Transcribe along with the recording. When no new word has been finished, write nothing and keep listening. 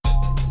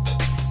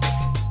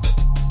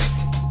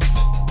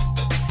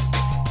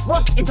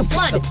Look, it's a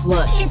flood. The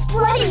flood. It's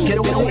flooding. Get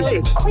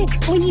away. Quick,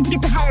 we need to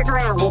get to higher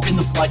ground. Open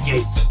the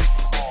floodgates.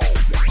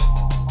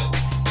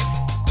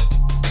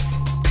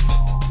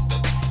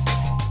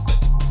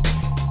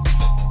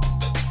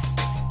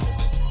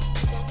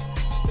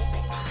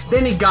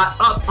 Then he got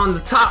up on the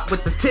top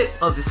with the tip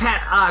of his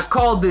hat. I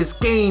called this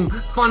game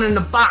fun in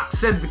the box,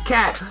 said the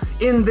cat.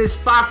 In this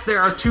box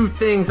there are 2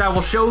 things I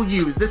will show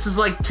you. This is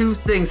like 2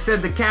 things,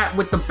 said the cat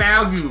with the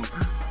value.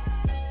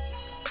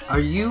 Are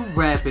you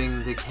rapping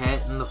the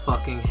cat in the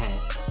fucking hat?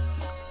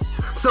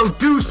 So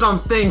do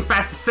something,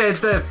 fast said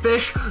the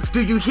fish.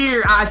 Do you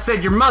hear? I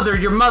said your mother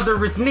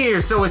is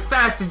near. So as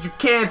fast as you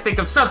can, think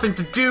of something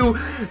to do.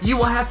 You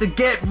will have to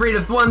get rid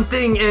of one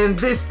thing and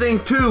this thing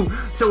too.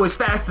 So as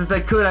fast as I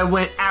could, I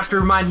went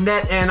after my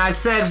net. And I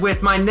said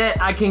with my net,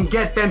 I can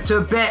get them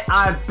to bet.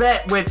 I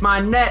bet with my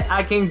net,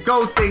 I can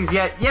go things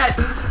yet. Yes.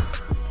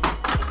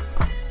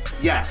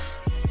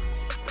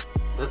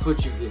 That's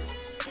what you did.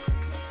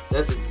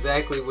 That's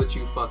exactly what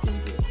you fucking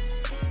did.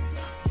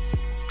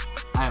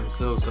 I am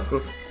so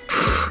sorry.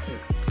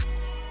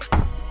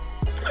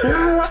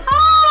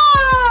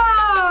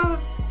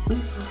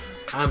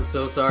 I'm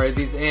so sorry.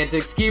 These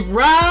antics keep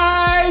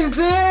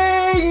rising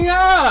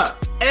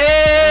up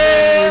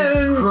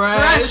and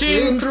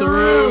crashing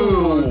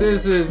through.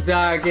 This is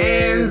Doc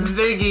And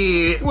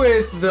Ziggy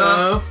with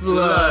the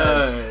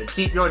flood.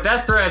 Keep your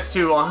death threats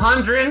to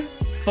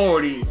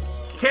 140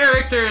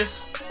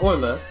 characters Or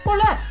less. or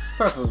less.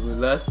 Preferably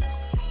less.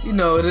 You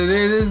know what it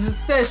is. It's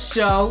that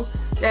show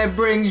that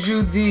brings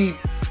you the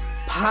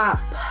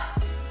pop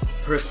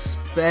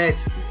perspective.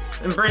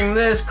 And bring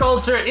this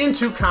culture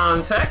into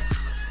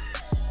context.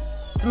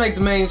 To make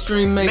the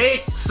mainstream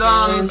make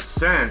some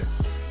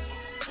sense.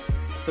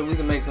 So we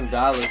can make some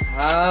dollars.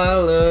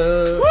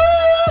 Holla.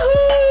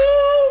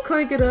 Woo-hoo!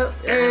 Clank it up.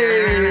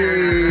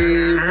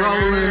 Hey.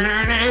 Rolling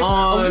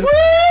on Woo!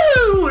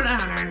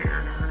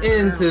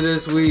 into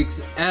this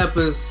week's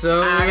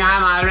episode. I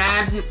got my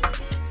rap.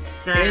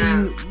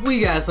 And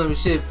we got some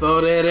shit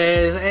for that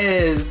ass.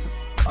 As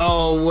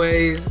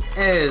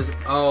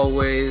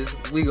always,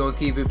 we gonna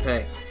keep it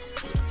packed.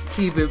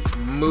 Keep it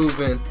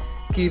moving.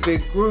 Keep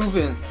it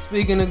grooving.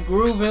 Speaking of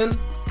grooving,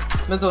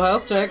 mental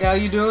health check. How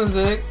you doing,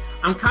 Zig?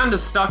 I'm kind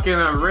of stuck in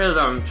a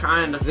rhythm,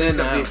 trying to think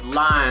of these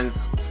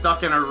lines.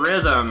 Stuck in a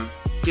rhythm.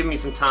 Give me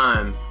some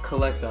time.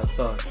 Collect our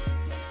thoughts.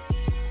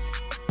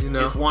 You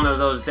know? It's one of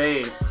those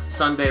days.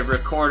 Sunday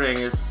recording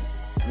is,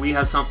 we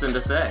have something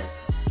to say.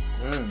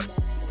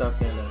 Stuck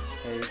in a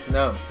haze.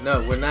 No,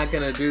 we're not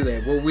gonna do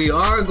that. What we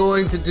are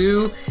going to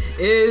do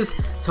is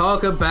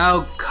talk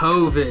about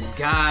COVID.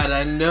 God,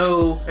 I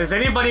know. Has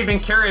anybody been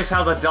curious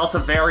how the Delta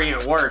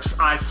variant works?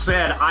 I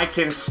said I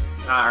can...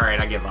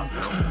 Alright, I give up.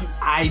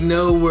 I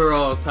know we're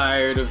all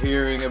tired of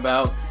hearing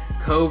about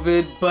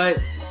COVID, but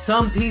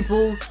some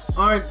people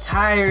aren't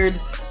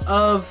tired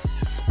of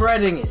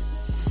spreading it.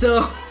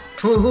 So,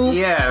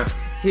 Yeah.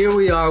 Here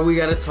we are. We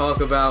gotta talk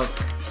about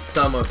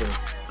some of it.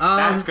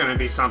 That's gonna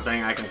be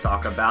something I can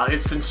talk about.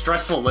 It's been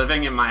stressful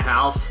living in my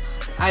house.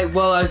 I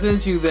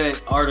sent you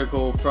that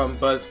article from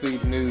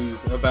BuzzFeed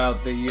News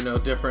about the,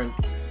 different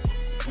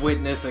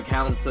witness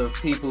accounts of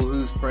people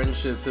whose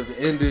friendships have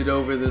ended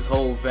over this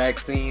whole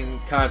vaccine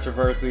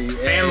controversy.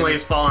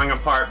 Families falling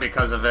apart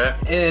because of it.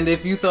 And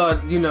if you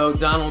thought,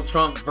 Donald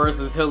Trump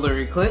versus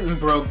Hillary Clinton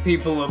broke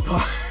people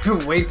apart,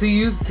 wait till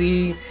you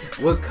see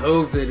what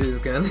COVID is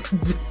gonna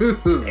do.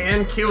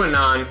 And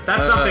QAnon.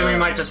 That's something we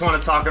might just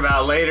want to talk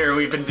about later.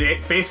 We've been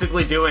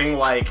basically doing,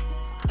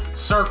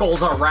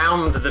 circles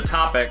around the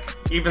topic,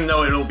 even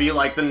though it'll be, the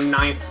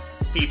 9th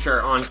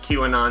feature on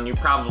QAnon you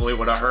probably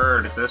would have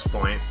heard at this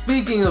point.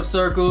 Speaking of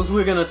circles,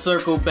 we're gonna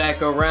circle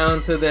back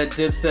around to that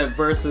Dipset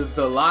versus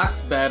the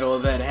Locks battle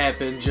that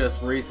happened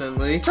just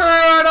recently.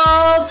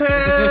 Turtle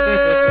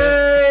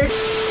take!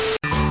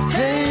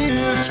 Hey,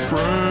 it's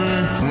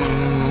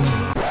Franklin.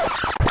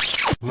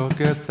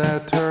 Look at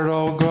that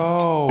turtle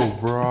go,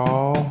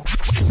 bro.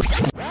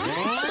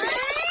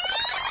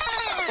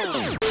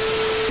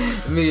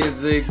 Me and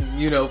Zig,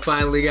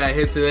 finally got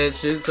hip to that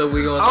shit, so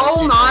we gonna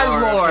Oh my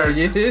lord!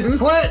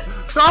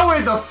 Throw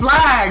in the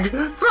flag!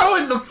 Throw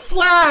in the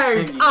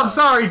flag! Yeah. I'm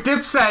sorry,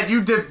 Dipset,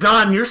 you dipped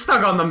done. You're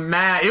stuck on the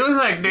mat. It was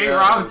like Nate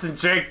Robinson,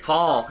 Jake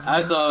Paul.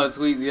 I saw a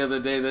tweet the other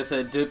day that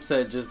said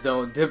Dipset just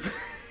don't dip.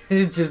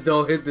 It just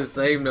don't hit the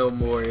same no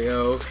more,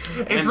 yo.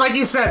 It's like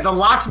you said, the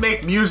Locks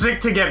make music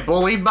to get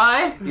bullied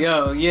by?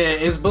 Yo, yeah,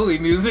 it's bully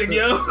music,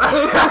 yo.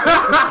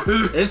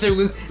 That's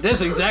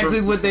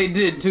exactly what they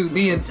did to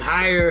the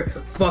entire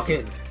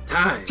fucking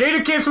time.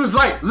 Jadakiss was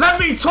like, let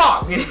me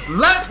talk!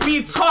 Let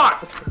me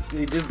talk!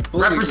 They just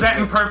bullied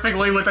representing them.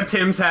 Perfectly with a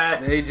Tim's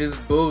hat. They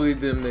just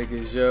bullied them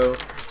niggas, yo.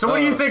 So what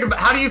do you think about,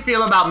 how do you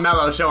feel about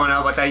Melo showing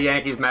up with that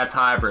Yankees-Mets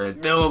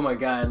hybrid? Oh my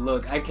god,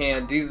 look, I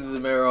can't. Jesus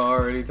Amaro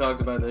already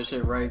talked about that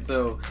shit, right?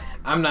 So,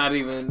 I'm not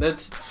even,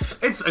 just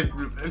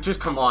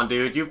come on,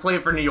 dude. You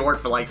played for New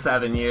York for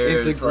 7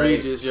 years. It's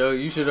egregious, yo.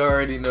 You should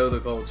already know the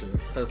culture.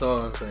 That's all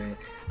I'm saying.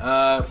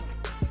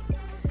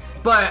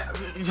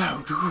 But,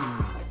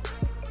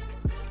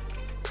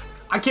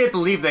 I can't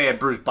believe they had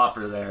Bruce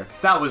Buffer there.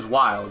 That was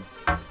wild.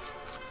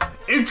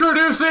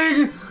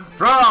 Introducing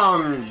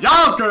from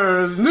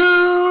Yonkers,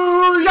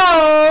 New York!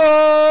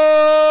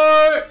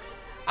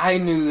 I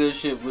knew this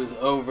shit was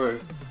over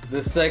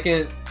the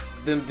second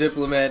them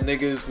diplomat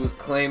niggas was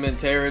claiming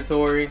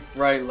territory,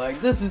 right?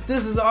 Like, this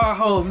is our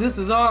home, this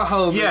is our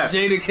home. Yeah. And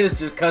Jadakiss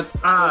just cut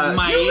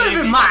Miami. You live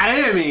in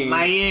Miami.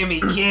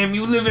 Miami, Kim,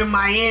 you live in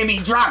Miami.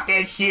 Drop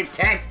that shit,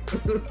 Tech.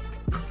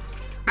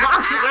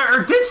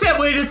 Dipset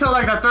waited till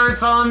like the third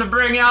song to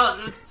bring out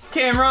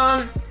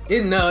Cameron.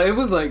 It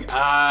was like,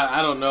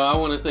 I don't know. I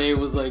want to say it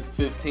was like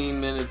 15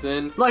 minutes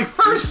in. Like,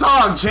 first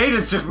song,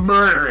 Jada's just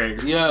murdering.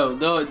 Yo,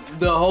 the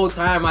whole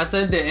time, I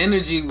said the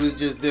energy was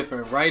just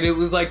different, right? It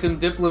was like them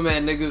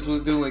diplomat niggas was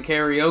doing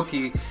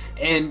karaoke,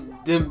 and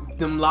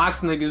them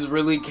Locks niggas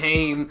really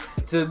came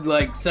to,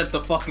 like, set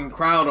the fucking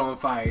crowd on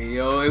fire,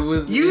 yo. It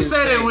was You insane.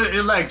 said it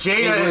was, like,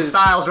 Jada and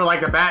Styles were like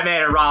the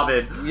Batman and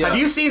Robin. Yeah. Have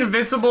you seen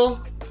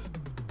Invincible?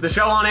 The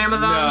show on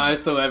Amazon? No, I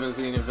still haven't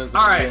seen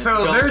Invincible. Alright, yet.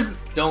 so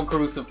Don't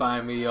crucify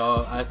me,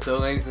 y'all. I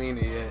still ain't seen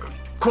it yet.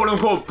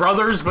 quote-unquote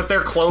brothers, but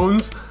they're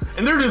clones.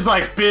 And they're just,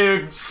 like,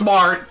 big,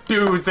 smart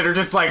dudes that are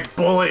just, like,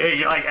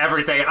 bullying, like,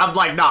 everything. And I'm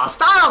like, nah,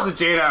 Styles and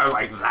Jada are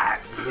like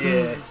that.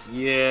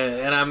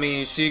 Yeah. And I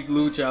mean, Sheik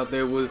Luch out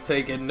there was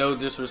taking no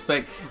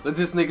disrespect. But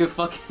this nigga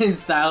fucking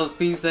Styles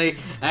P say,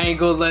 I ain't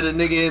gonna let a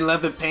nigga in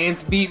leather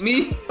pants beat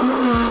me.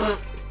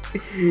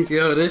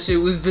 Yo, this shit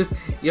was just,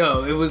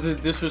 it was as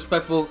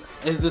disrespectful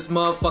as this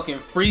motherfucking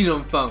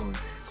Freedom Phone.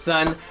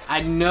 Son,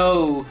 I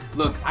know,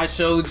 look, I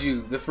showed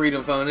you the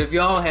Freedom Phone. If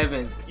y'all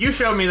haven't... You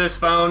showed me this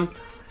phone,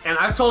 and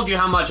I've told you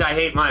how much I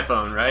hate my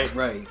phone, right?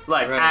 Right.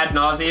 Like, ad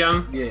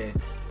nauseum. Yeah.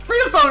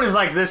 Freedom Phone is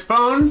like this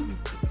phone,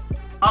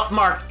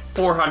 upmarked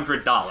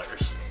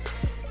 $400,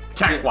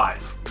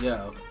 tech-wise.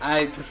 Yo,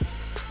 I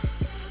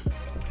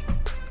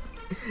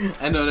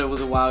know that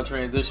was a wild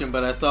transition,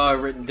 but I saw it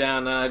written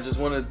down, and I just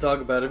wanted to talk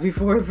about it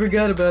before I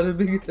forgot about it,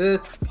 because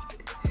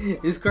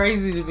it's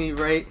crazy to me,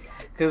 right?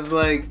 Because,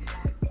 like,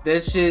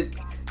 that shit...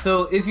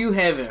 So, if you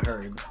haven't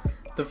heard,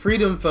 the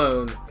Freedom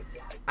Phone,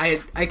 I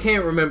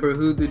can't remember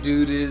who the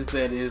dude is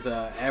that is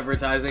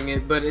advertising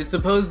it, but it's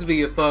supposed to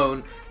be a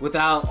phone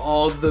without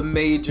all the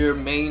major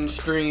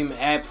mainstream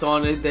apps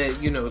on it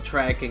that,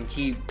 track and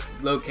keep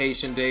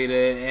location data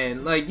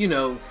and, like,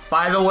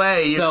 By the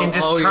way, you can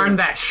just turn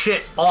that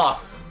shit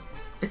off.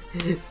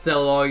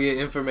 Sell all your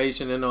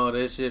information and all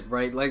that shit,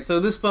 right? Like, so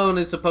this phone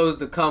is supposed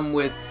to come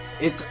with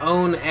its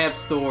own app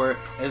store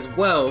as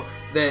well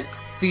that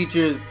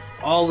features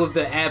all of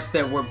the apps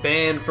that were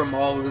banned from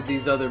all of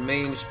these other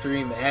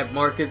mainstream app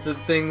markets and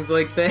things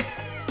like that.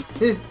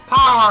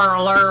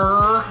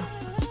 Parlor.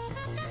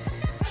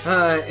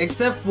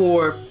 Except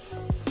for,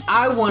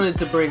 I wanted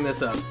to bring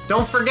this up.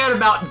 Don't forget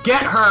about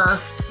Get Her.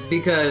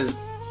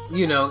 Because,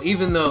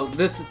 even though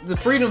the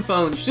Freedom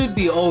Phone should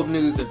be old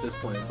news at this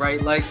point,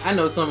 right? Like, I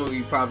know some of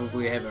you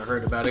probably haven't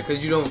heard about it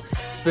because you don't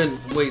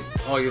waste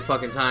all your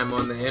fucking time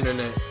on the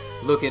internet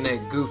looking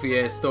at goofy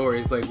ass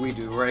stories like we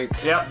do, right?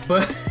 Yep.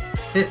 But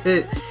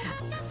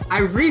I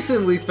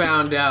recently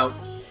found out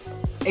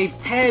a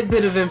tad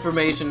bit of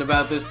information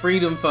about this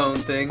Freedom Phone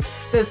thing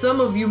that some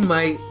of you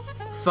might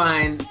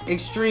find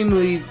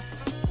extremely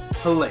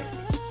hilarious.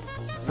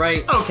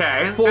 Right?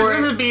 Okay.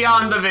 This is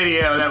beyond the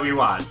video that we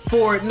watched.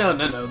 No.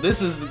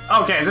 This is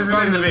okay. This is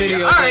in the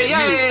video. All right.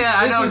 Yeah.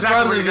 I know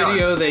exactly from the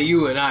video that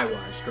you and I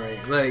watched,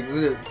 right? Like,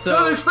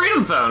 so this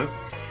Freedom Phone,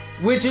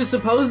 which is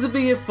supposed to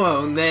be a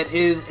phone that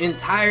is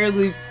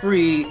entirely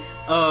free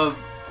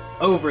of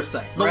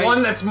oversight. The right?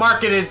 one that's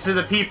marketed to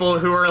the people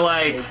who are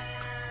like,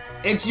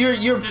 it's your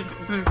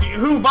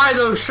who buy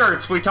those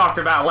shirts we talked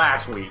about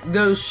last week.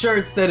 Those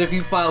shirts that if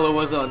you follow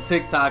us on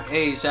TikTok,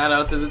 hey, shout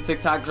out to the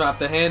TikTok drop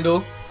the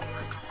handle.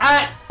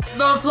 At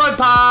the Flood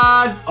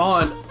Pod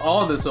on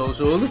all the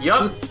socials.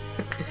 Yup.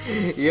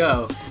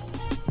 Yo,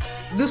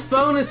 this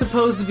phone is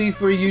supposed to be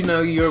for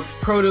your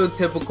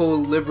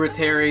prototypical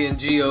libertarian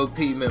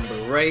GOP member,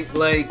 right?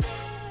 Like,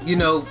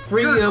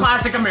 free You're a of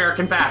classic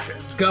American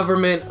fascist.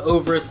 Government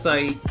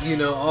oversight,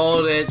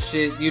 all that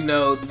shit,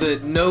 the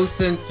no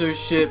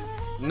censorship,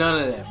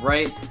 none of that,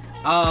 right?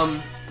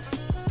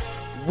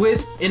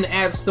 With an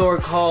app store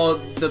called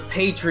the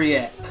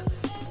Patriot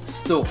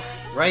Store.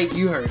 Right?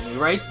 You heard me,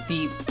 right?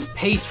 The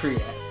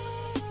Patriot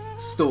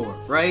Store,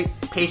 right?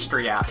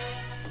 Pastry app.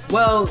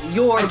 Well,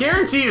 I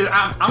guarantee you,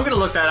 I'm gonna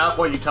look that up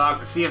while you talk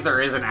to see if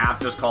there is an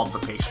app just called the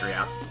Pastry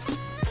app.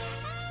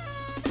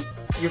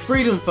 Your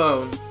Freedom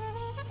Phone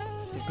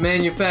is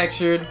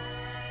manufactured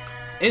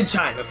in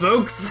China,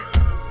 folks.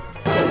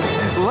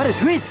 What a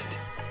twist!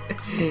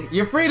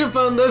 Your Freedom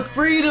Phone, the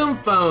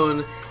Freedom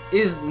Phone,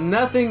 is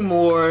nothing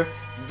more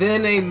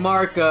than a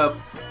markup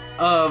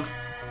of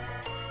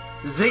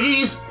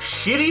Ziggy's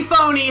shitty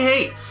phone he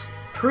hates.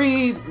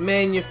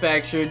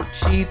 Pre-manufactured,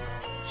 cheap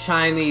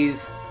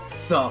Chinese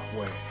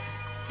software.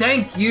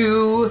 Thank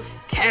you,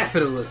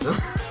 capitalism.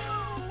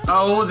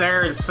 Oh,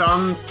 there's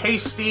some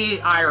tasty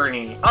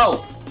irony.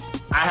 Oh,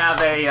 I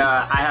have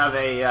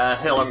a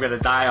hill I'm gonna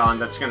die on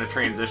that's gonna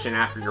transition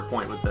after your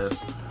point with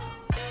this.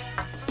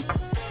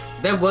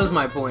 That was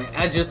my point.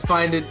 I just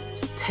find it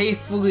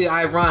tastefully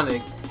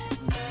ironic,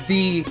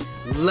 the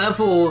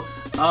level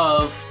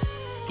of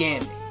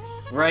scamming,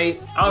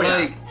 right? Oh,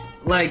 yeah.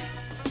 Like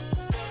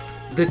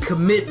the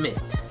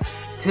commitment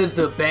to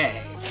the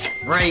bag,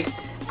 right?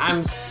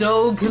 I'm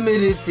so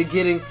committed to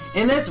getting,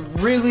 and that's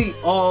really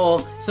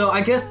all. So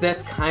I guess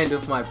that's kind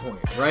of my point,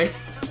 right?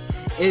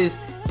 Is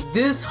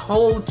this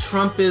whole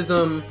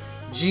Trumpism,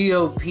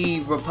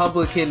 GOP,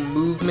 Republican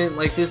movement,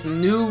 like this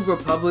new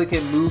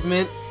Republican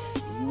movement,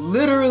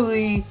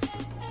 literally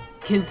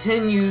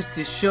continues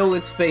to show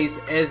its face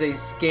as a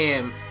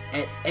scam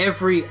at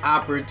every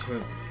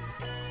opportunity,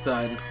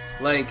 son.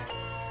 Like,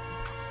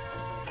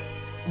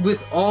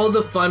 with all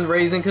the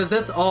fundraising, because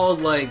that's all,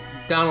 like,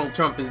 Donald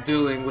Trump is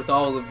doing with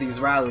all of these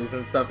rallies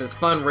and stuff, is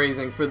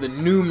fundraising for the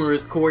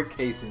numerous court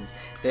cases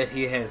that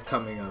he has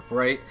coming up,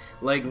 right?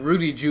 Like,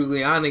 Rudy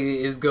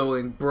Giuliani is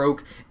going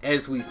broke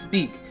as we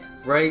speak,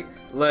 right?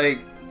 Like,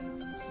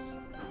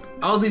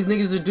 all these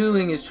niggas are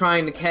doing is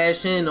trying to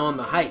cash in on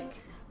the hype,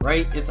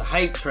 right? It's a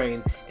hype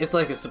train. It's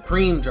like a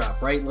Supreme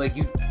drop, right? Like,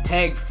 you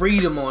tag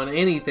freedom on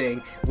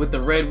anything with the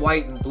red,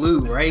 white, and blue,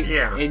 right?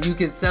 Yeah. And you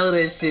can sell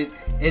that shit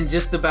in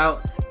just about,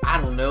 I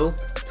don't know,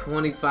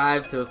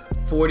 25 to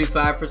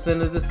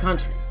 45% of this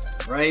country,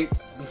 right?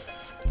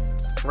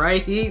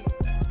 Right?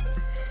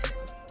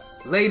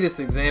 Latest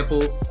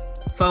example,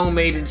 phone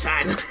made in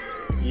China.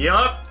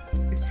 Yup.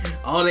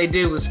 All they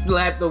did was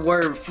slap the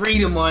word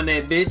freedom on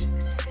that bitch.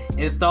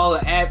 Install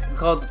an app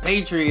called the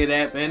Patriot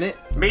app in it.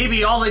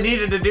 Maybe all they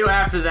needed to do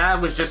after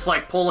that was just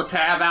like pull a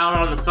tab out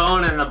on the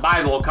phone and the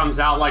Bible comes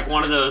out like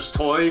one of those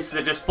toys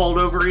that just fold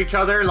over each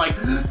other. Like,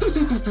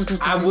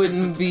 I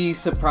wouldn't be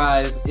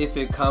surprised if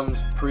it comes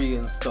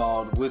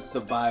pre-installed with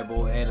the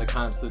Bible and a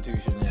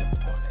Constitution app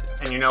on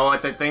it. and you know what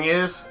the thing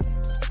is?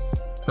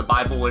 The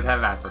Bible would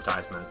have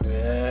advertisements.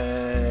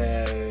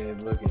 Yeah,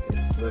 look at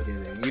it. Look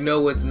at it. You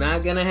know what's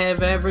not gonna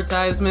have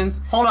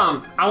advertisements? Hold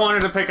on, I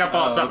wanted to pick up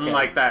on something okay.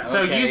 like that.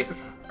 So Okay.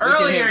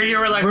 earlier you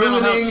were like mental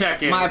health ruining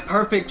check-in. my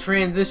perfect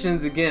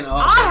transitions again. Oh,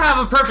 I have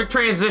a perfect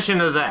transition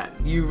to that.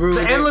 you ruined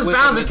The it endless with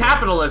bounds the- of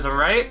capitalism,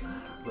 right?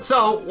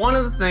 So one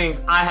of the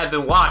things I have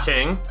been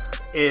watching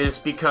is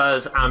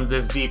because I'm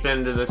this deep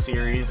into the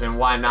series, and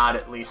why not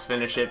at least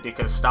finish it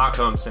because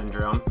Stockholm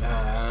Syndrome.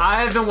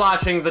 I have been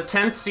watching the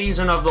 10th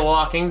season of The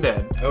Walking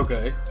Dead,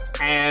 Okay.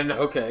 and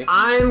Okay.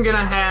 I'm gonna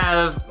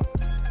have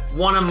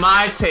one of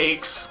my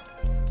takes.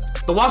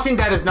 The Walking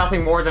Dead is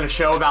nothing more than a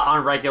show about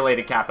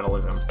unregulated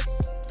capitalism.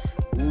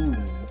 Ooh.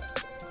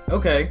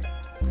 Okay.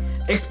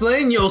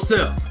 Explain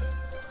yourself,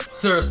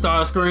 Sir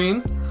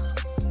Starscream.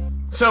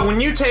 So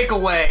when you take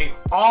away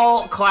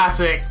all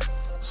classic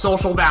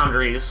social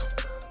boundaries,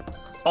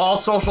 all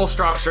social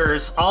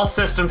structures, all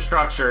system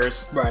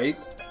structures, Right.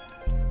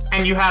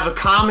 and you have a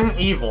common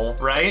evil,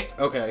 right?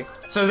 Okay.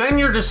 So then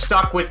you're just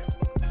stuck with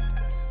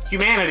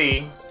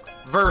humanity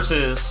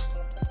versus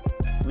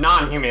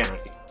non-humanity.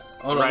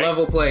 On Right. a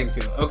level playing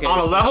field. Okay. On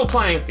a so- level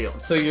playing field.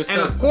 So you're And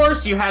stuck. of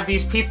course you have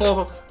these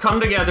people come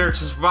together to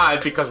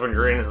survive, because when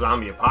you're in a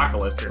zombie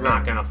apocalypse, you're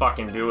not gonna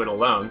fucking do it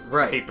alone.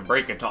 Right. Hate to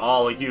break it to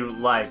all of you,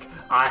 like,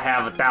 I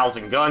have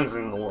 1,000 guns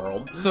in the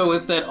world. So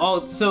it's that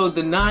so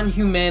the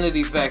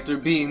non-humanity factor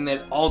being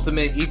that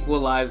ultimate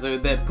equalizer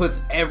that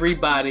puts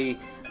everybody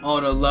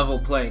on a level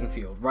playing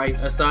field, right?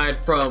 Aside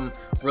from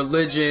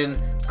religion,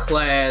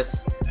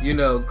 class,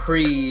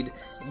 creed,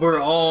 we're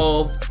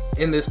all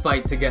in this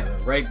fight together,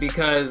 right?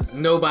 Because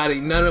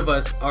none of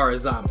us are a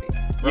zombie,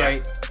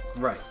 right?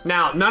 Right.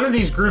 Now, none of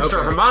these groups are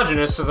Okay.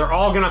 homogenous, so they're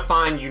all gonna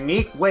find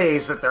unique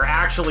ways that they're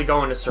actually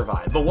going to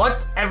survive. But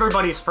what's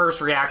everybody's first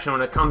reaction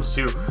when it comes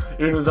to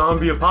in a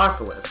zombie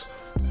apocalypse?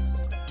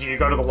 Do you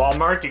go to the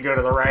Walmart? Do you go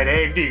to the Rite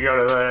Aid? Do you go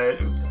to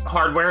the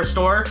hardware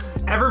store?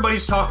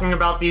 Everybody's talking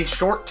about these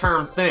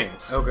short-term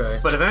things. Okay.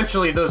 But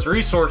eventually those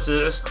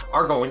resources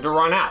are going to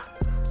run out.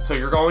 So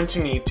you're going to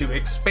need to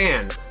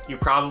expand. You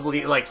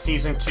probably, like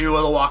season 2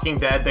 of The Walking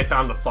Dead, they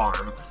found a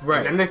farm.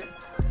 Right. And then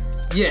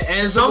Yeah,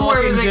 as Somewhere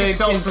the Walking they can Dead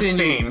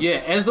self-sustain.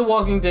 continued, as the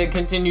Walking Dead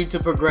continued to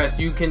progress,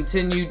 you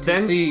continue to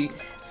Then see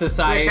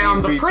society they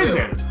found the rebuild.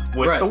 prison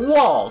with Right. the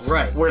walls.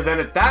 Right. Where then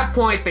at that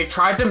point they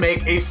tried to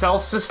make a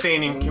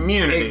self-sustaining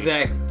community.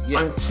 Exactly.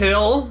 Yes.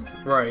 Until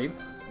Right.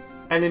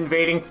 an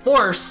invading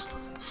force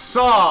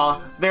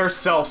saw their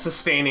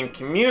self-sustaining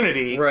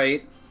community.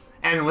 Right.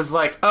 And was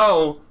like,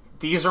 oh,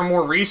 these are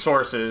more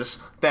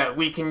resources that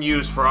we can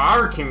use for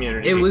our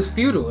community. It was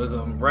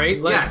feudalism, right?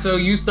 Like, Yes. so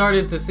you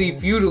started to see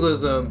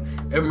feudalism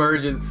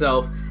emerge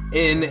itself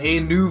in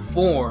a new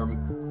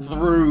form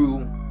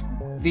through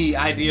the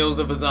ideals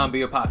of a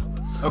zombie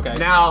apocalypse. Okay.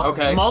 Now,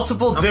 okay.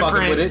 multiple I'm fucking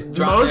different, with it.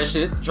 Drop most, that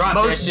shit. Drop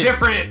most that shit.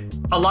 different,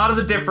 a lot of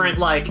the different,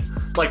 like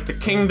the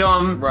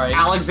kingdom, Right.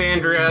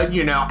 Alexandria,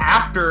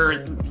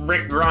 after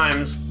Rick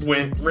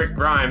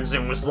Grimes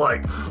and was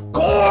like,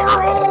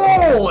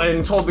 Coral!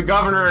 And told the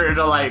governor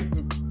to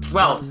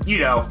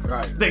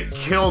Right. they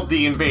killed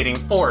the invading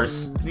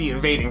force, the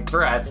invading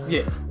threat.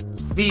 Yeah.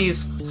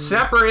 These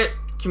separate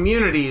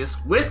communities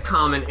with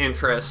common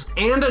interests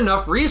and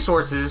enough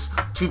resources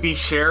to be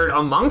shared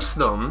amongst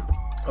them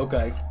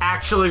Okay.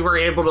 actually were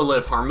able to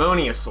live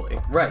harmoniously.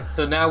 Right.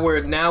 So now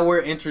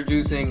we're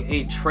introducing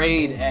a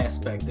trade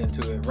aspect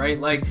into it, right?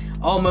 Like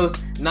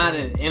almost not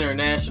an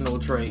international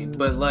trade,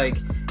 but like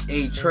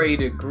a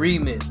trade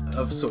agreement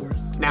of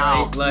sorts.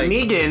 Now, right? Like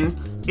Negan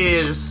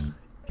is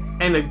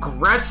an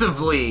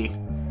aggressively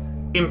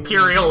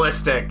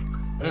imperialistic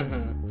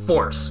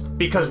force.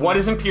 Because what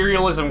is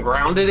imperialism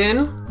grounded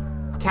in?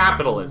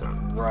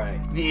 Capitalism. right.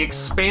 The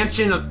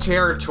expansion of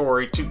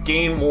territory to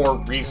gain more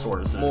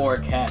resources. More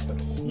capital.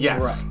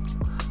 Yes.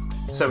 Right.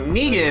 So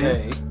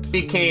Negan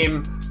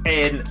became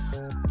an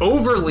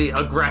overly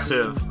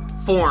aggressive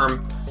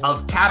form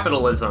of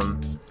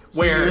capitalism. So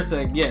where you're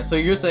saying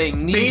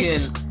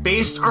Negan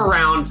based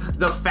around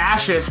the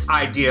fascist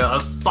idea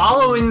of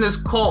following this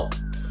cult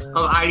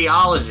of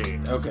ideology.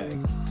 Okay.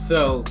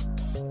 So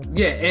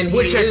yeah, and he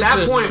Which at is that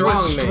the point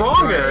was strong man,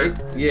 stronger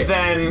right? Yeah.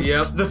 than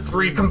Yep. the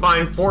three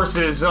combined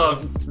forces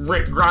of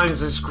Rick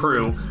Grimes'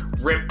 crew.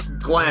 Rip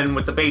Glenn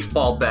with the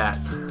baseball bat.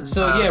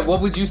 So yeah,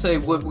 what would you say?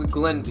 What would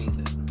Glenn be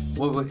then?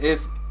 What would,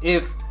 if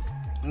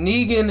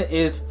Negan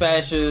is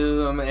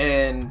fascism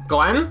and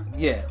Glenn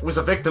yeah, was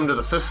a victim to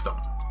the system.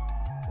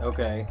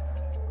 okay.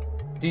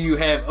 Do you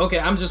have? Okay,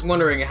 I'm just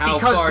wondering how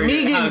Because far, how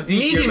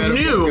deep your Negan metaphor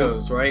knew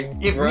goes, right?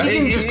 If right?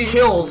 Negan just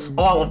kills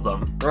all of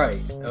them, right.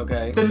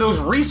 Okay. then those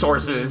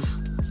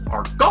resources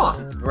are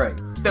gone. Right.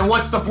 Then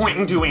what's the point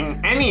in doing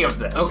any of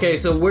this? Okay,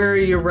 so where are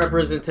your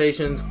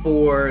representations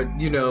for,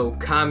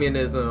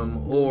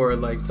 communism or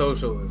like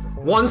socialism?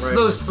 Once right?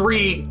 those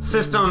three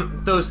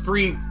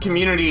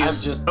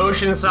communities,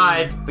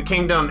 Oceanside, the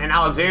Kingdom, and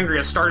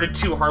Alexandria started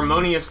to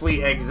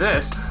harmoniously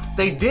exist,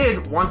 they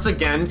did once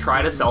again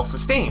try to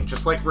self-sustain,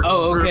 just like Rick's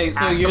Oh, okay. group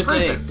So at you're the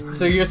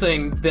prison.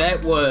 saying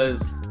that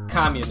was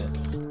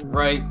communism,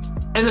 right?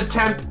 An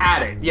attempt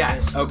at it,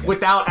 yes, Okay.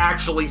 without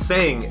actually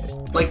saying it.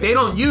 Like they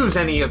don't use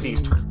any of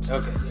these terms.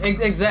 Okay.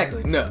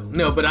 Exactly.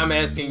 No. But I'm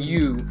asking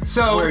you.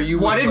 So where you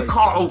what would did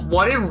place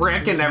what did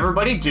Rick and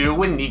everybody do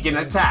when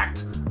Negan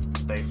attacked?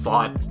 They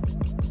fought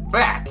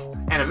back,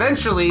 and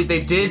eventually they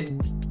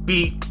did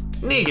beat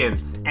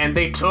Negan, and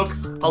they took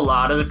a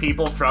lot of the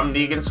people from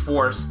Negan's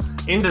force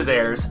into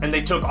theirs, and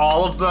they took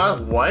all of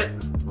the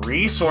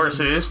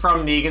resources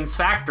from Negan's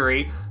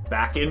factory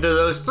back into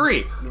those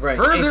three, right.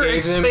 further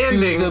and gave them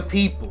expanding to the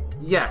people.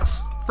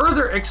 Yes,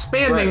 further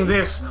expanding Right.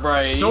 this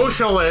Right.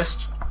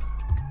 socialist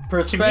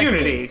Perspective.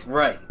 community.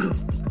 Right.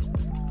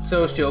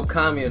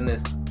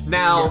 Socio-communist.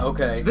 Now, Yeah,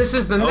 okay. this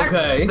is the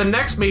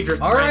next major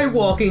threat. All right,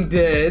 Walking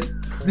Dead.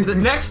 The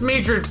next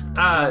major,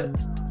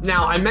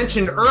 now I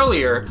mentioned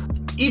earlier,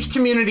 each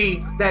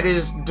community that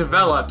is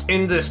developed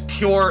in this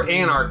pure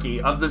anarchy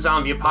of the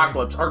zombie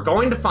apocalypse are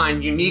going to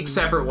find unique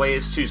separate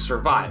ways to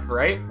survive,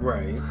 right?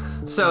 Right.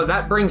 So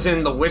that brings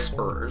in the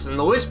Whisperers, and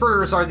the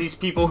Whisperers are these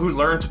people who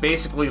learn to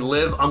basically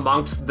live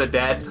amongst the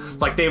dead.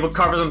 Like they would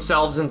cover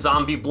themselves in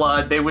zombie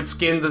blood, they would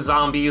skin the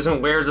zombies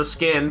and wear the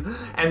skin,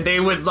 and they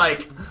would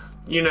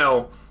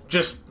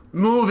just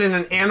move in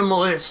an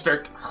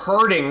animalistic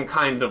herding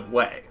kind of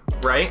way,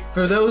 right?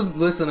 For those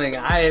listening,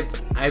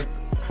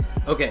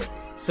 okay,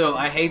 so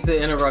I hate to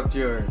interrupt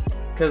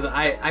because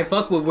I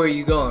fuck with where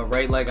you going,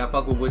 right? Like I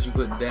fuck with what you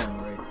putting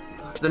down, right?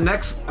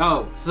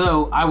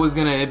 So I was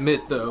gonna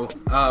admit though,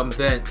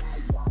 that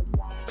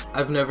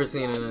I've never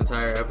seen an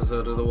entire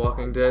episode of The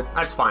Walking Dead.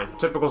 That's fine.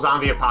 Typical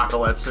zombie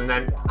apocalypse, and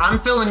then I'm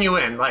filling you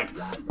in. Like,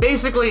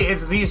 basically,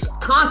 it's these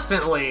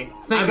constantly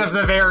think of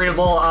the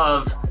variable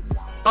of,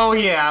 oh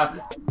yeah,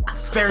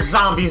 there's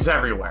zombies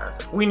everywhere.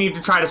 We need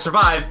to try to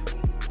survive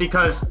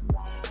because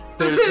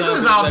this is a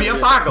zombie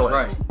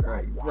apocalypse.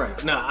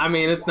 Right. No, I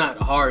mean it's not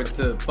hard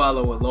to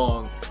follow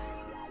along.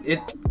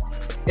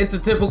 It's a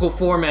typical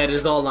format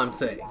is all I'm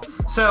saying.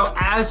 So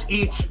as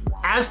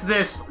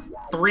this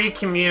three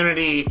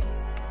community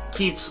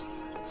keeps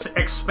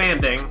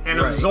expanding and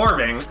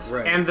absorbing,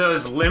 and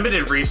those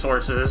limited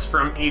resources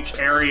from each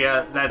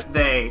area that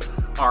they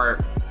are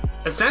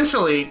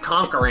essentially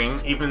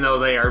conquering, even though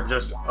they are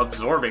just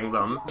absorbing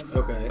them.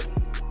 Okay.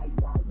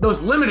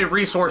 Those limited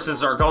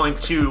resources are going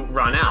to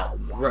run out.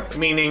 Right.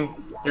 Meaning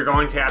you're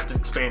going to have to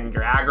expand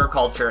your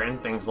agriculture and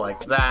things like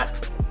that.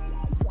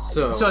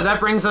 So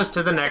that brings us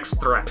to the next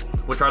threat,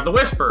 which are the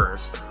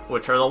Whisperers,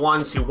 which are the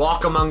ones who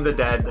walk among the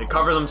dead, they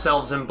cover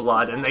themselves in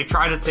blood, and they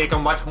try to take a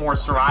much more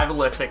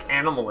survivalistic,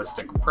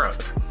 animalistic approach.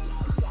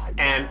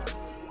 And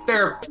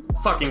they're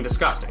fucking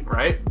disgusting,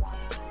 right?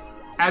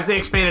 As they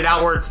expanded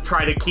outward to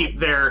try to keep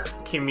their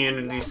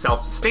community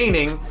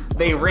self-sustaining,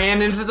 they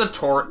ran into the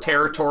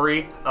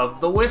territory of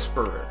the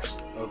Whisperers.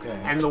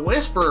 Okay. And the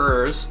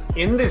Whisperers,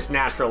 in this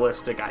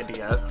naturalistic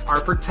idea,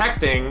 are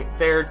protecting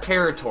their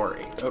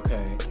territory.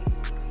 Okay.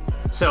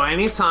 So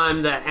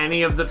anytime that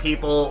any of the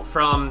people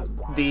from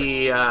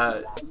the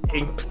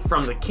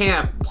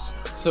camps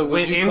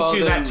went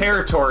into that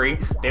territory,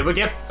 they would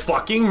get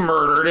fucking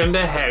murdered and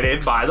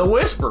beheaded by the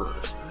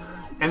Whisperers.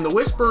 And the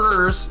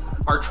Whisperers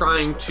are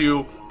trying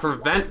to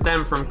prevent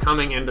them from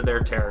coming into their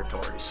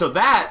territory. So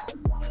that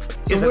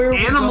is an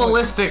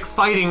animalistic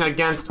fighting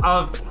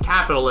of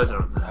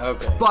capitalism.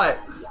 Okay. But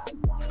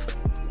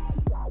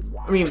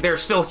I mean, they're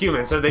still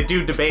human, so they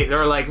do debate.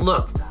 They're like,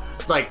 look,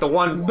 like the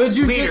one. But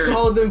you leaders, just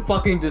called them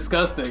fucking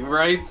disgusting,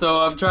 right? So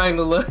I'm trying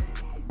to look.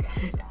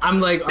 I'm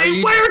like, are they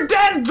you? wear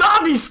dead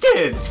zombie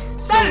skins.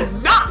 So- That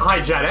is not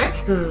hygienic.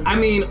 I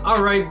mean,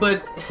 all right,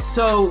 but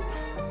so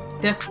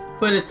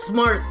but it's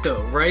smart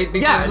though, right?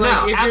 Because Yeah, like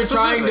no, if you're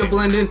trying to absolutely.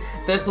 blend in,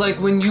 that's like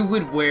when you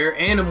would wear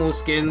animal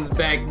skins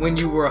back when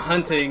you were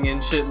hunting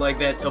and shit like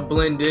that to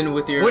blend in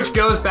with your. Which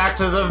goes back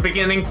to the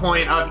beginning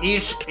point of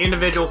each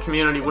individual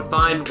community would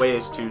find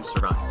ways to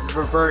survive.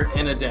 Revert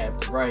and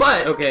adapt, right?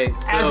 But okay,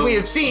 so, as we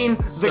have seen,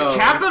 the so-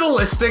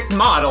 capitalistic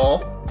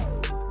model.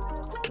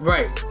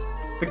 right.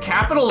 The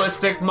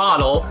capitalistic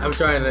model I'm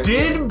trying to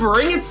did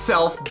bring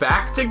itself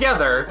back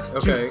together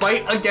Okay. to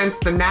fight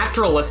against the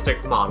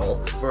naturalistic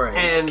model. Right.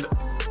 And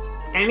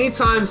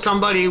anytime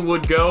somebody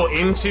would go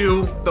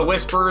into the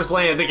Whisperer's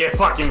land, they get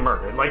fucking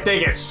murdered. Like, they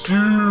get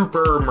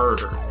super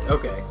murdered.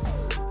 Okay.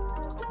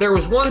 There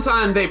was one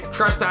time they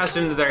trespassed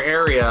into their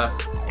area,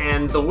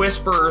 and the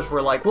Whisperers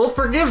were like, we'll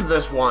forgive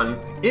this one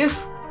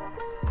if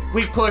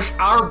we push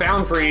our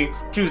boundary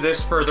to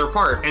this further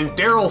part. And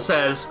Daryl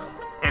says,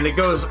 and it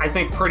goes, I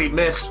think, pretty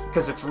missed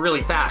because it's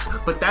really fast,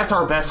 but that's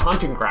our best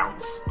hunting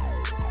grounds.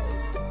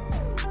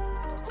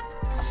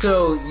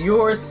 So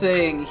you're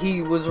saying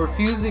he was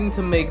refusing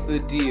to make the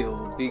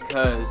deal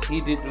because he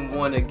didn't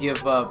want to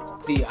give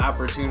up the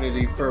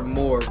opportunity for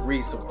more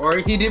resource, or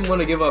he didn't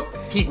want to give up.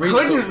 He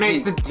couldn't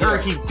make the, or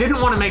he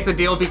didn't want to make the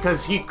deal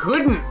because he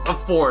couldn't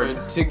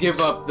afford to give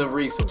up the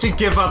resource. to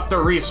give up the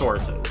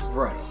resources.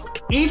 Right.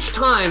 Each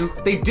time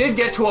they did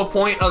get to a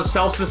point of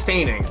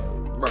self-sustaining.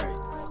 Right.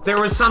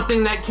 There was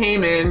something that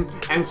came in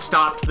and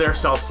stopped their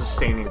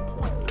self-sustaining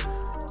point.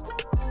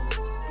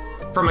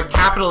 From a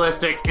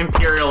capitalistic,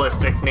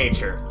 imperialistic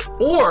nature.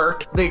 Or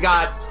they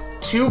got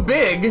too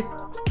big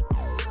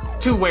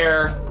to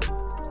where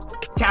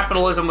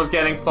capitalism was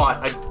getting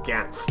fought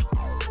against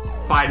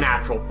by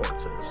natural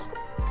forces.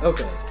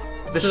 Okay.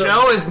 The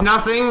show is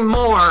nothing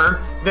more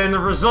than the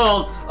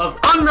result of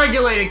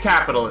unregulated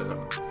capitalism.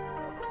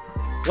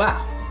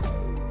 Wow.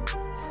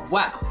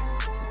 Wow.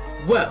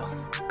 Well,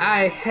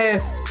 I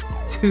have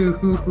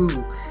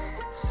to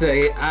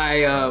say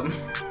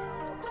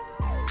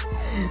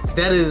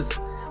that is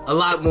a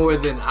lot more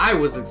than I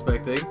was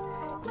expecting.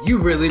 You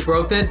really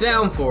broke that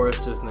down for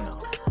us just now.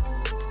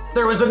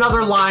 There was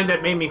another line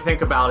that made me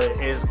think about it,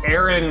 is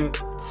Aaron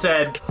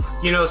said,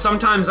 you know,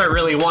 sometimes I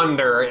really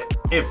wonder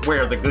if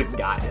we're the good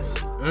guys.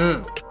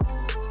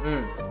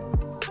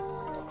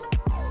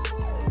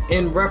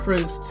 In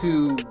reference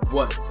to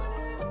what though?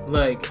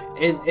 Like,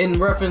 in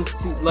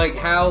reference to, like,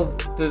 how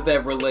does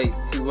that relate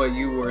to what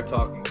you were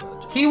talking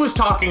about? He was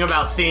talking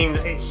about seeing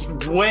a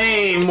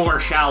way more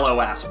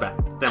shallow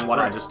aspect than what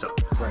I just took.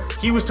 Right.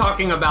 He was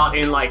talking about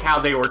in, like, how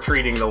they were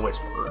treating the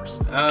Whisperers.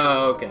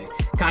 Oh, okay.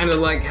 Kind of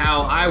like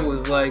how I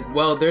was like,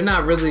 well, they're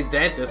not really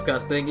that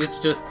disgusting. It's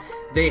just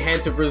they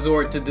had to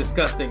resort to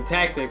disgusting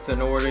tactics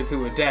in order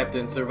to adapt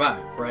and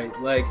survive, right?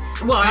 Like,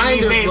 Well, I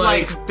mean,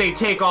 kind of they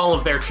take all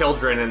of their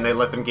children and they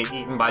let them get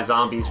eaten by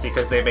zombies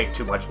because they make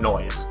too much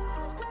noise.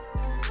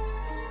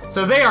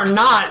 So they are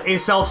not a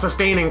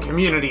self-sustaining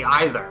community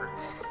either.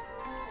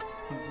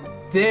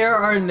 there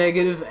are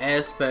negative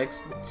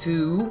aspects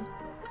to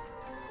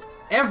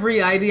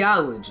every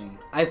ideology,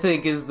 I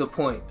think, is the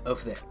point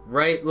of that,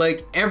 right?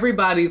 Like,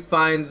 everybody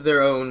finds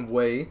their own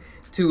way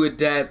to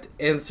adapt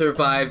and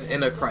survive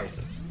in a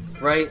crisis,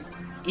 right?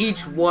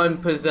 Each one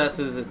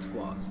possesses its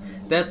flaws.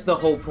 That's the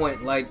whole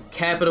point. Like,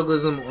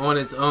 capitalism on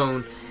its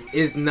own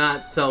is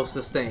not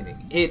self-sustaining.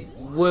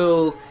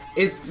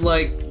 It's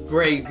like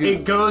gray goo.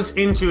 It goes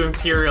into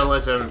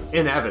imperialism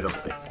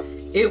inevitably.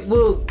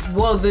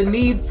 The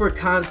need for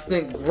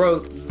constant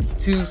growth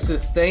to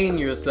sustain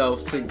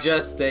yourself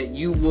suggests that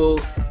you will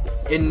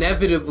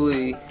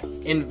inevitably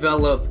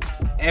envelop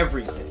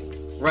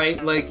everything,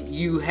 right? Like,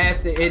 you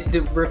have to, it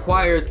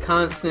requires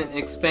constant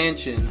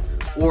expansion,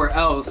 or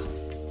else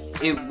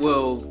it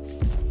will,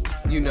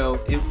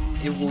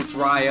 it will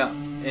dry up.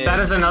 And That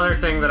is another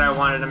thing that I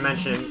wanted to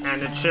mention,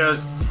 and it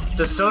shows,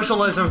 does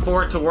socialism,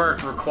 for it to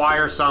work,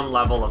 require some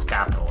level of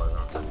capitalism?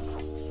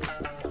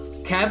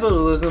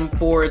 capitalism,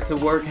 for it to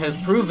work, has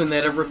proven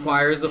that it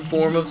requires a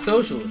form of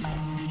socialism,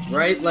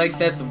 right? Like,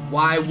 that's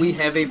why we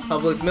have a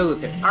public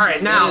military. All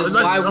right, now, that is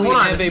let's- why we hold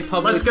on. have a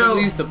public Let's go-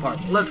 police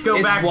department. let's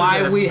go back to It's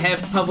why this. we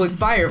have public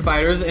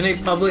firefighters and a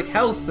public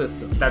health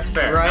system. That's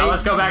fair. Right? Now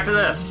let's go back to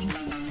this.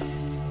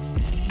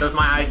 Does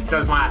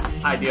my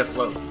idea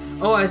float?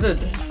 Oh, I said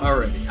that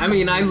already. I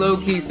mean, I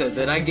low-key said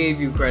that. I gave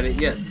you credit.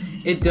 Yes,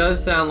 it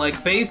does sound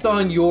like, based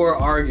on your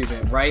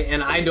argument, right?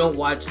 And I don't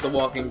watch The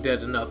Walking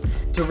Dead enough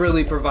to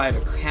really provide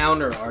a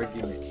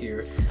counter-argument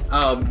here.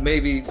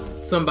 Maybe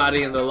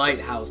somebody in the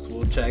Lighthouse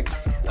will check.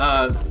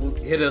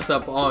 Hit us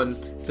up on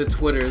the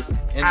Twitters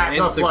and At the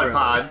the Instagram. Flood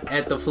Pod.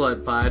 At the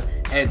Flood Pod.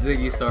 At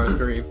Ziggy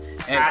Starscream.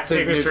 At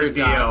Signature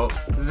Doc.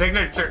 DO.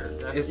 Signature.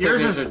 It's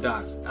yours Signature is,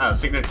 Doc. Oh,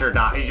 Signature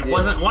Doc. It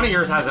wasn't, one of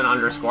yours has an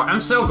underscore.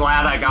 I'm so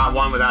glad I got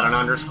one without an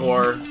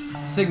underscore.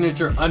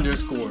 Signature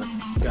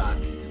 _ Doc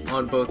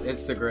on both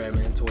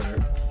Instagram and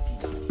Twitter.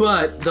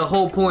 But the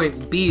whole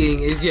point being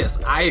is, yes,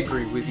 I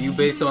agree with you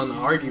based on the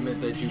argument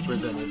that you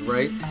presented,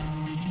 right?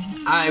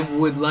 I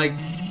would like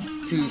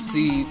to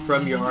see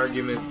from your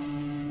argument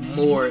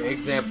more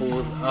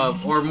examples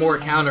of, or more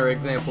counter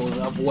examples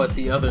of what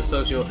the other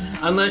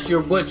unless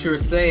what you're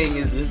saying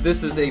is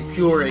this is a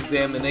pure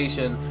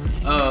examination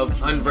of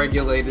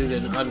unregulated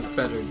and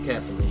unfettered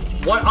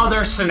capitalism. What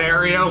other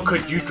scenario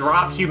could you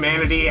drop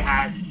humanity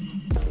at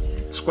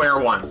square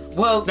one?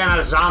 Well, than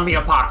a zombie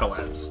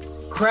apocalypse.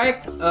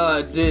 Cracked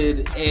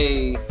did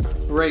a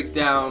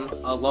breakdown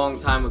a long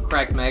time with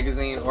Cracked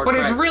magazine, but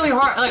it's really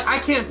hard. Like, I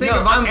can't think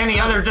of any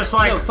other. Just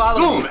like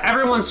boom,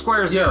 everyone's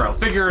square zero.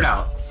 Figure it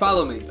out.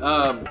 Follow me.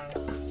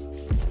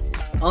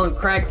 On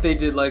Cracked, they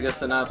did like a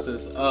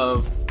synopsis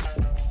of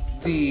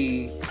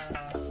the,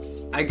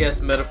 I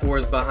guess,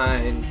 metaphors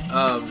behind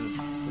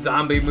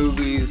zombie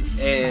movies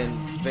and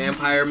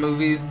vampire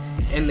movies,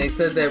 and they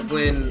said that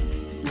when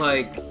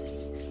like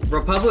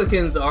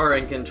Republicans are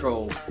in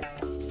control,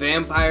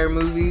 vampire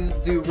movies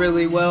do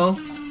really well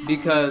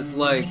because,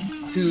 like,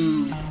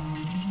 to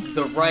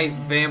the right,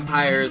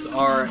 vampires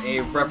are a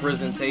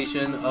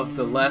representation of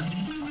the left,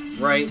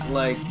 right?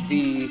 Like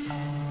the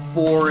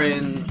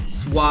foreign,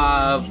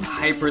 suave,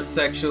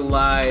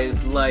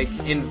 hypersexualized, like,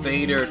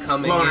 invader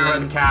coming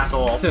in the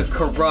castle to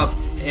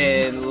corrupt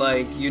and,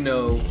 like,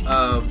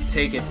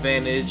 take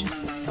advantage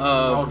of...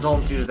 Oh,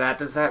 don't do that.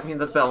 Does that mean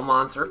the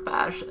Belmonts are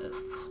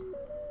fascists?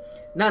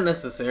 Not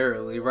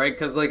necessarily, right?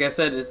 Because, like I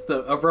said, it's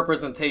a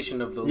representation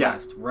of the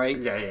left, right?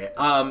 Yeah.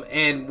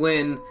 And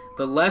when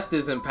the left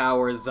is in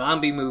power,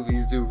 zombie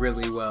movies do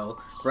really well,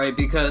 right?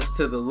 Because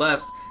to the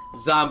left,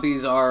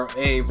 zombies are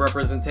a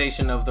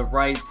representation of the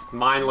right's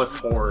mindless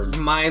horde.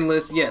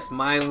 Mindless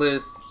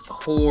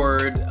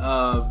horde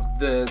of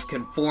the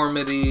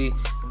conformity,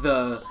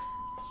 the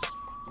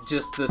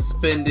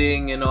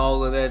spending and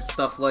all of that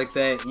stuff like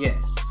that. Yeah.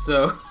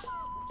 So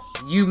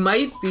you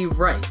might be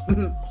right.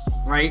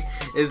 Right,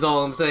 is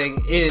all I'm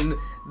saying in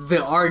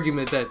the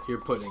argument that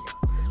you're putting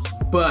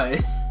up. But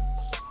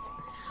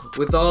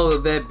with all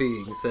of that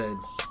being said,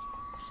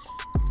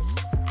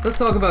 let's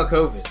talk about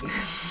COVID.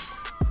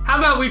 How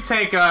about we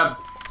take a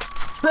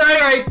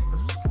break?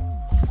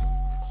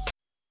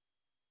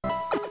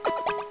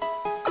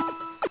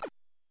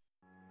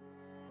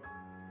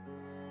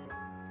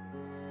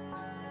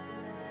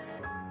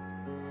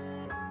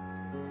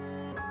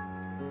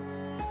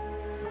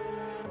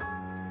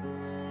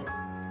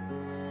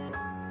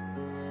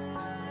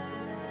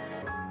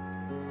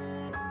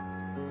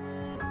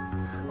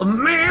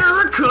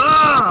 America!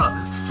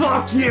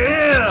 Fuck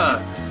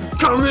yeah!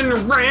 Coming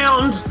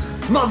around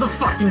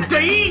motherfucking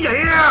day,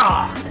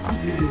 yeah!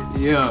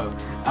 Yeah,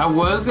 I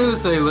was gonna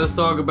say let's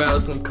talk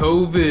about some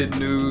COVID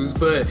news,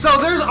 but... So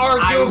there's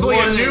arguably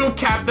a new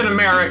Captain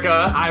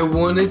America. I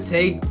want to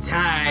take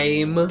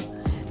time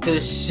to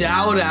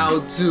shout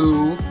out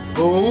to...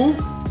 Who?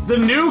 The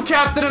new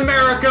Captain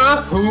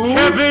America. Who?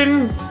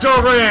 Kevin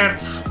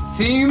Durant.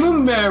 Team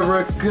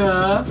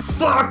America.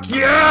 Fuck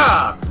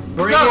yeah!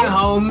 Bring it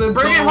home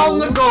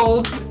the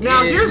gold.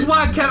 Now, here's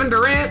why Kevin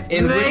Durant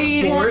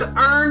may have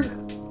earned...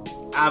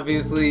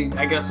 Obviously,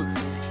 I guess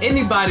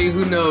anybody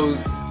who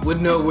knows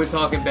would know we're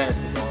talking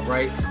basketball,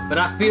 right? But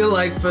I feel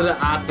like for the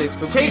optics,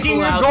 for taking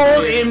people out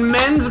gold there, in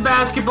men's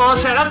basketball.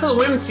 Shout out to the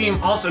women's team,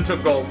 also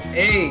took gold.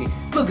 Hey,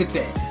 look at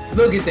that.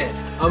 Look at that.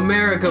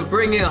 America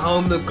bringing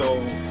home the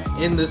gold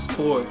in the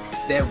sport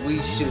that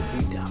we should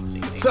be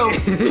dominating. So,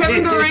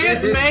 Kevin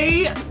Durant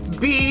may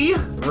be...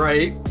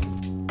 Right.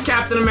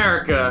 Captain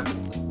America,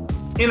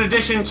 in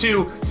addition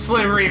to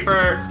Slim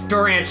Reaper,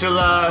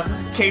 Durantula,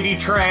 KD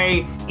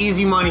Trey,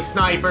 Easy Money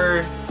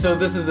Sniper. So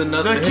this is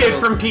another the kid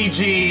from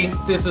PG.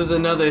 This is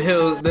another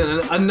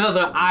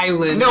another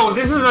island. No,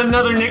 this is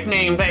another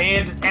nickname that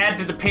add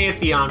to the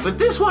pantheon. But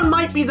this one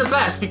might be the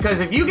best because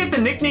if you get the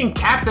nickname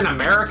Captain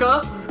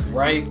America,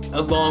 right,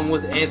 along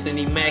with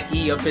Anthony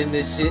Mackie up in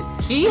this shit,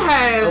 he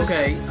has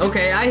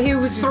okay, I hear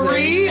what you're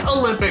saying. 3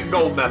 Olympic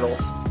gold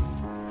medals.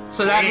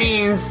 So that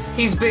means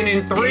he's been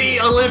in 3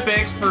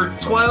 Olympics for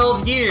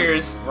 12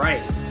 years.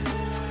 Right.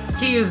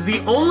 He is the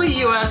only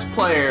U.S.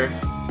 player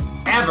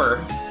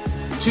ever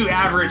to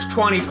average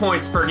 20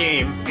 points per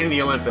game in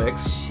the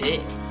Olympics.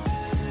 Shit.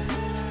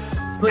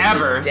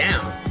 Ever.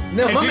 Down.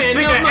 No, my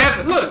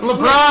man, look,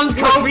 LeBron,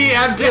 Kobe,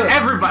 MJ,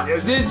 everybody.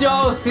 Did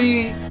y'all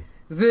see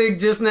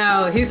Zig just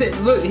now? He said,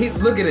 look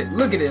at it, man.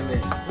 Look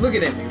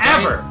at him,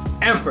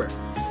 right?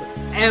 Ever.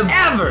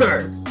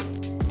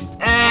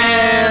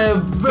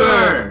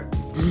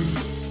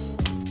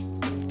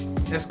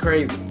 That's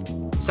crazy.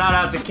 Shout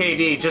out to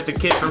KD, just a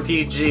kid from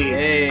PG.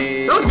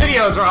 Hey. Those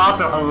videos are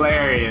also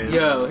hilarious.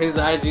 Yo, his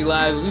IG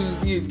lives.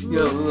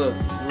 Look.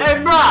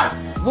 Hey, bro.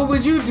 What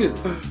would you do?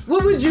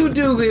 What would you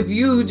do if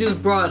you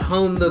just brought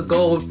home the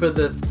gold for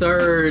the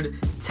 3rd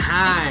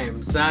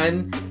time,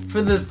 son?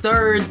 For the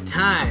 3rd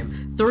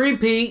time.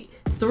 Three-peat.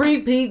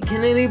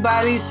 Can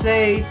anybody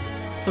say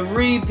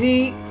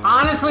three-peat?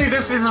 Honestly,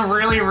 this is a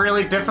really,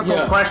 really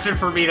difficult question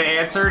for me to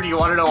answer. Do you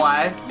want to know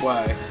why?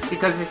 Why?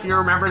 Because if you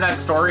remember that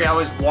story, I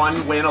was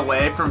 1 win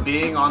away from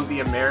being on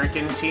the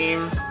American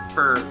team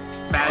for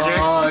Magic.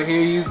 Oh,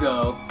 here you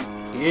go.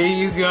 Here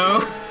you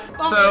go.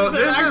 So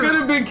Listen, I could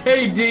have been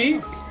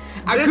KD.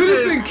 I could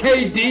have been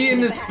KD in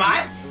the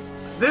spot.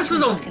 This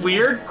is a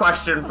weird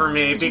question for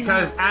me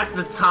because at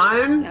the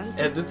time,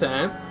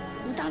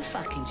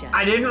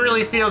 I didn't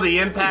really feel the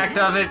impact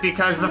of it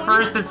because the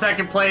first and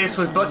second place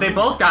was they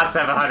both got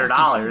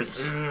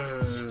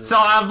 $700. So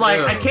I'm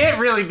like, I can't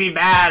really be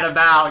mad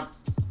about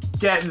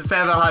getting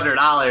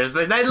 $700,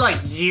 but then like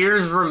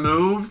years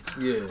removed,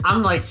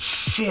 I'm like,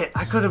 shit,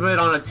 I could have been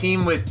on a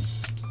team with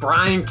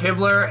Brian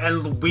Kibler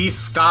and Luis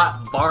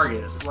Scott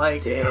Vargas.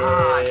 Like,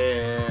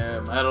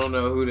 damn, I don't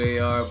know who they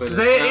are, but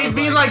it'd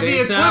be like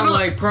the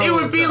equivalent. It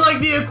would be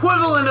like the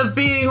equivalent of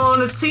being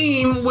on a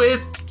team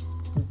with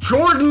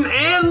Jordan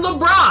and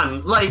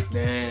LeBron. Like,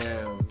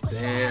 damn,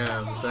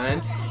 son.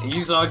 And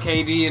you saw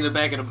KD in the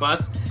back of the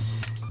bus.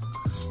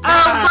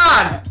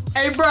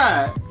 Hey,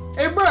 Brian.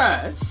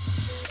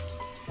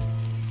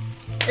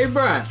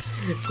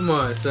 Come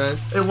on, son.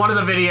 In one of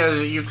the videos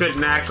that you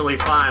couldn't actually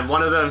find,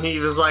 one of them, he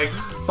was like,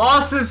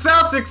 Boston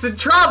Celtics in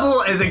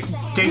trouble, and then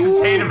Jason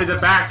Tatum in the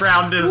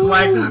background is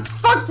like,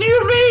 fuck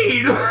you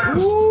mean?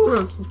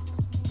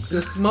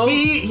 The smoke.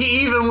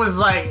 He even was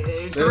like,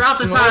 throughout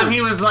the time,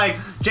 he was like,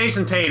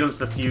 Jason Tatum's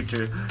the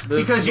future.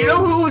 Because you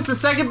know who was the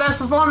second best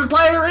performing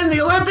player in the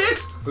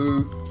Olympics?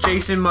 Who?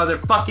 Jason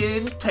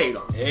motherfucking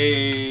Tatum.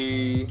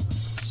 Hey,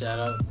 shout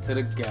out to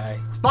the guy.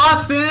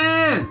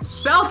 Boston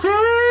Celtic!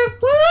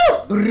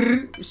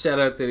 Woo! Shout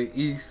out to the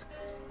East.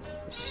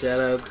 Shout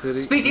out to the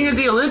Speaking of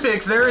the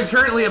Olympics, there is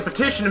currently a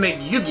petition to make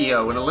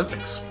Yu-Gi-Oh! An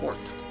Olympic sport.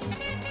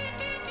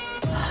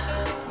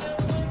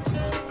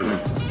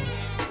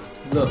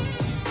 Look,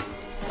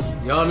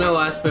 y'all know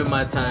I spend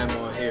my time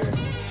on here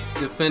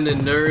defending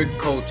nerd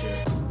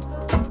culture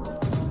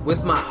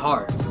with my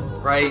heart,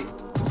 right?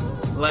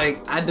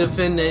 Like, I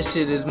defend that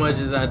shit as much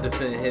as I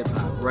defend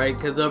hip-hop, right?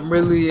 Because I'm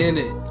really in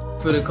it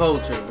for the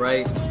culture,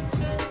 right?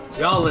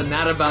 Y'all are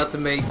not about to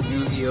make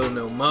Yu-Gi-Oh!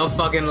 No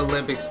motherfucking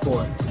Olympic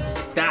sport.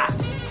 Stop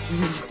it.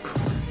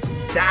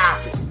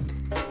 Stop it.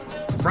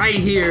 Right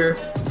here,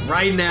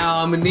 right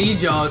now, I'm gonna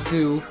need y'all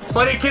to.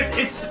 But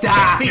it's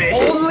the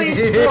only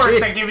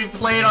sport that can be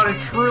played on a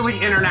truly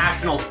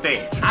international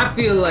stage. I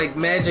feel like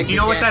Magic. Do you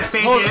know what that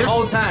stage is?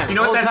 Whole time. You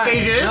know what that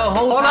stage is? No,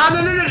 hold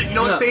on, no. You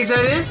know what stage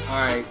that is?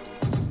 Alright.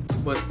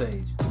 What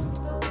stage?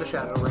 The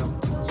Shadow Realm.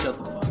 Shut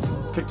the fuck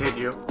up.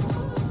 Continue.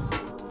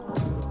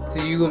 So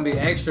you gonna be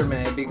extra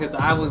mad because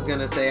I was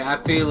gonna say I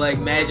feel like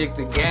Magic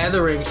the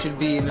Gathering should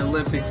be an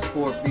Olympic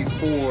sport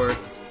before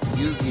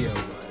Yu-Gi-Oh!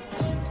 was.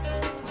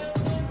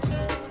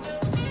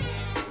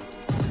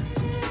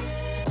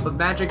 But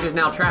Magic is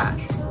now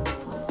trash.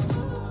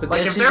 But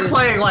like if they're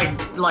playing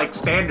like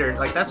standard,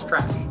 like that's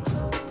trash.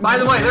 By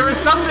the way, there was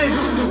something.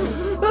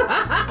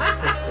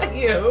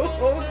 Yo,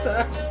 hold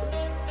on.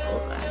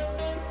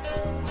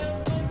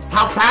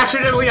 How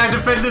passionately I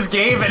defend this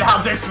game and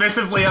how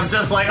dismissively I'm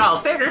just like, oh,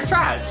 standard's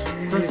trash.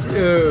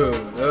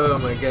 Oh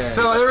my god.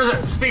 So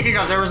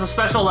there was a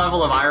special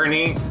level of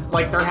irony.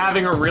 Like they're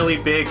having a really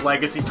big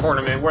legacy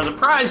tournament where the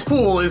prize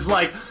pool is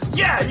like,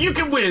 yeah, you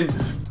can win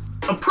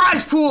a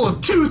prize pool of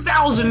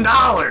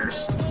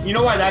 $2,000. You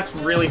know why that's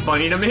really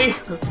funny to me?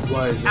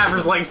 Why is it?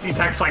 Average legacy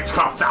pack's like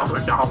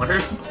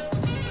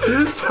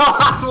 $12,000. So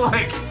I'm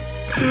like,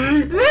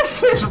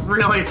 this is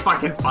really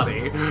fucking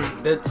funny.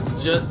 That's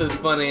just as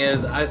funny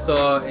as I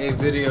saw a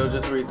video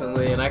just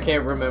recently, and I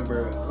can't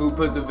remember who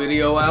put the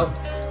video out,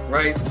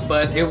 right?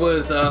 But it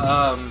was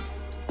a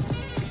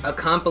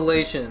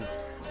compilation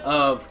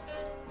of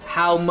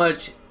how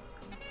much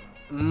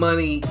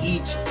money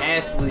each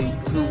athlete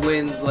who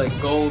wins like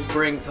gold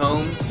brings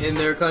home in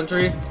their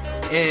country,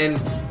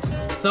 and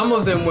some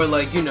of them were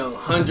like, you know,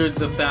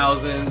 hundreds of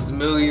thousands,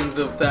 millions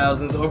of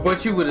thousands, or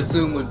what you would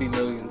assume would be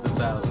millions of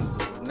thousands,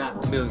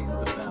 not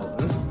millions of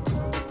thousands.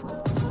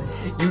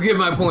 You get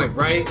my point,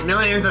 right?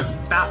 Millions of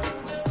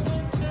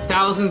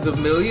thousands of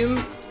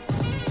millions?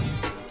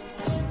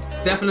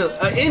 Definitely.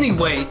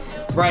 Anyway,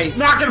 right?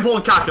 Not gonna pull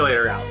the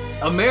calculator out.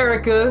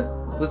 America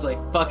was like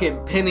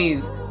fucking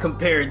pennies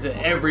compared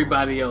to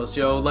everybody else,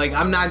 yo. Like,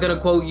 I'm not gonna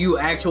quote you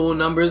actual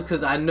numbers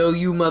because I know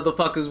you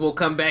motherfuckers will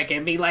come back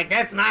and be like,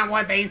 that's not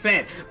what they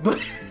said. But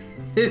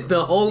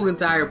the whole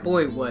entire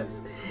point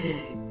was,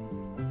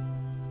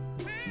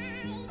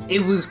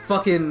 it was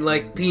fucking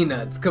like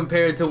peanuts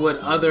compared to what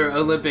other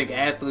Olympic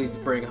athletes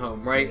bring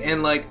home, right?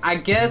 And like, I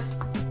guess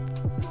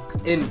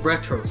in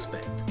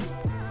retrospect,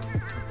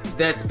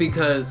 that's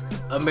because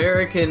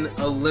American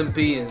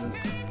Olympians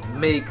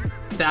make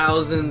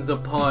thousands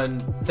upon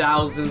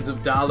thousands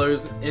of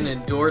dollars in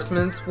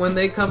endorsements when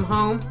they come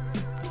home.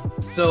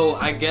 So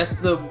I guess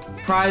the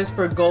prize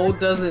for gold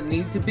doesn't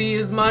need to be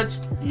as much.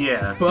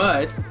 Yeah.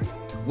 But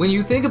when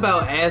you think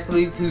about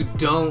athletes who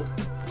don't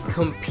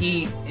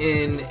compete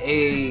in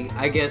a,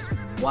 I guess,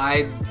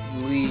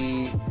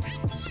 widely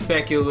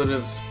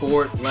speculative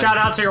sport like shout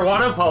out to your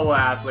water polo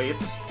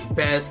athletes.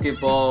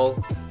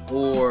 Basketball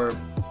or...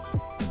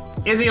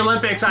 In the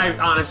Olympics, I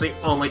honestly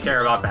only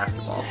care about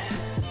basketball.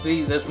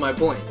 See, that's my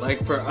point.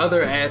 Like, for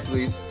other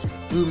athletes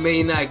who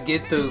may not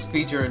get those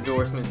feature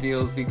endorsement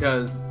deals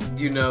because,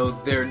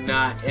 they're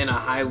not in a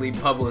highly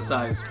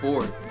publicized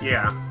sport.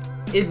 Yeah.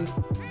 It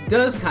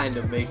does kind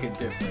of make a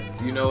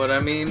difference, you know what I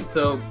mean?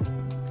 So,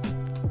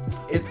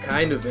 it's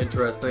kind of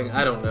interesting,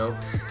 I don't know.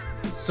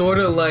 Sort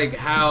of like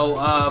how,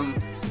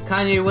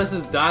 Kanye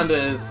West's Donda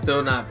is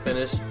still not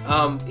finished.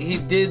 He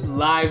did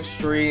live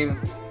stream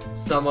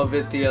some of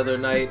it the other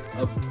night,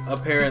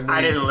 apparently.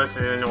 I didn't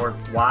listen or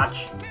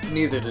watch.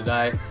 Neither did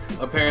I.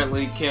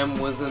 Apparently, Kim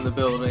was in the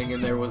building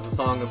and there was a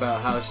song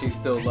about how she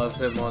still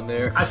loves him on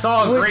there. I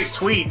saw a great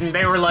tweet and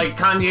they were like,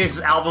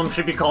 Kanye's album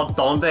should be called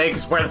Donde,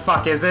 because where the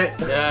fuck is it?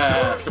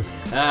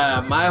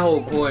 Yeah. My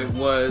whole point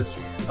was,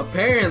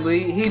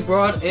 apparently, he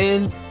brought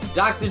in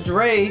Dr.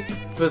 Dre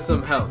for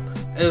some help,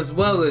 as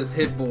well as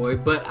Hit Boy.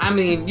 But, I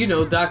mean,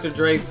 Dr.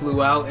 Dre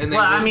flew out and they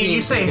well, I mean,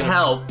 you say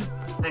help,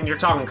 and you're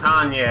talking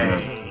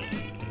Kanye.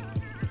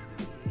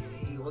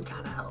 What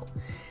kind of help?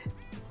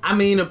 I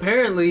mean,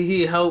 apparently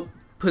he helped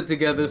put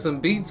together some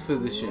beats for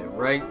the shit,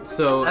 right?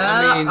 So,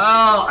 I mean...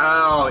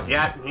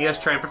 yeah, he has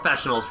trained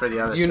professionals for the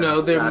other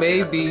stuff.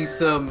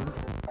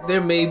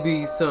 There may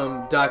be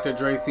some Dr.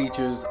 Dre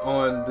features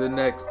on the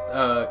next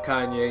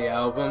Kanye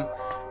album,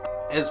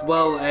 as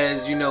well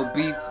as,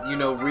 Beats,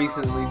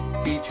 recently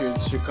featured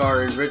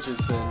Sha'Carri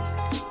Richardson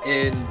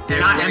in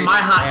their and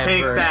my hot advert.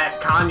 take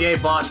that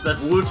Kanye bought the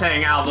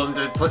Wu-Tang album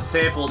to put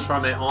samples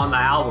from it on the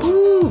album.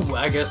 Ooh,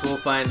 I guess we'll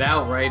find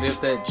out, right, if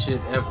that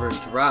shit ever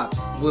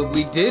drops. What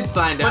we did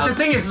find out... But the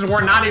thing is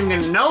we're not even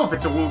going to know if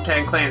it's a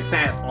Wu-Tang Clan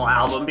sample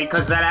album,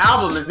 because that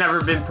album has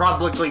never been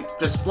publicly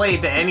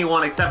displayed to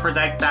anyone except for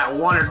that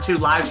one or two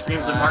live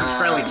streams that Martin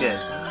Shkreli did.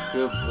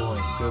 Good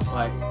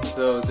point.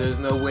 So there's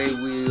no way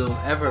we'll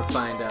ever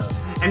find out.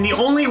 And the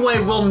only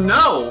way we'll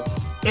know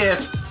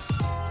if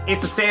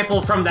it's a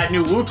sample from that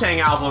new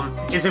Wu-Tang album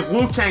is if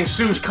Wu-Tang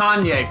sues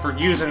Kanye for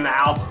using the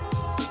album.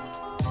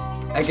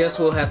 I guess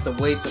we'll have to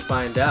wait to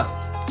find out.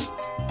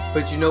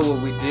 But you know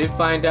what we did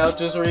find out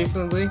just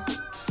recently?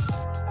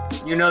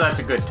 You know that's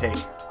a good take.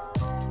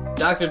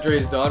 Dr.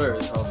 Dre's daughter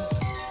is homeless.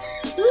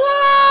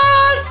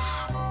 What?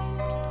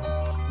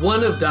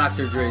 One of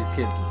Dr. Dre's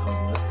kids is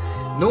homeless.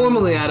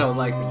 Normally, I don't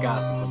like to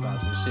gossip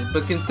about this shit,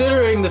 but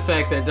considering the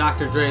fact that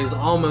Dr. Dre is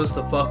almost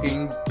a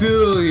fucking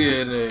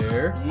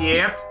billionaire...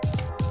 Yep.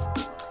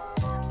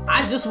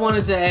 I just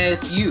wanted to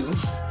ask you...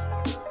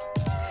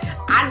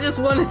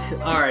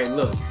 Alright,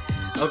 look.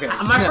 Okay.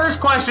 My first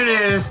question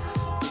is,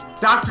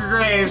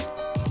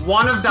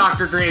 one of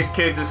Dr. Dre's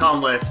kids is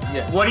homeless.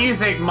 Yeah. What do you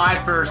think my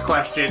first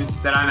question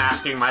that I'm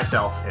asking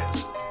myself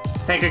is?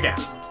 Take a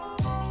guess.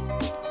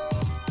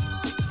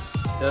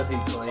 Does he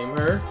claim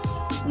her?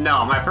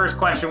 No, my first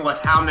question was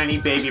how many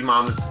baby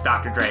mamas does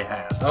Dr. Dre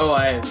have?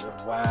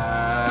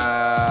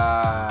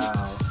 Wow.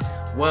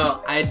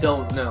 Well, I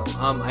don't know.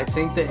 I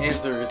think the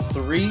answer is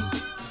 3.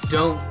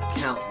 Don't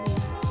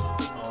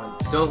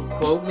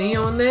quote me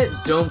on that.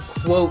 Don't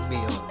quote me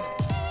on that.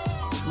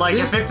 Like,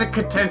 if it's a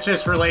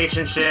contentious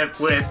relationship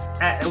with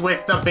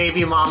the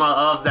baby mama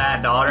of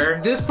that daughter.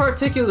 This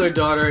particular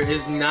daughter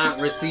is not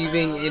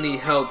receiving any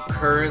help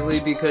currently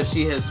because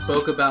she has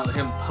spoke about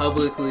him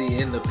publicly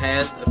in the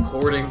past,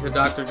 according to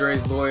Dr.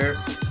 Dre's lawyer.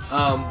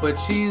 But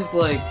she's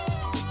like,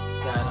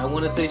 God, I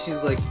want to say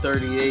she's like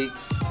 38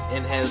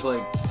 and has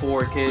like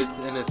 4 kids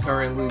and is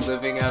currently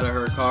living out of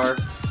her car.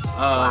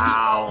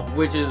 Wow.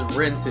 Which is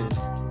rented,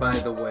 by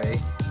the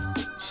way.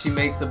 She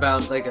makes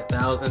about like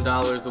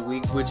 $1,000 a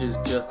week, which is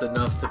just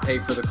enough to pay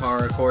for the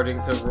car,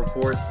 according to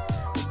reports.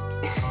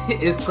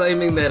 Is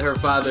claiming that her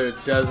father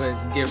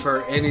doesn't give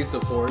her any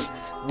support,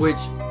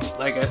 which,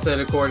 like I said,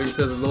 according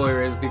to the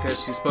lawyer, is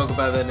because she spoke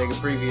about that nigga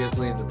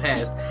previously in the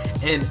past.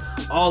 And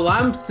all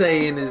I'm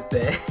saying is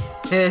that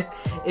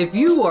if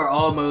you are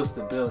almost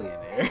a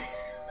billionaire,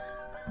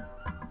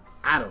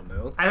 I don't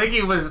know. I think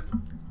he was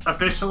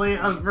officially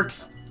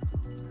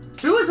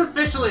who was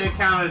officially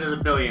accounted as a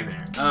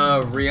billionaire?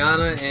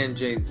 Rihanna and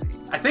Jay-Z.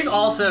 I think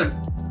also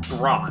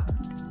LeBron.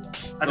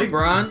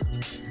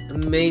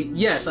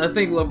 Yes, I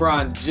think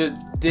LeBron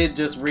did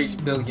just reach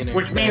billionaire.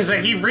 Which means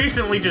that he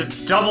recently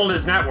just doubled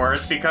his net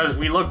worth, because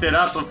we looked it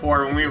up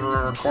before when we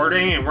were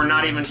recording and we're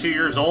not even 2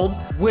 years old.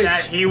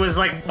 That he was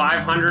like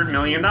 $500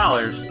 million.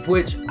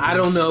 Which, I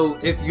don't know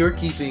if you're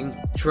keeping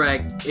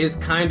track, is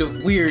kind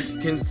of weird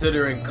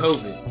considering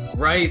COVID,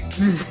 right?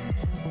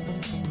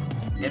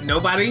 And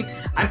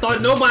I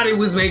thought nobody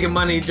was making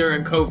money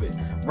during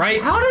COVID, right?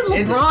 How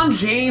did LeBron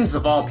James,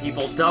 of all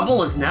people,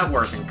 double his net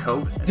worth in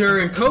COVID?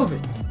 During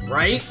COVID,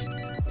 right?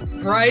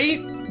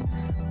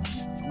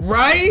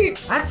 Right?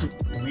 That's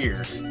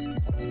weird.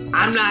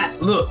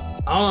 Look,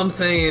 all I'm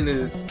saying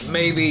is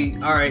maybe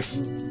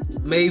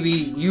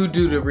you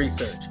do the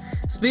research.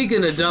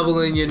 Speaking of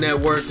doubling your net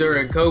worth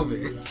during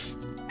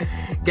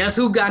COVID, guess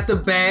who got the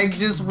bag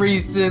just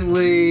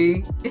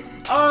recently?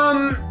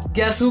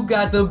 Guess who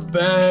got the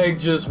bag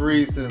just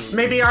recently?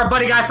 Maybe our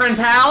buddy guy friend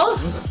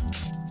pals?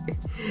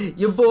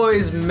 Your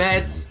boys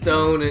Matt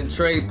Stone and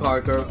Trey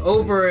Parker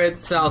over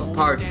at South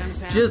Park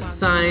just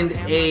signed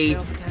a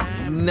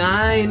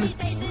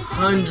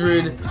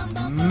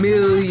 $900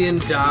 million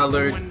deal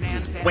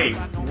Wait,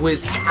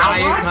 with How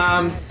much?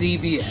 Viacom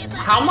CBS.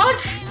 how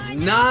much?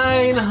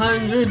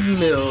 900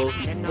 mil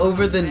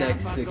over the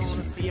next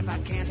 6 years.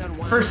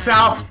 For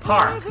South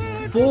Park.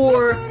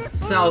 For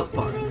South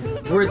Park.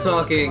 We're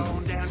talking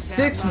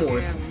 6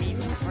 more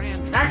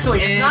seasons.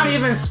 Actually, it's And- not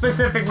even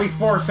specifically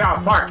for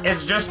South Park.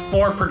 It's just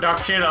for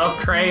production of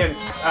Trey and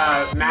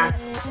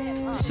Matt's.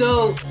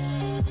 So,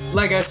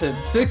 like I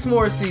said, 6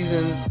 more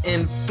seasons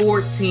and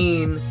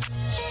 14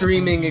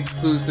 streaming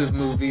exclusive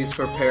movies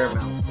for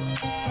Paramount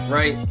Plus,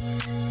 right?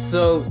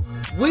 So,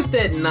 with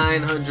that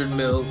 900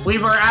 mil, We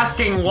were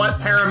asking what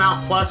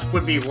Paramount Plus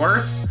would be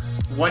worth.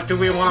 What do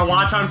we want to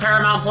watch on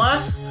Paramount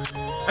Plus?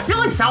 I feel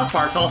like South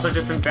Park's also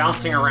just been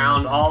bouncing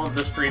around all of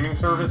the streaming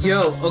services.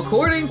 yo,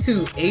 according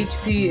to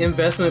HP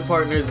Investment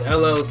Partners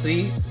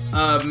LLC,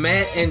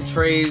 Matt and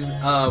Trey's,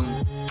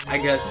 I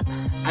guess,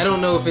 I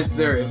don't know if it's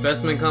their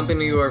investment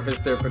company or if it's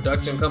their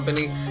production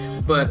company,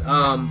 but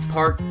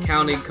Park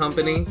County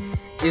Company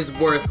is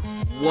worth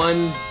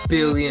 $1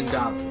 billion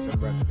in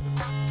revenue.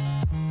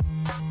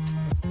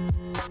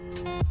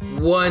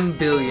 $1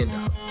 billion.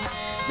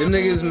 Them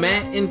niggas,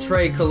 Matt and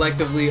Trey,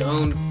 collectively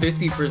own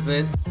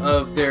 50%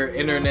 of their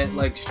internet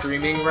like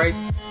streaming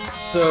rights,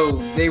 so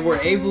they were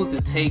able to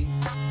take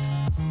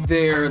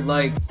their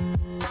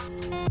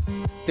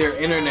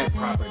internet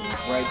property,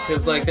 right?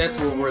 Because like that's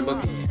what we're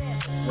looking at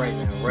right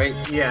now, right?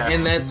 Yeah.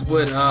 And that's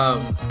what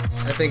I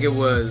think it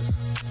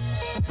was.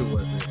 Who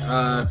was it?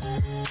 I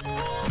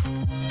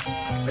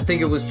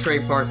think it was Trey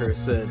Parker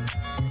said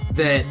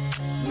that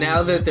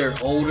now that they're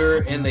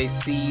older and they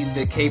see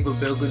the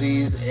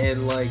capabilities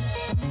and like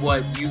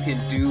what you can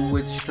do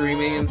with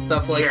streaming and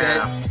stuff like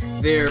that,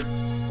 they're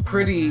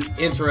pretty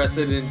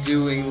interested in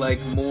doing like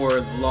more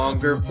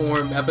longer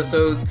form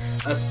episodes,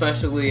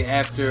 especially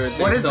after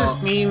they What does saw.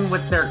 this mean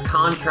with their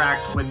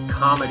contract with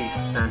Comedy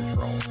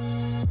Central?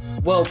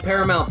 Well,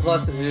 Paramount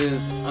Plus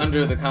is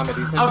under the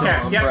Comedy Central Okay,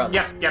 umbrella.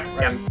 yep.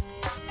 Right?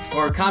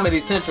 Or Comedy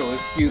Central,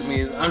 excuse me,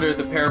 is under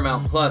the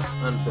Paramount Plus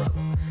umbrella,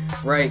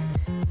 right?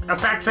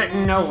 Affects it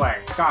in no way.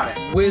 Got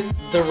it. With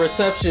the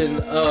reception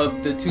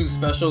of the 2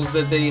 specials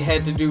that they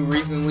had to do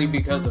recently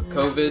because of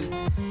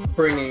COVID,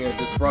 bringing a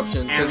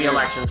disruption to And the their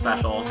election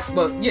special.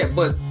 But yeah,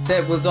 but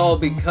that was all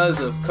because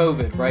of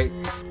COVID, right?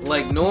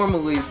 Like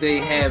normally they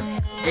have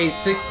a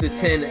 6 to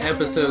 10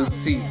 episode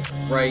season,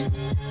 right?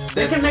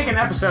 They can make an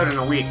episode in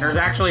a week. There's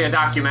actually a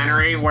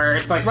documentary where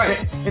it's like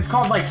Right. it's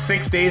called like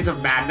 6 Days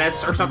of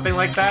Madness or something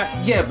like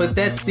that. Yeah, but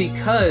that's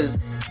because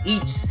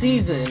each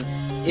season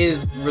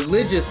is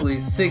religiously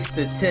 6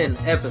 to 10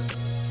 episodes,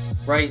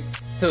 right?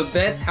 So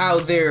that's how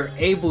they're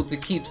able to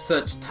keep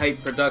such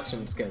tight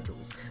production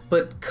schedules.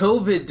 But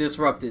COVID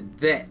disrupted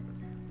that,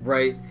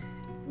 right?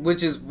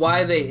 Which is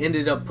why they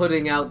ended up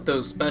putting out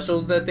those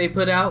specials that they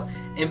put out.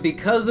 And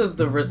because of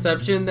the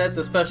reception that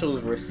the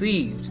specials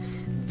received,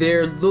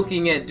 they're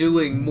looking at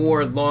doing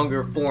more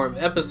longer form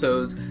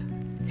episodes,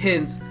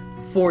 hence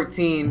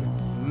 14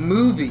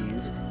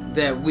 movies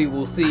that we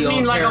will see on I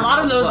mean, like a lot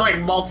of Paramount those Plus.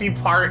 like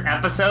multi-part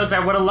episodes, I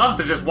would have loved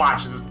to just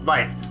watch.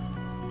 Like,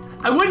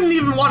 I wouldn't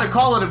even want to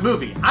call it a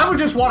movie. I would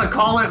just want to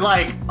call it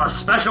like a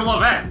special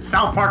event,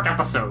 South Park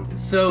episode.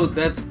 So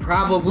that's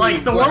probably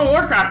Like the what- World of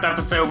Warcraft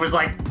episode was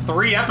like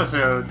 3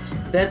 episodes.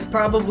 That's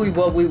probably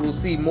what we will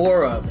see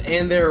more of.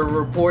 And there are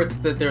reports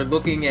that they're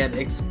looking at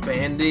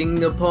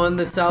expanding upon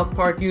the South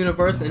Park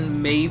universe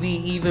and maybe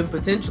even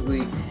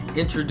potentially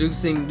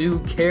introducing new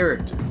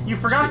characters. You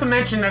forgot to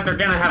mention that they're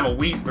gonna have a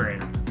wheat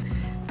brand.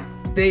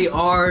 They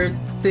are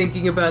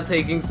thinking about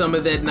taking some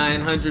of that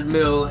 900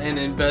 mil and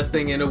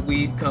investing in a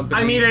weed company.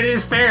 I mean, it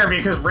is fair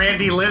because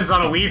Randy lives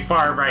on a weed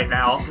farm right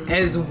now.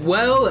 as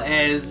well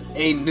as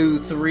a new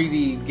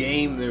 3D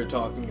game they're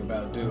talking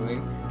about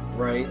doing,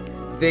 right?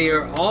 They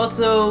are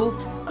also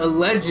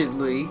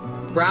allegedly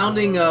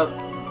rounding up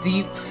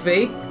deep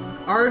fake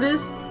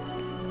artists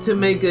to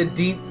make a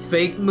deep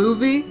fake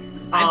movie.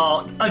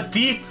 Oh, a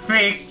deep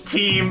fake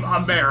Team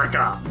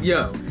America.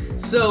 Yo,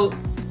 so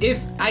if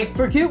I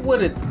forget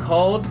what it's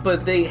called,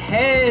 but they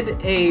had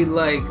a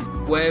like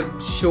web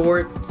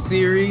short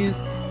series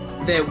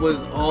that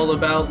was all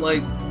about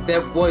like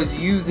that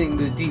was using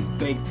the deep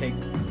fake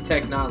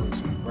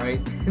technology, right?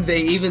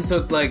 They even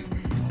took like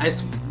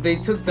they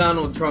took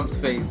Donald Trump's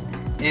face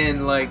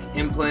and like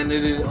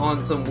implanted it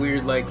on some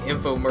weird like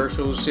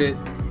infomercial shit.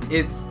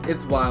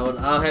 It's wild.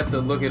 I'll have to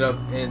look it up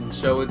and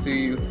show it to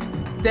you.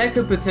 That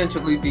could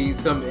potentially be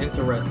some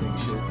interesting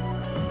shit.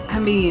 I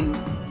mean,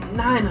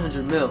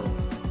 900 mil.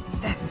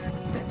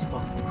 That's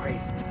fucking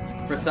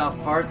crazy for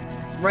South Park,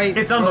 right?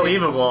 It's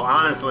unbelievable,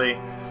 honestly.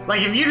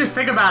 Like, if you just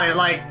think about it,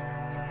 like,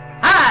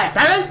 hi,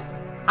 David!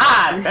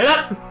 Hi,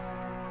 David!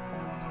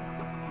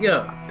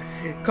 Yo,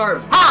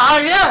 Cartman,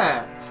 Hi,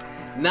 yeah!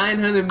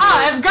 900 mil.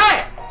 I'm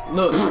great!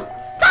 Look,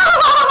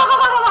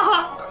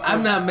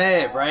 I'm not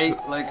mad, right?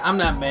 Like, I'm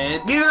not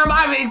mad. Neither am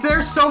I. I mean,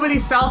 there's so many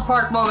South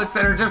Park moments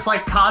that are just,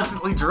 like,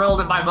 constantly drilled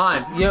in my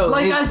mind. Yo,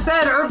 like I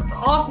said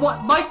off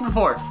mic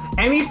before,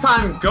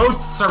 anytime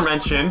ghosts are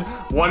mentioned,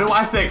 what do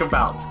I think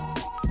about?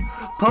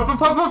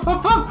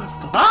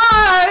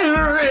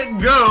 pirate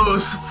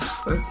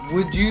ghosts.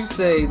 Would you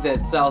say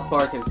that South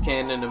Park is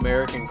canon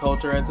American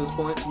culture at this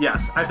point?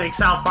 Yes, I think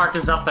South Park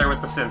is up there with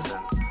The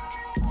Simpsons.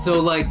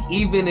 So, like,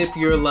 even if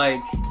you're,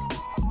 like,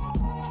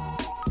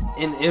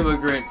 an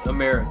immigrant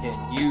American,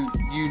 you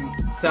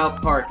South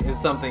Park is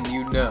something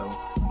you know.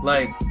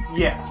 Like,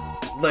 yeah.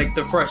 Like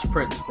the Fresh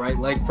Prince, right?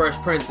 Like, Fresh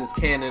Prince is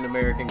canon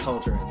American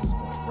culture at this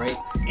point, right?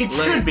 It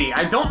should be.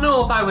 I don't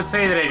know if I would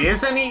say that it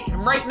is any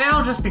right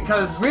now, just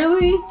because...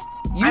 Really?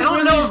 I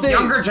don't know if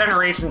younger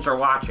generations are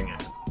watching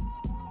it.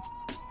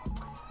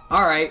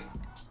 Alright.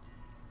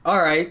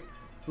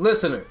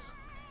 Listeners,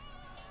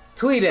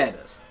 tweet at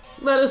us.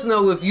 Let us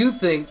know if you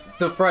think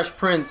the Fresh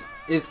Prince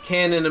is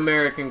canon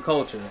American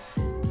culture.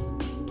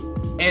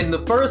 And the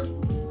first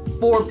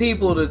 4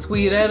 people to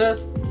tweet at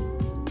us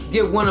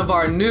get one of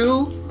our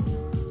new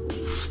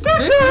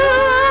stickers!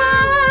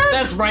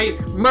 That's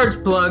right,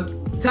 merch plug.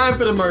 Time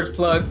for the merch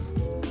plug.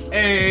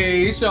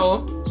 Hey, show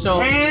them.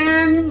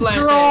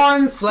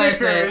 Hand-drawn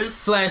stickers.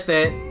 Flash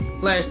that.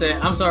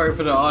 I'm sorry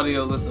for the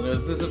audio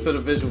listeners. This is for the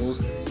visuals.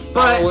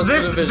 But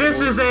this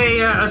is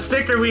a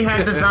sticker we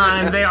had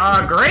designed. They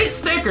are great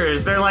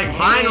stickers. They're like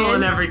vinyl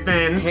and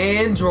everything.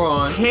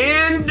 Hand-drawn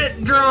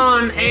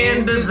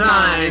and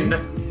designed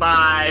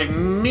by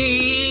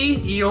me,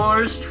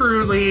 yours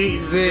truly,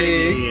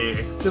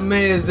 Ziggy. The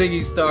man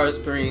Ziggy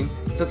Starscream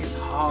took his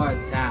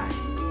hard time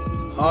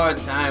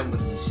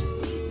with this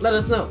shit. Let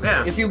us know.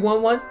 Yeah. If you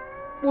want one,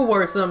 we'll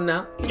work something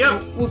out.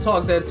 Yep. We'll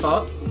talk that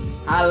talk.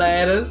 Holla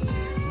at us.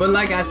 But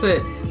like I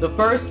said, the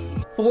first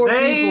 4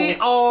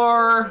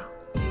 people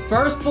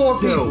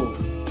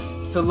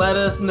to let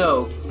us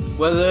know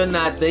whether or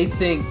not they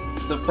think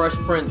the Fresh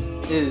Prince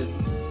is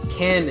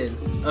canon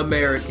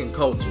American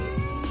culture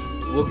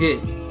will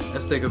get a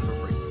sticker for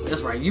free.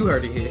 That's right, you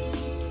heard it here.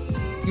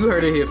 You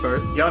heard it here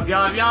first. Yup.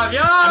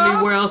 I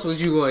mean, where else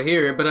was you gonna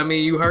hear it? But I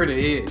mean, you heard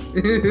it here.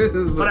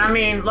 But I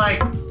mean,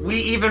 like, we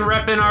even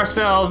repping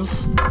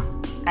ourselves,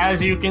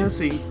 as you can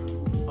see.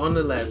 On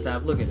the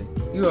laptop, look at it.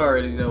 You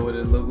already know what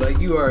it look like.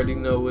 You already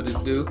know what it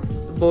do.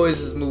 The boys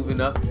is moving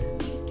up.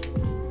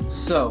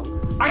 So,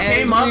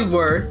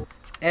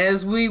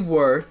 as we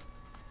were,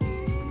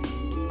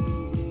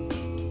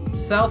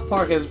 South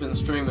Park has been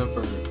streaming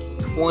for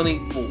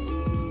 24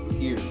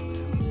 years now.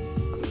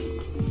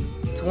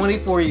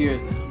 24 years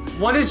now.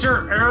 What is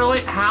your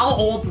how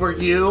old were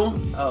you?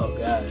 Oh,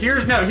 God.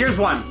 Here's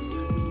one.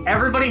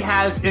 Everybody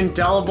has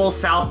indelible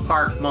South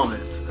Park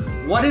moments.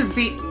 What is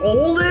the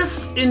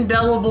oldest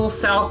indelible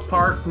South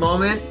Park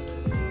moment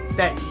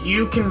that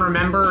you can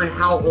remember, and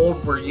how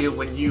old were you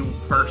when you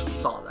first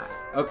saw that?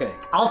 Okay.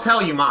 I'll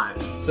tell you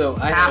mine. So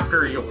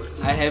after yours.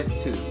 I have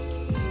 2.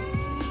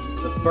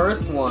 The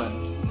first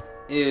one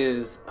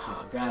is,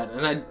 oh God,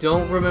 and I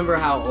don't remember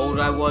how old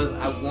I was.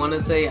 I want to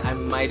say I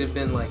might have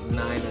been like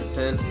 9 or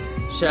 10.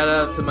 Shout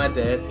out to my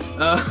dad.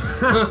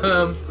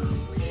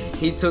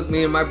 He took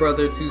me and my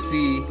brother to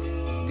see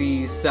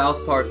the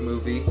South Park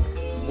movie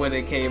when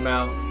it came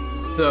out.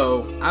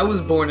 So I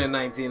was born in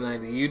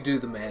 1990. You do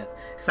the math.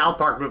 South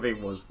Park movie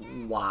was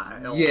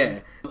wild. Yeah.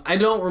 I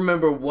don't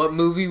remember what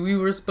movie we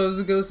were supposed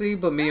to go see,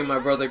 but me and my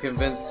brother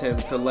convinced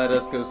him to let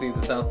us go see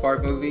the South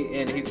Park movie,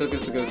 and he took us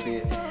to go see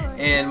it.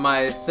 And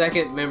my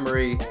second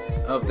memory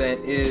of that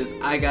is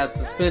I got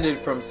suspended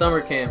from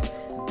summer camp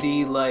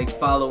the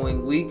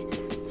following week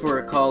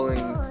for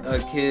calling a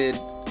kid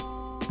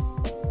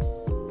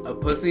a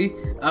pussy.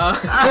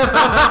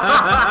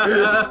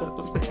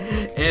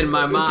 And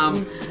my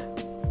mom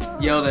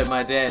yelled at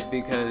my dad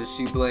because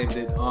she blamed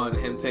it on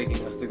him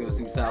taking us to go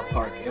see South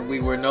Park, and we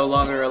were no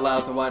longer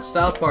allowed to watch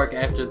South Park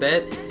after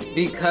that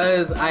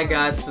because I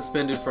got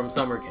suspended from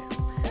summer camp.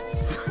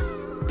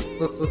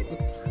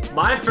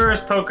 My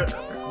first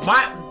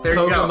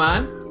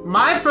Pokemon.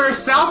 My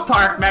first South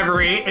Park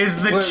memory is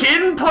the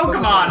Chin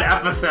Pokemon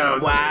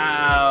episode.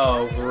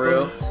 Wow, for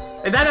real?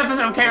 And that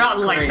episode came out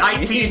in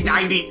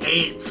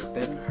 1998.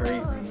 That's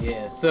crazy,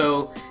 yeah.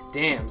 So,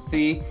 damn,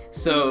 see?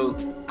 So,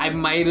 I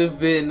might have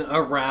been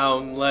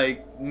around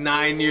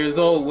 9 years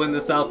old when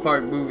the South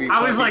Park movie came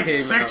out. I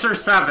was 6 or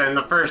 7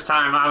 the first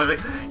time. I was like,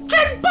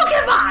 Chin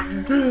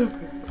Pokemon!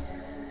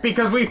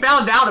 Because we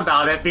found out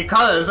about it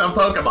because of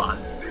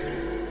Pokemon.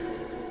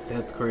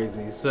 That's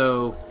crazy.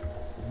 So,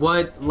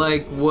 what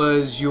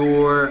was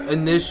your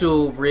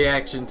initial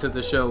reaction to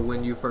the show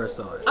when you first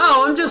saw it?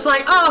 Oh, I'm just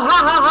like, oh, ha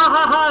ha ha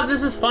ha ha,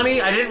 this is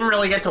funny. I didn't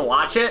really get to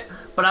watch it,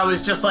 but I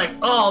was just like,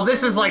 oh,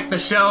 this is the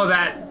show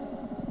that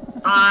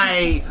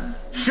I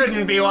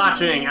shouldn't be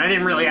watching. I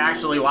didn't really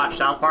actually watch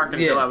South Park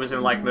until I was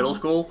in middle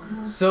school.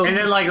 So, and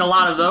then a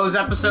lot of those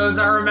episodes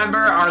I remember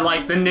are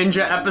the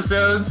ninja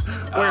episodes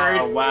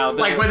where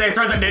when they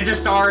throw the ninja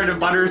star into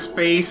Butter's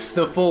face.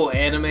 The full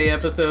anime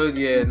episode,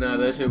 yeah, no,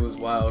 that shit was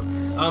wild.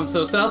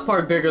 So South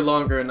Park Bigger,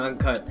 Longer, and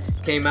Uncut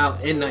came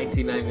out in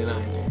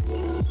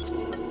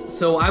 1999.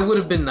 So I would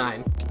have been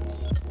 9.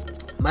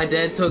 My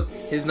dad took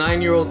his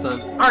 9-year-old son.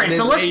 All right,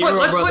 so let's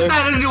put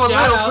that into a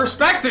little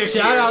perspective.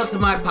 Shout out to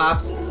my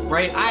pops.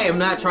 Right, I am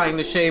not trying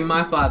to shame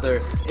my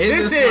father.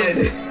 This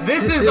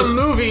is a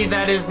movie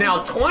that is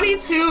now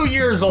 22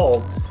 years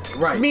old.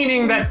 Right.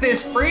 Meaning that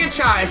this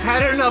franchise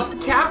had enough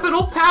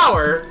capital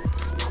power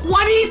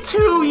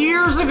 22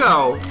 years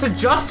ago to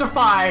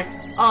justify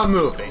a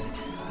movie.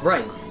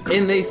 Right.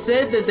 And they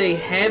said that they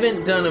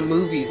haven't done a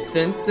movie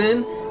since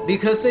then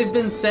because they've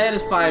been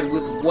satisfied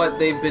with what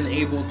they've been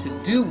able to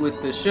do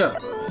with the show.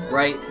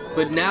 Right?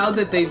 But now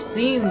that they've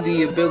seen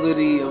the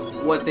ability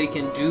of what they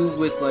can do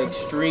with like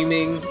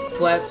streaming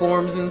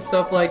platforms and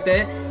stuff like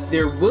that,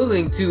 they're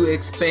willing to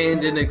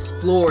expand and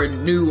explore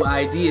new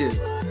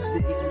ideas.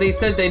 They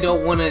said they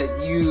don't want to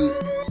use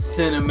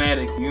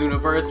cinematic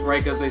universe,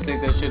 right? Because they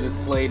think that shit is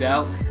played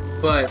out.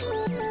 But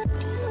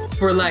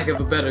for lack of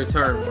a better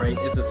term, right?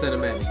 It's a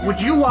cinematic universe.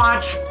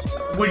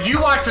 Would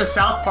you watch a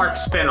South Park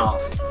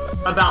spinoff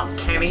about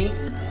Kenny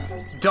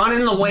done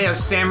in the way of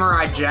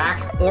Samurai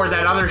Jack, or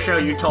that other show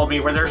you told me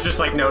where there's just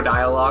like no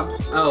dialogue?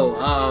 Oh,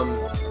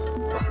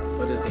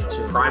 what is that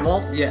show?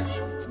 Primal?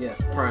 Yes,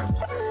 Primal.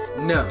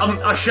 No.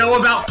 A show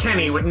about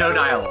Kenny with no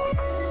dialogue.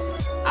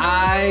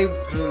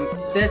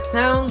 That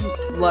sounds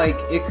like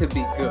it could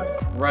be good,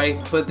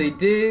 right? But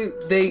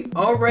they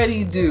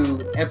already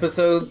do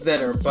episodes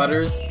that are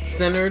Butters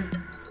centered,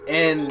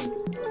 and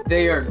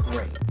they are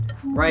great,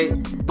 right?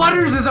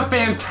 Butters is a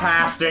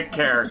fantastic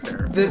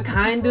character. The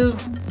kind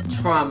of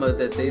trauma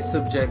that they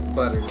subject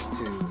Butters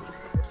to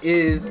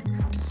is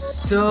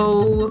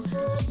so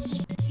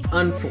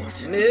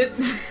unfortunate.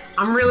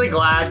 I'm really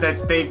glad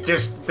that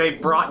they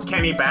brought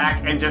Kenny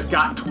back and just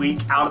got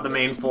Tweak out of the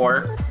main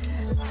four.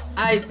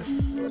 I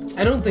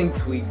don't think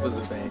Tweak was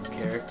a bad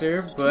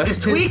character, but is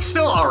Tweak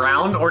still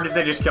around, or did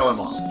they just kill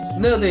him off?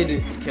 No, they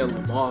didn't kill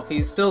him off.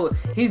 He's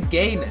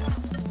gay now.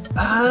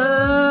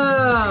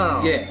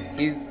 Oh.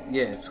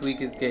 Yeah, Tweak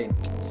is gay.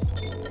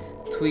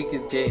 Tweak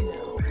is gay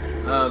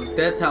now.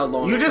 That's how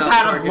long. You just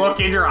had a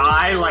look in your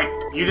eye like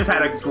you just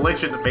had a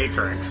glitch in the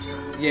Matrix.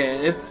 Yeah,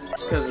 it's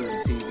because of the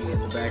TV in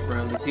the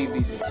background. The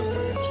TV did some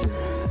weird shit.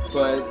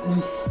 But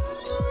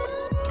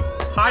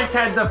hi,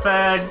 Ted the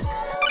Fed.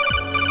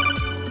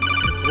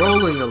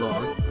 Rolling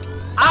along.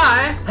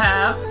 I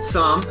have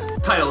some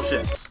title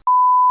shifts.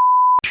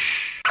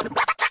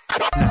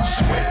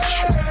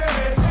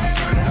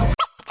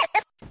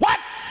 What?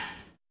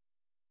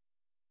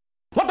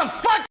 What the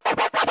fuck?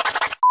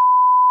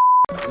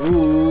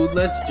 Ooh,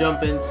 let's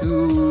jump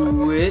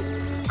into it.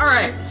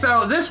 Alright,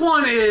 so this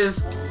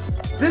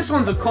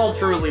one's a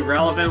culturally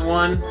relevant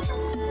one.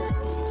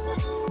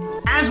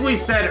 As we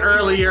said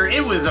earlier,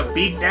 it was a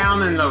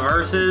beatdown in the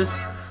verses.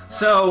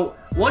 So,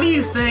 what do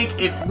you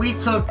think if we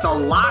took the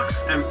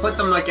Lox and put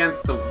them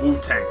against the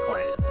Wu-Tang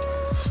Clan?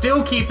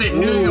 Still keep it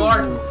New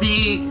York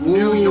v.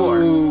 New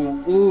York.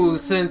 Ooh,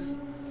 since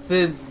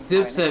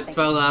Dipset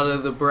fell out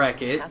of the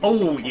bracket.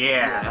 Oh,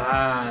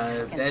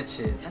 yeah. That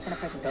shit,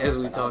 as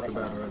we talked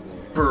about earlier.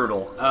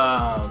 Brutal.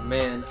 Oh,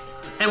 man.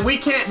 And we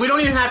don't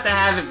even have to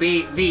have it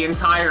be the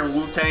entire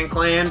Wu-Tang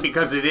Clan,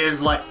 because it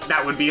is like,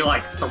 that would be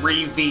like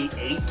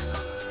 3v8.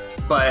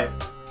 But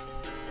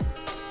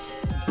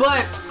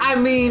I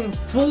mean,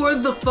 for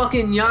the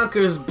fucking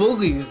Yonkers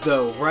Bullies,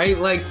 though, right?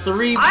 Like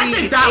 3v8. I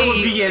think that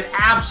would be an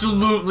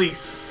absolutely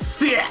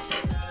sick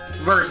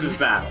versus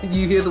battle.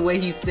 You hear the way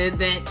he said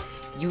that?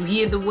 You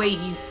hear the way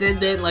he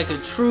said that like a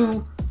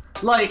true...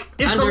 Like,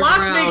 if the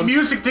Lox make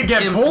music to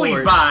Get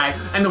Bullied By,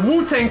 and the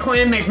Wu-Tang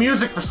Clan make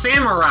music for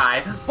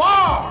Samurai,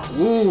 bars!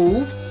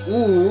 Ooh,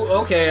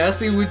 okay, I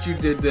see what you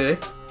did there.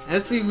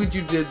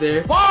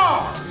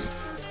 Bars!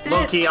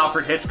 Low-key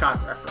Alfred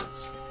Hitchcock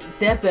reference.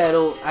 That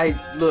battle,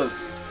 look,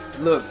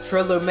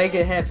 Triller, make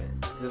it happen.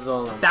 Is all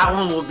I'm saying. That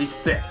one will be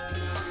sick.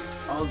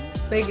 I'll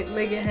make it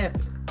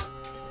happen.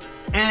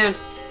 And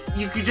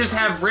you could just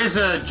have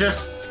RZA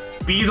just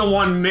be the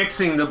one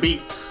mixing the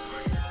beats.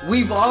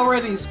 We've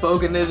already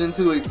spoken it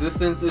into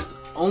existence. It's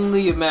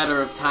only a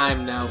matter of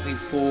time now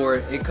before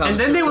it comes. And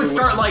then they would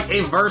start like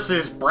a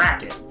versus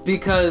bracket.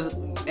 Because,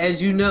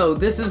 as you know,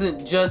 this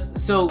isn't just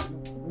so.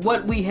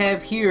 What we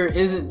have here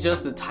isn't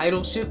just a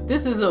title shift.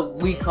 This is a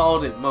we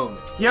called it moment.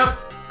 Yep,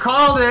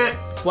 called it.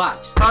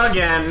 Watch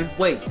again.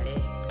 Wait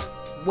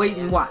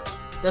and watch.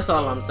 That's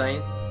all I'm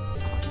saying.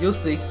 You'll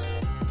see.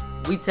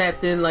 We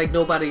tapped in like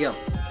nobody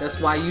else. That's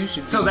why you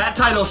should. So that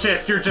title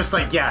shift, you're just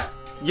like, yeah.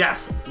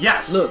 Yes.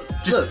 Look.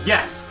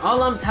 Yes.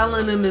 All I'm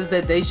telling them is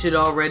that they should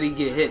already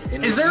get hit.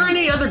 And is there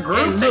any other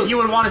group that you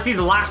would want to see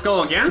the Lox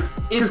go against?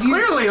 Because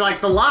clearly,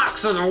 like, the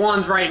Lox are the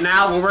ones right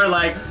now where we're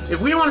like, if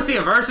we want to see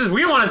a versus,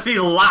 we want to see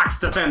the Lox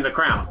defend the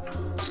crown.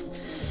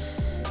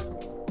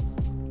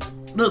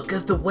 Look,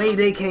 because the way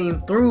they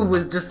came through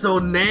was just so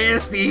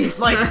nasty.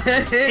 Like,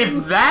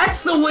 if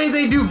that's the way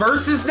they do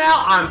versus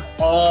now, I'm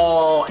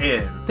all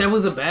in. That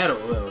was a battle,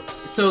 though.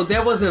 So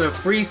that wasn't a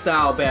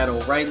freestyle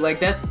battle, right? Like,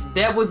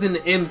 that was an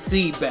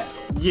MC battle.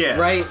 Yeah.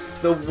 Right?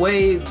 The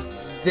way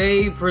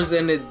they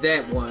presented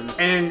that one.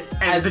 And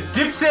the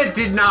Dipset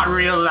did not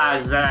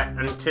realize that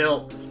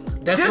until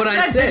That's what I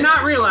Dipset said. did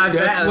not realize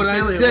That's that what I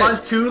until said. it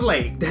was too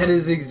late. That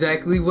is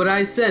exactly what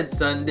I said,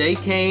 son. They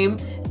came,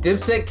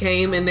 Dipset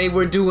came, and they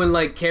were doing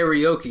like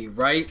karaoke,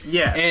 right?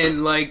 Yeah.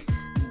 And like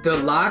the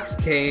Locks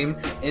came,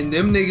 and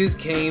them niggas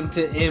came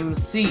to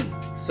MC,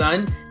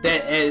 son.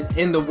 That,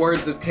 in the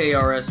words of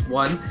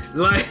KRS-One,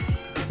 like.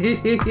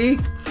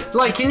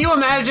 Like, can you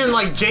imagine,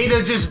 like,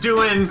 Jada just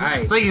doing,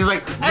 Right. like, he's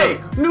like, hey,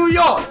 New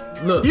York,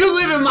 Look. you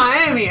live in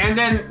Miami, and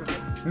then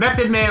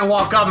Method Man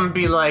walk up and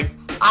be like,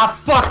 I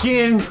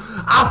fucking.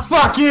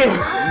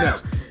 No.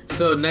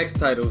 So next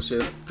title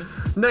shift.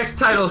 Next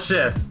title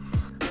shift.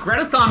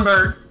 Greta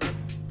Thunberg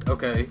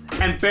Okay.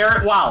 and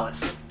Barrett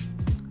Wallace.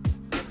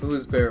 Who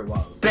is Barrett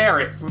Wallace?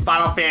 Barrett from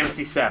Final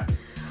Fantasy VII.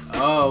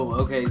 Oh,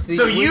 okay. See,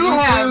 So when you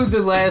have- threw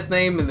the last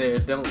name in there.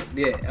 Don't.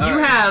 Yeah. You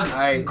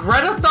have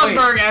Greta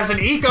Thunberg as an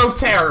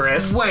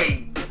eco-terrorist.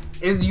 Wait.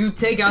 And you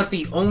take out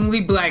the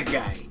only black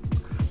guy.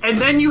 And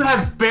then you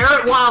have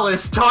Barrett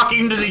Wallace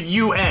talking to the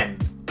UN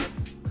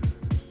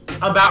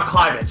about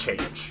climate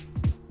change.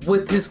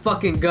 With his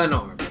fucking gun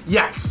arm.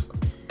 Yes.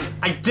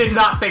 I did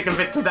not think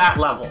of it to that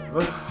level.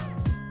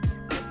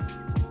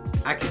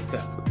 I can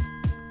tell.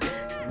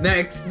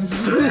 Next.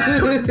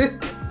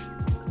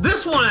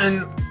 This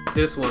one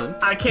This one.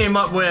 I came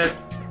up with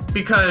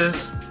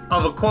because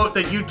of a quote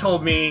that you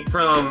told me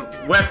from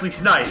Wesley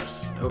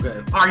Snipes.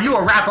 Okay. Are you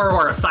a rapper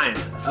or a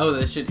scientist? Oh,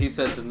 that shit he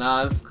said to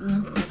Nas.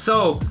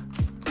 So,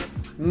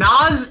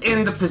 Nas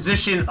in the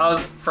position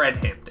of Fred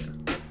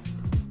Hampton,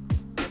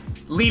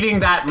 leading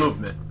that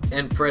movement.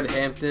 And Fred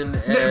Hampton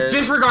as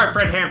Disregard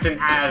Fred Hampton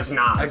as a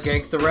Nas.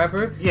 gangster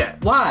rapper? Yeah.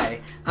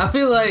 Why? I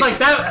feel Like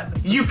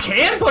that, you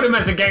can put him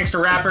as a gangster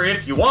rapper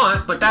if you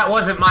want, but that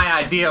wasn't my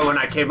idea when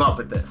I came up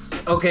with this.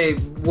 Okay,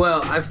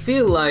 well, I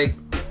feel like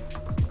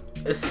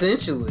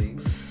essentially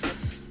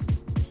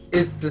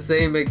it's the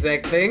same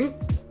exact thing.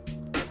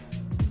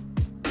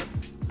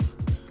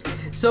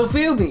 So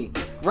feel me,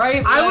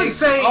 right? I would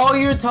say- all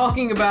you're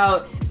talking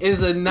about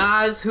is a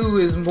Nas who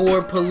is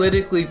more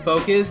politically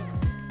focused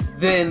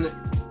than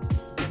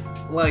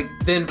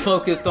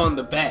focused on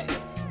the bag.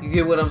 You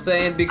get what I'm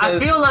saying? I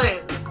Because feel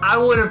like I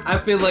would have. I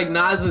feel like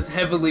Nas is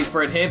heavily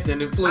Fred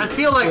Hampton I influenced.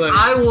 feel like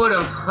I would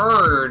have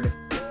heard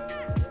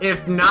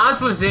if Nas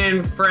was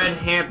in Fred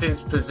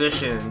Hampton's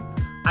position.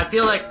 I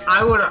feel like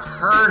I would have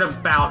heard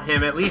about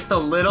him at least a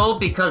little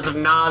because of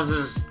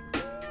Nas's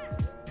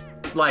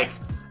like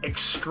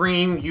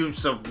extreme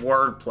use of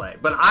wordplay.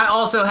 But I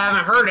also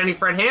haven't heard any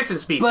Fred Hampton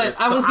speeches. But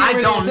I was so getting I ready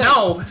to don't say-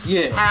 know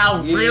Yeah,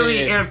 how yeah,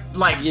 really yeah.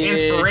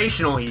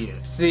 inspirational he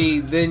is. See,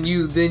 then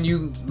you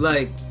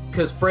like,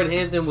 cause Fred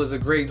Hampton was a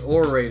great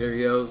orator,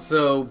 yo.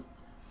 So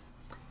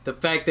the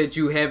fact that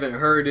you haven't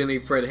heard any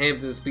Fred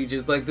Hampton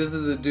speeches, like this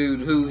is a dude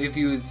who, if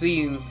you had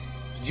seen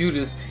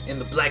Judas and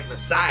the Black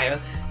Messiah,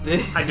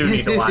 then, I do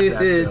need to watch that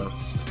though.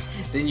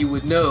 then you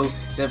would know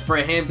that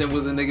Fred Hampton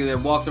was a nigga that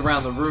walked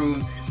around the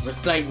room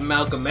reciting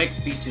Malcolm X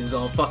speeches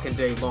all fucking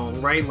day long,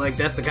 right? Like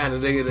that's the kind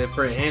of nigga that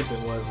Fred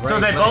Hampton was, right? So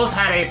they Like, both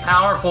had a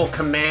powerful,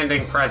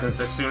 commanding presence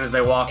as soon as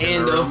they walked in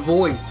and the a room.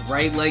 voice,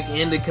 right? Like,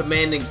 and a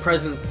commanding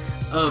presence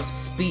of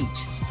speech,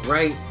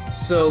 right?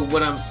 So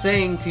what I'm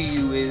saying to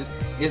you is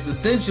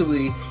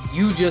essentially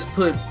you just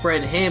put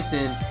Fred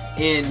Hampton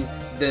in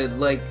the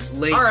like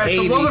late All right,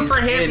 80s. so what would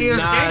Fred Hampton and as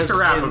a Nas gangster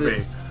rapper in the-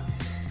 be?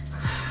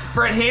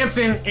 Fred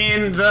Hampton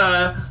in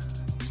the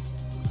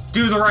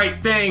do the right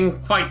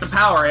thing, fight the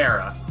power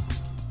era.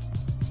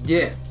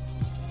 Yeah,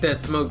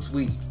 that smokes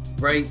weed,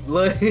 right?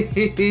 Like,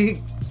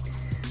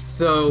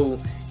 so,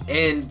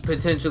 and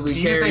potentially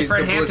Do you carries think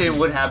Fred the Hampton blicky.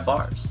 would have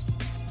bars?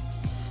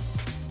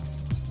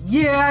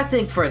 Yeah, I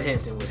think Fred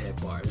Hampton would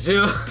have bars.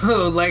 You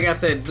know? Like I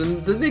said, the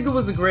nigga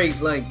was a great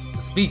like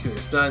speaker,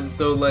 son.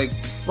 So like,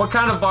 What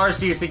kind of bars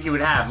do you think he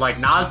would have? Like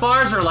Nas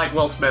bars or like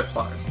Will Smith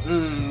bars?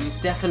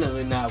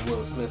 definitely not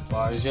Will Smith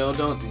bars, yo.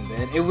 Don't do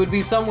that. It would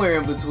be somewhere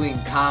in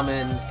between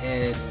Common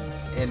and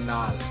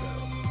Nas though.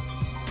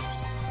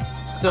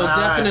 So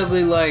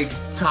definitely like,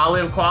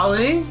 Talib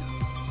Kweli?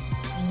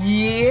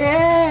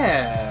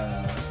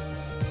 yeah,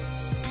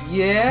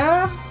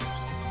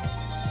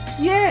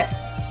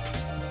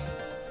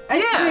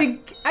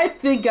 I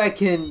think I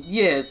can,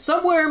 yeah,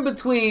 somewhere in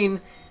between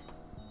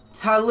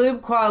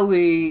Talib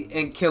Kweli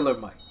and Killer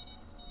Mike.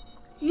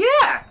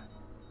 Yeah.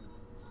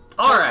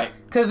 All right.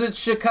 Cause it's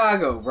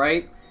Chicago,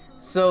 right?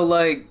 So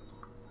like,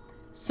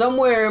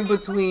 somewhere in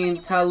between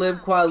Talib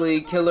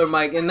Kweli, Killer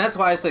Mike, and that's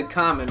why I said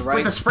Common, right?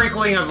 With the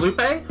sprinkling of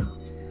Lupe?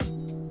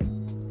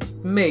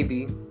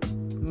 Maybe.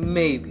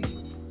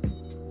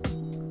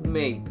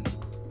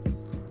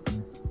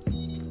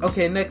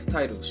 Okay, next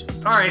title shit.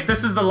 All right,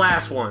 this is the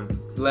last one.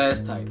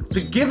 Last title. The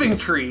Giving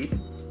Tree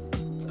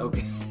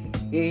Okay.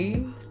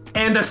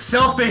 and a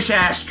Selfish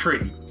Ass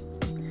Tree.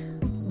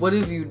 What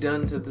have you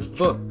done to this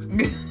book?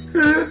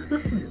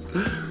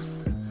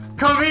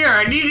 Come here,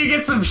 I need to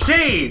get some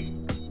shade.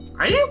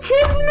 Are you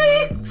kidding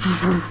me?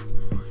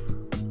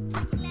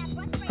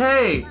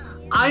 Hey,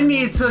 I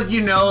need to,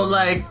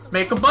 like,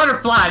 make a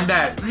butterfly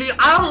net.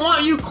 I don't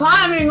want you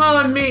climbing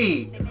on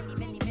me.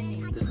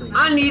 This thing.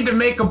 I need to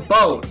make a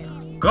boat.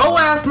 Go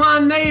ask my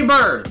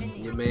neighbor.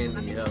 Your man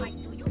need help.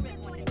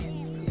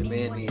 Your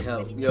man need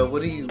help. Yo,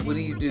 what do you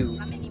do?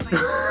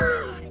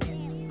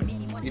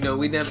 You know,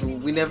 we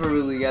never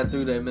really got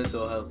through that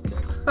mental health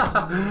check.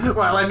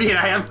 Well, I mean,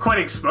 I have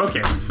quitting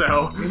smoking,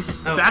 so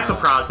that's a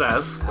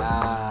process.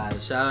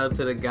 Shout out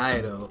to the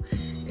guy though.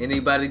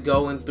 Anybody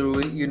going through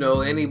it, you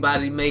know,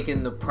 anybody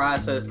making the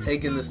process,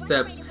 taking the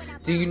steps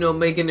to, you know,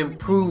 make an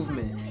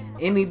improvement.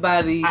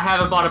 Anybody. I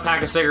haven't bought a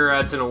pack of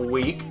cigarettes in a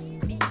week.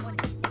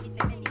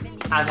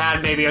 I've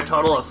had maybe a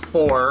total of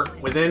 4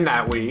 within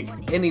that week.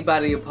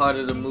 Anybody a part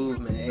of the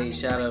movement. Hey,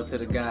 shout out to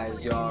the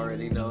guys. Y'all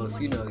already know. If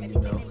you know, you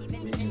know.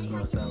 Ninjas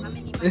Marcellus.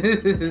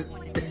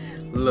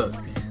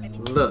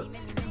 Look.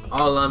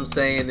 All I'm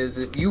saying is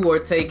if you are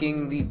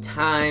taking the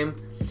time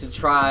to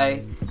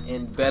try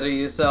and better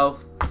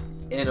yourself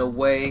in a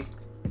way,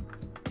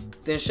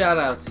 then shout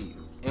out to you.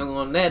 And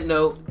on that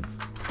note,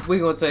 we're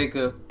going to take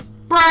a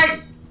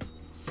break.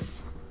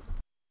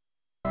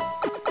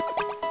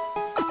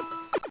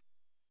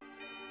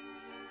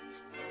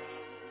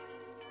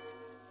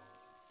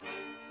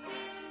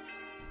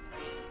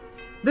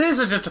 This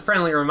is just a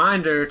friendly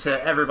reminder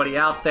to everybody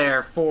out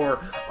there for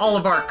all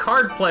of our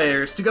card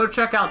players to go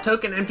check out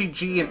Token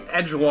MTG in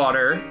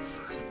Edgewater.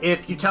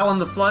 If you tell them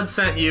the Flood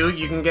sent you,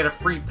 you can get a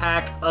free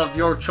pack of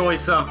your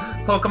choice of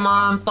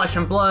Pokemon, Flesh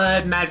and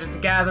Blood, Magic the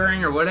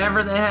Gathering, or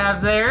whatever they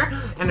have there.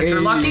 And if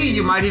you're lucky,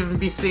 you might even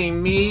be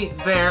seeing me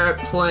there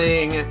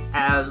playing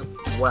as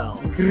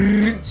well.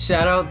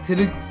 Shout out to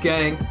the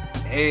gang.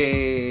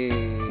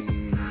 Hey.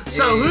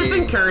 So, who's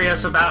been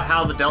curious about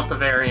how the Delta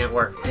variant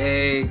works?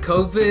 Hey,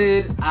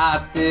 COVID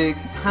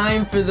optics.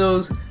 Time for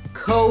those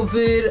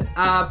COVID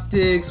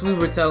optics. We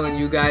were telling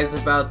you guys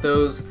about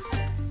those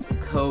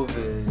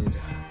COVID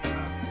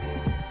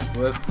optics.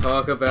 Let's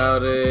talk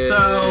about it.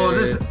 So,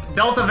 this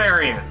Delta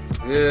variant.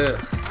 Yeah.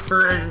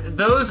 For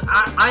those,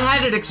 I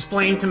had it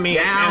explained to me,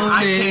 and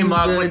I came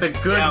up with a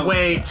good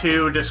way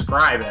to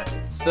describe it.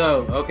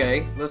 So,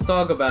 okay, let's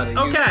talk about it.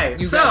 Okay,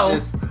 you so got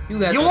this, you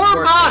got your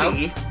this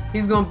body. Out.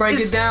 He's gonna break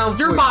it down.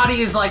 Your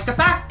body is like a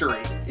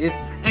factory.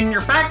 And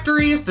your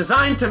factory is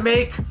designed to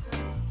make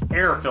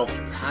air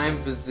filters. Time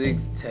for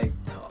Zig's Tech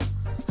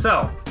Talks.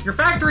 So, your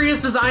factory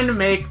is designed to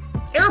make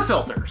air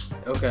filters.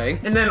 Okay.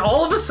 And then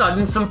all of a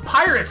sudden, some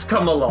pirates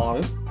come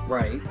along.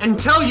 Right. And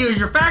tell you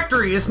your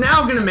factory is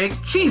now gonna make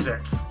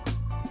Cheez-Its.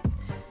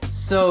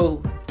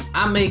 So,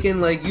 I'm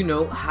making, like, you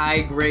know,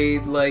 high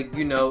grade, like,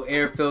 you know,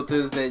 air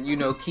filters that, you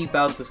know, keep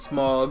out the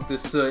smog, the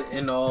soot,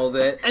 and all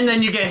that. And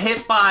then you get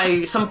hit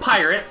by some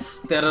pirates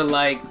that are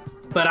like,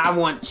 but I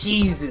want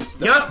Cheez-Its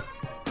though. Yep.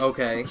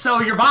 Okay.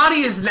 So your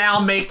body is now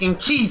making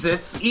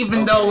Cheez-Its,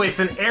 even though it's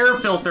an air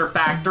filter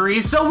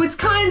factory, so it's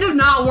kind of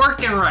not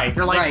working right.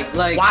 You're like,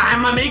 why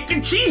am I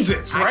making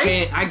Cheez-Its,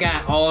 right? I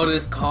got all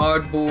this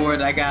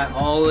cardboard, I got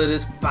all of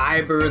this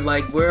fiber,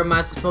 like, where am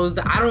I supposed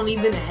to, I don't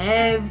even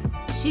have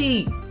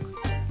cheese.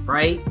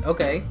 Right?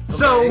 Okay.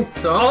 So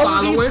all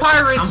of these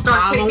pirates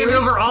start taking following.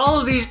 over all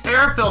of these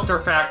air filter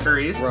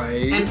factories.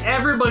 Right. And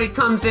everybody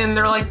comes in,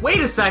 they're like, wait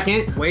a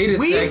second.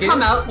 We've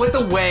come out with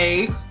a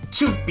way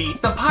to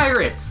beat the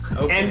pirates.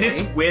 Okay. And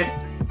it's with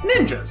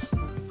ninjas.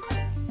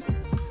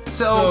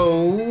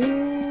 So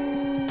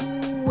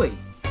wait.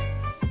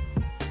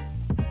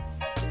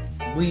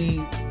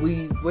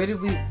 Where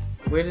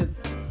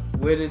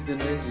did the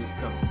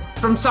ninjas come from?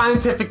 From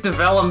scientific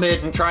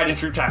development and tried and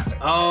true testing.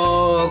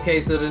 Oh,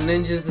 okay, so the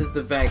ninjas is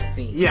the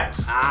vaccine.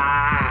 Yes.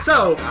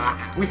 So,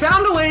 we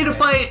found a way to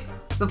fight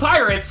the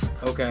pirates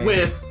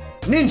with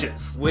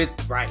ninjas.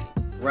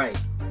 Right.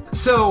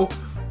 So,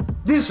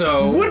 this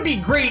would be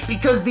great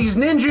because these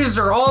ninjas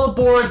are all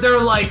aboard.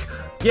 They're like,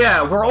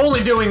 yeah, we're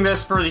only doing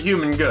this for the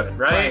human good,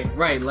 right?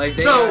 Right. Like,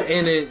 they are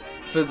in it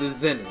for the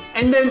zenith.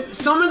 And then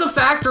some of the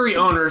factory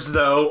owners,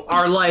 though,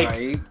 are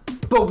like,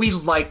 but we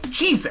like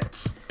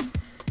Cheez-Its.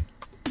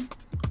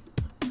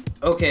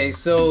 Okay,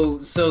 so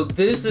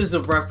this is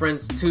a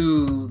reference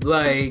to,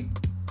 like,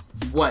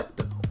 what,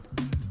 though?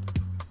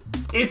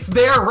 It's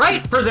their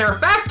right for their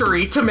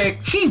factory to make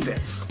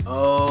Cheez-Its.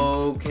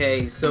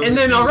 Okay, so... And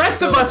then the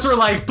rest of us are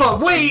like, but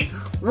wait,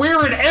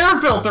 we're an air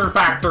filter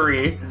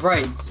factory.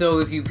 Right, so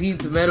if you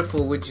peep the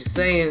metaphor, what you're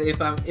saying,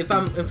 if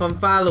I'm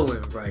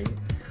following, right,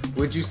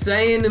 what you're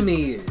saying to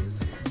me is,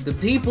 the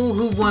people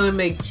who want to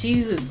make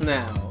Cheez-Its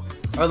now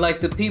are like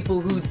the people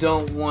who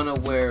don't want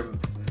to wear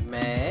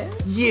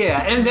masks?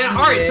 Yeah, and then,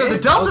 alright, so the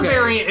Delta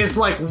variant is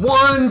like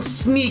one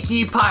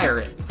sneaky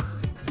pirate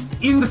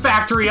in the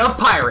factory of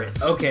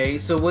pirates. Okay,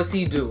 so what's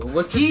he doing?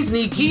 What's the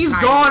sneaky He's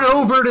pirate? Gone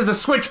over to the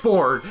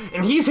switchboard,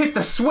 and he's hit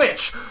the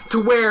switch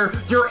to where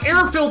your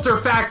air filter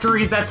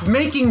factory that's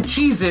making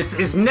Cheez-Its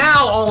is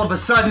now all of a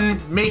sudden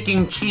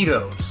making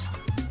Cheetos.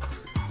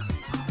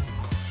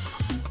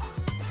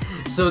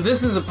 So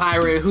this is a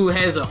pirate who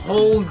has a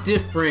whole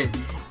different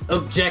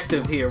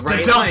objective here,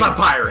 right? The Delta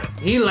pirate.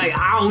 He like,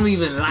 I don't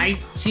even like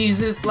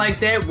Cheez-Its like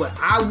that. What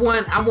I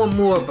want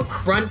more of a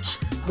crunch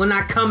when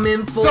I come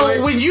in for it.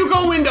 So when you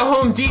go into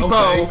Home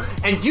Depot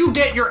and you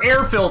get your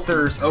air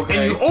filters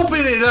and you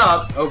open it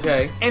up,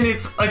 and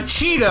it's a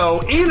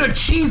Cheeto in a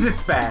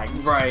Cheez-Its bag.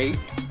 Right.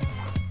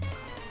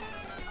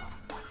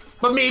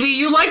 But maybe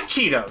you like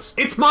Cheetos.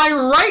 It's my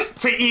right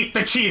to eat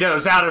the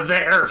Cheetos out of the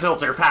air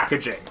filter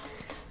packaging.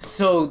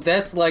 So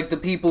that's like the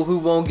people who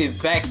won't get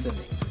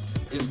vaccinated,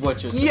 is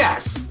what you're saying.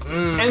 Yes.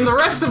 And the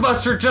rest of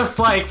us are just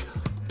like,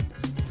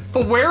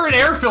 but we're an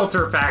air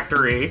filter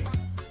factory.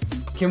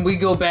 Can we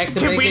go back to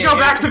Can we go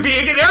back to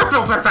being an air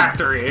filter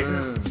factory?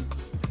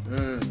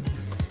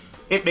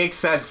 It makes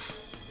sense.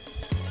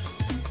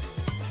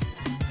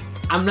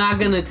 I'm not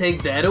gonna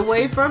take that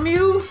away from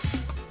you.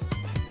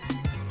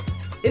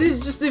 It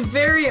is just a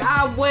very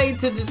odd way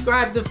to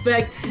describe the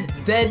fact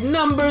that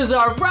numbers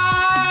are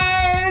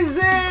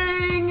rising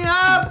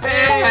up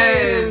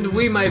and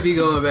we might be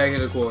going back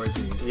into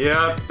quarantine.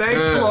 Yep.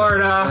 Thanks,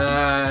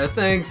 Florida.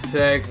 Thanks,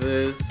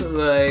 Texas.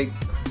 Like,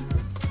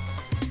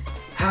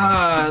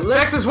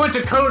 Texas went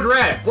to Code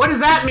Red. What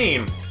does that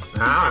mean?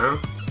 I don't know.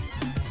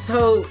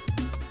 So,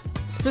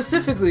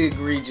 specifically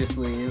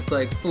egregiously is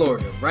like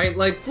Florida, right?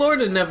 Like,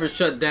 Florida never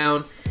shut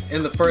down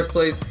in the first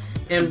place,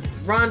 and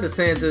Ron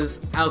DeSantis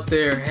out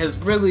there has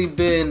really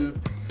been,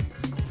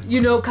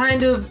 you know,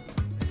 kind of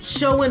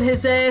showing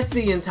his ass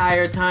the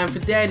entire time for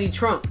Daddy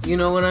Trump, you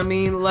know what I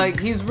mean? Like,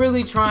 he's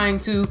really trying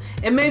to,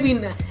 and maybe,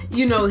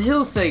 you know,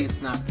 he'll say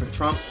it's not for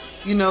Trump,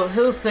 you know,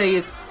 he'll say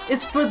it's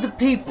for the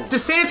people.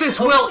 DeSantis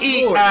will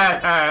eat.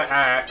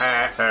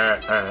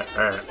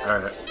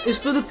 It's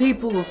for the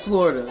people of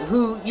Florida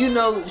who, you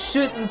know,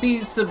 shouldn't be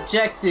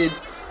subjected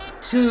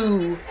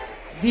to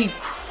the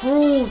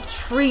cruel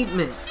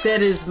treatment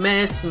that is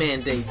mask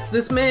mandates.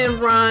 This man,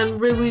 Ron,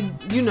 really,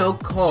 you know,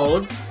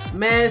 called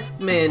mask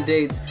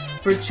mandates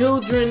for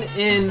children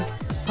in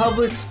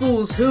public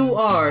schools who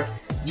are,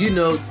 you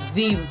know,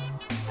 the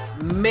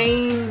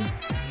main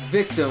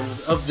victims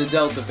of the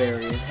Delta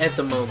variant at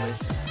the moment.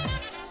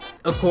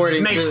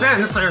 According Makes to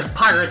sense, there's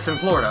pirates in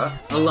Florida.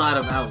 a lot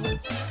of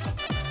outlets.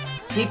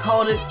 He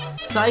called it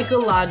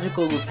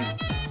psychological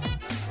abuse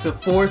to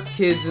force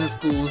kids in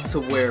schools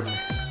to wear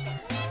masks.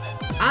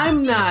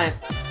 I'm not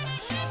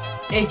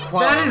a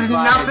qualified... That is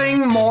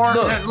nothing more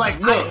Look, than, like,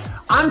 look.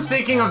 I'm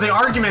thinking of the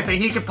argument that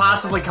he could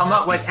possibly come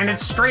up with, and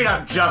it's straight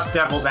up just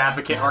devil's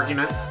advocate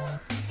arguments.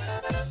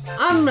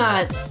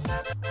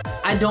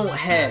 I don't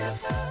have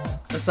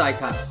a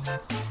psychology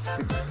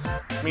degree,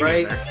 Me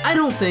right? neither. I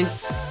don't think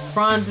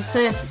Ron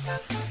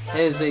DeSantis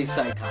has a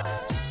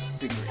psychology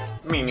degree.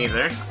 Me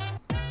neither.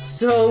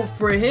 So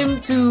for him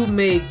to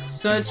make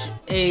such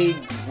a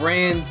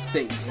grand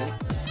statement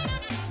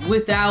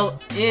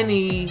without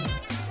any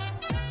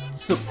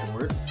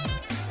support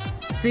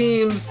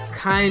seems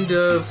kind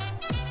of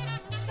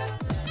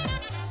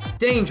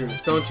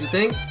dangerous, don't you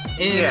think?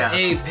 In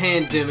a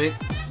pandemic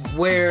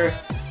where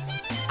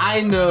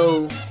I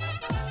know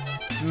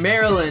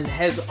Maryland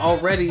has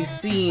already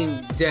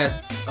seen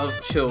deaths of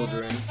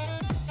children,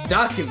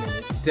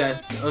 documented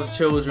deaths of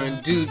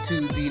children due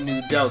to the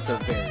new Delta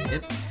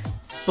variant.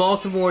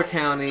 Baltimore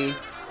County,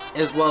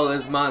 as well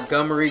as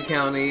Montgomery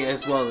County,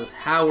 as well as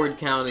Howard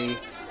County,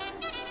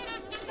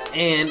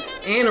 and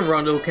Anne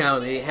Arundel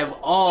County have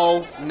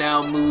all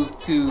now moved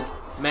to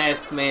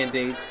mask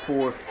mandates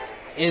for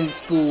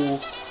in-school,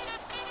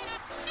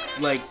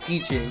 like,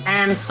 teaching.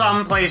 And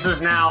some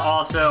places now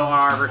also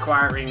are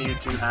requiring you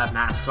to have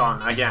masks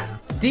on again.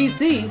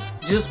 DC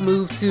just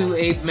moved to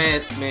a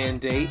mask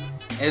mandate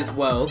as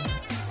well.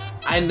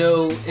 I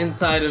know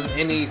inside of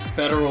any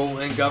federal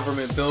and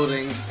government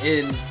buildings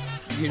in,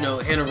 you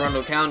know, Anne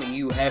Arundel County,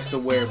 you have to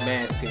wear a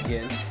mask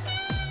again.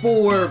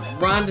 For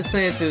Ron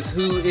DeSantis,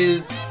 who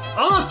is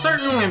Almost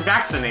certainly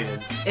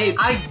vaccinated.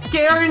 I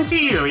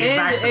guarantee you he's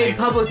vaccinated. a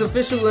public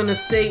official in a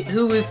state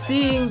who is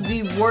seeing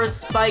the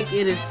worst spike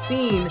it has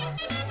seen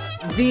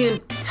the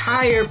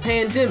entire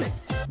pandemic.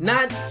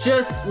 Not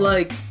just,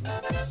 like,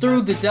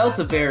 through the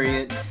Delta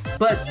variant,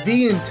 but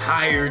the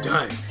entire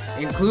time,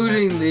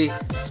 including the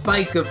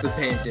spike of the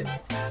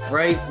pandemic,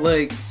 right?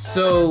 Like,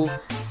 so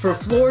for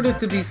Florida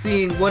to be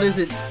seeing, what is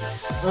it,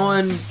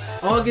 on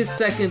August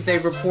 2nd, they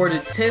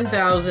reported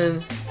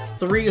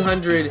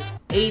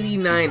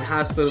 10,389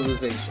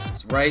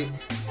 hospitalizations, right?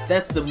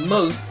 That's the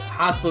most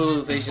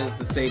hospitalizations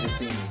the state has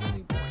seen at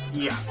any point.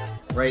 Yeah.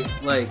 Right?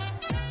 Like,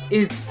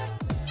 it's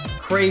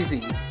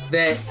crazy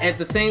that at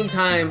the same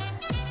time,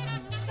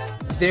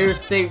 their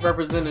state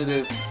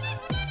representative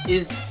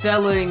is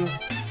selling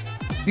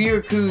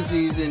beer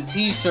koozies and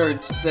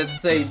t-shirts that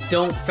say,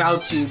 "Don't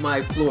Fauci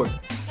my Florida."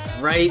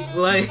 Right?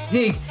 Like,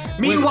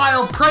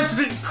 meanwhile,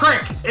 President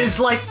Prick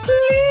is like,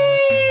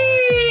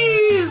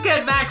 please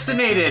get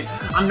vaccinated.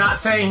 I'm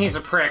not saying he's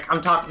a prick. I'm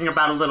talking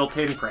about a little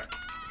pinprick.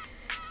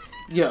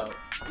 Yo,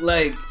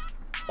 like,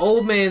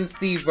 old man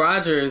Steve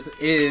Rogers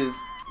is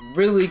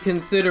really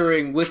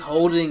considering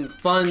withholding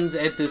funds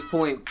at this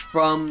point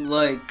from,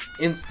 like,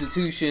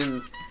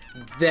 institutions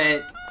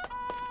that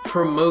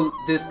promote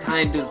this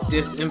kind of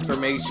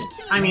disinformation.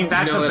 I mean,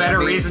 that's a better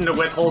reason to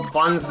withhold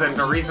funds than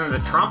the reason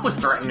that Trump was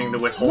threatening to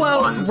withhold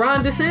funds. Well,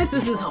 Ron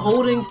DeSantis is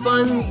holding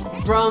funds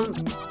from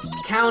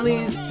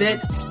counties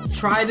that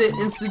try to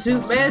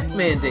institute mask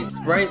mandates,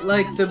 right?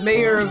 Like, the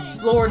mayor of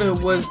Florida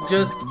was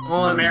just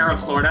on... The mayor of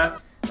Florida?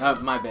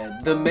 my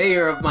bad. The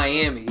mayor of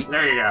Miami.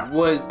 There you go.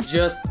 Was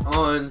just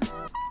on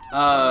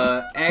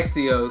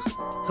Axios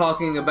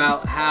talking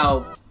about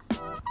how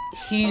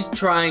he's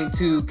trying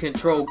to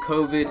control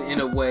COVID in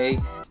a way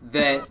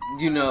that,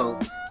 you know,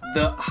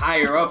 the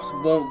higher ups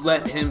won't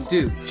let him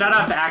do. Shout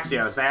out to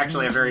Axios. They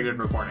actually have very good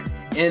reporting.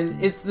 And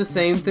it's the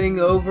same thing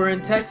over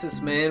in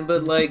Texas, man.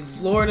 But like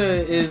Florida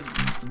is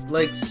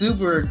like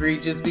super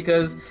egregious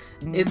because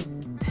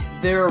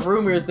there are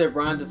rumors that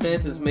Ron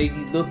DeSantis may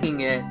be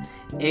looking at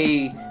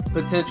a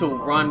potential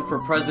run for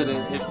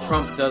president if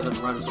Trump doesn't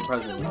run for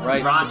president,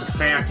 right? Ron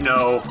DeSantis,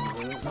 no.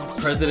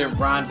 President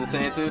Ron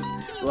DeSantis?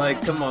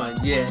 Like, come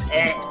on, yeah.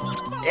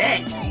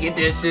 Get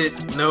that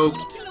shit. Nope.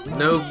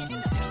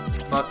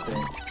 Fuck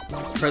that.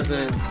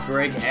 President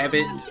Greg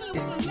Abbott?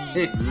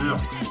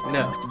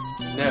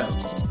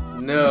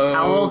 No.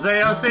 How old's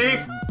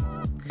AOC?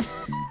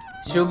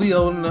 She'll be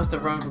old enough to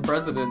run for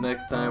president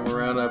next time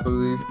around, I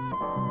believe.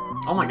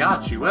 Oh my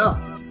god, she will.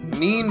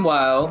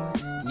 Meanwhile,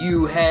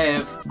 you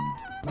have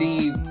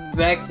the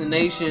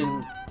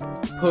vaccination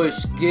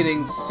push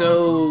getting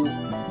so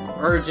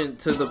urgent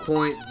to the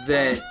point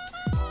that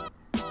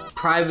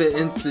private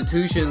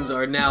institutions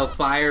are now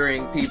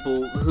firing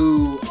people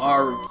who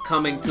are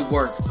coming to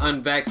work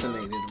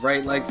unvaccinated,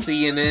 right? Like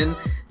CNN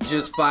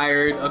just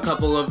fired a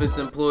couple of its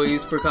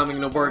employees for coming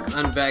to work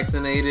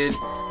unvaccinated.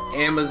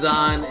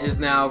 Amazon is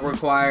now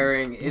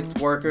requiring its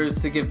workers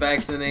to get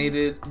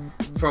vaccinated,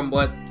 from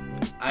what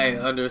I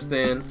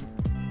understand.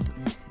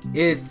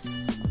 It's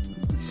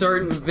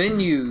certain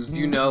venues,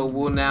 you know,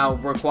 will now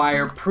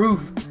require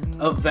proof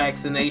of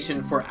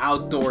vaccination for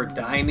outdoor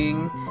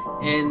dining.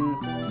 And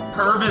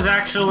Perv is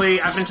actually,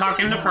 I've been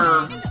talking to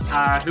Perv,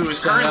 who is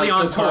currently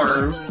on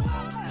tour.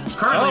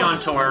 Currently on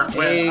tour with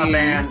a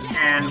band,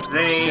 and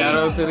they... Shout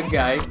out to the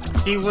guy.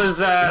 He was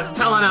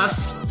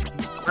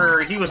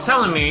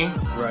telling me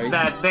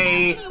that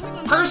they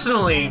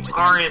personally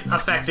aren't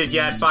affected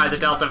yet by the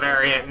Delta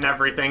variant and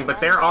everything, but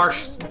there are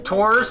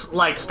tours,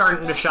 like,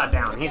 starting to shut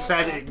down. He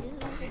said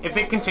if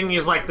it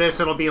continues like this,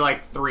 it'll be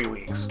like 3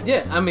 weeks.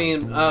 Yeah, I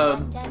mean,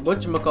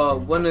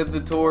 whatchamacallit, one of the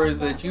tours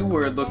that you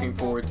were looking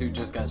forward to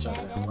just got shut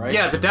down, right?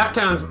 Yeah,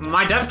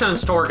 my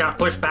Deftones tour got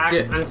pushed back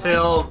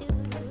until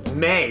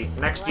May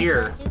next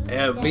year.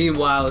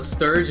 Meanwhile,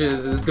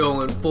 Sturgis is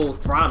going full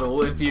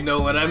throttle, if you know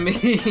what I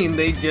mean.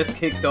 They just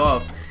kicked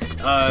off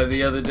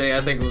the other day.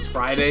 I think it was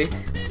Friday.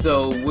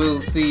 So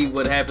we'll see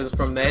what happens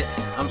from that.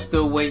 I'm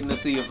still waiting to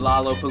see if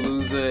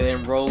Lollapalooza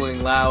and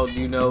Rolling Loud,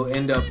 you know,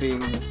 end up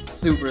being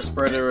super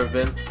spreader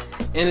events.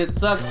 And it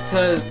sucks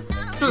because...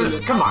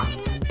 Dude, come on.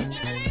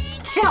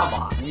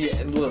 Yeah,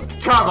 and look.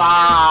 Come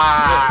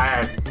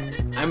on!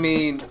 I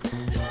mean,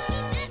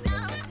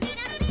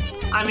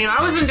 I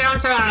was in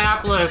downtown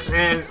Annapolis,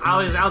 and I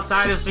was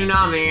outside of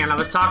Tsunami, and I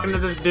was talking to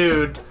this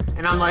dude,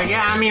 and I'm like,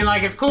 yeah, I mean,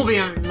 like, it's cool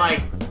being,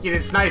 like,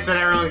 it's nice that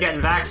everyone's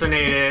getting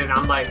vaccinated, and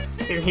I'm like,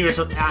 and he was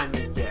like, I'm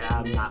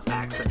not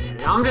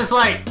vaccinated. I'm just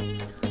like...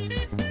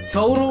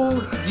 Total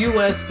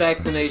U.S.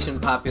 vaccination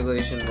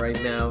population right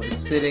now is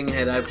sitting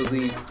at, I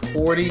believe,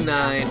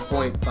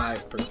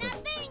 49.5%.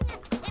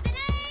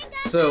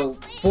 So,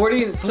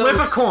 Flip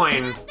a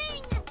coin.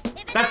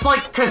 That's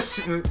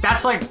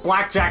like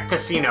blackjack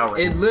casino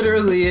rates. It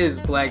literally is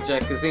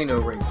blackjack casino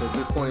rates at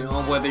this point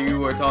on whether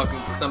you are talking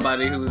to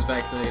somebody who is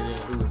vaccinated and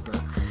who is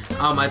not.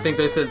 I think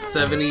they said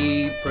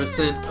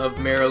 70% of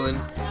Maryland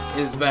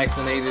is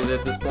vaccinated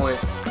at this point,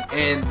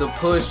 and the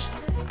push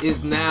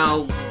is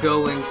now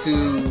going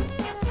to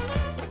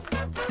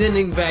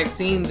sending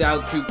vaccines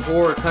out to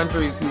poor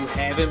countries who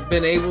haven't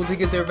been able to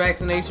get their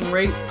vaccination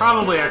rate.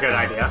 Probably a good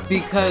idea.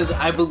 Because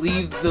I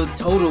believe the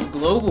total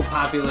global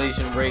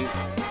population rate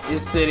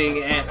is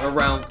sitting at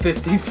around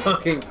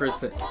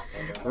 50%,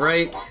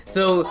 right?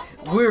 So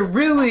we're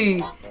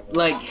really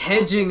like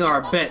hedging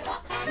our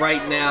bets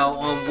right now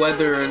on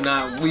whether or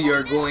not we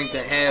are going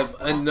to have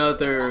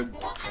another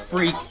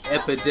freak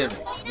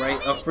epidemic, right?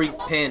 A freak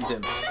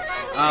pandemic.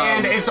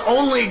 And it's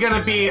only going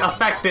to be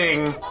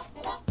affecting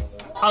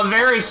a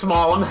very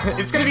small,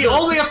 it's going to be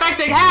only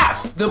affecting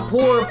half. The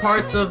poor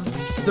parts of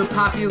the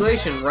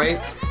population, right?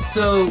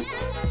 So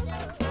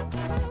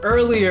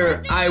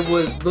earlier I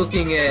was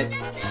looking at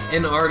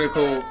an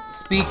article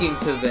speaking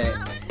to that,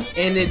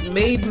 and it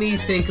made me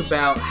think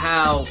about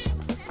how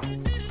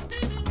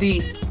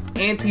the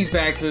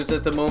anti-vaxxers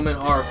at the moment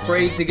are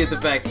afraid to get the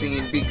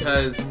vaccine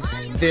because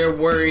they're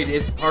worried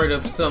it's part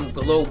of some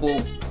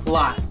global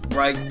plot,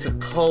 right, to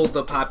cull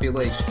the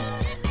population,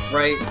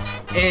 right?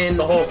 And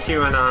the whole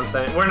QAnon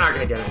thing, we're not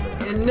going to get into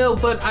that. No,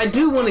 but I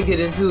do want to get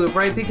into it,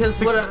 right? Because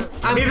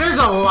I mean, there's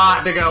a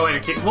lot to go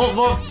into.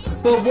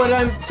 But what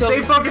I'm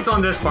stay focused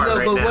on this part. No,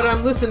 right but now. what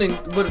I'm listening.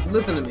 But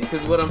listen to me,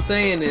 because what I'm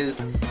saying is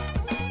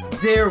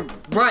they're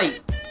right,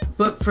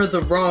 but for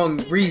the wrong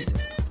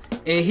reasons.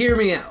 And hear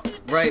me out,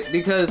 right?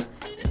 Because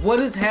what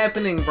is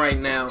happening right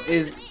now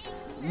is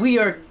we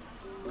are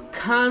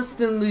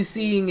constantly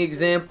seeing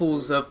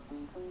examples of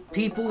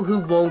people who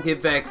won't get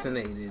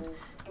vaccinated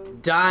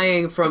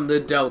dying from the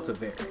Delta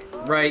variant,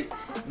 right?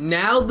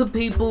 Now the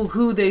people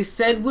who they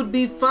said would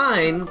be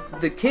fine,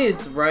 the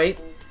kids, right,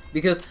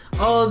 Because,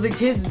 oh, the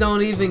kids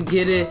don't even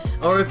get it,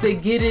 or if they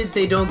get it,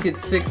 they don't get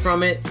sick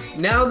from it.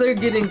 Now they're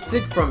getting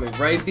sick from it,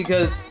 right?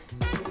 Because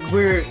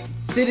we're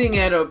sitting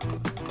at a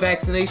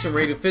vaccination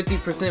rate of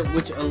 50%,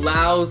 which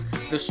allows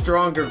the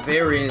stronger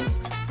variants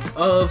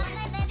of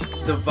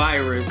the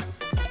virus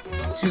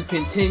to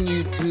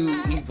continue to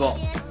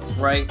evolve,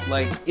 right?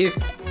 Like, if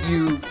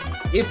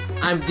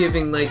I'm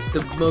giving, like,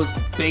 the most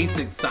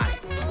basic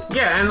science.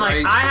 Yeah, and,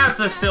 like, right? I have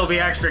to still be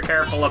extra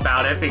careful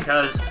about it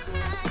because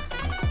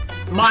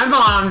my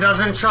mom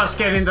doesn't trust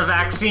getting the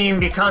vaccine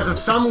because of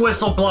some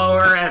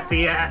whistleblower at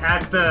the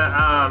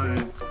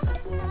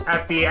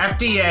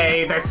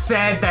FDA that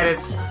said that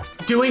it's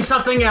doing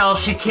something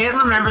else. She can't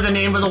remember the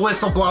name of the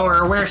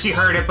whistleblower or where she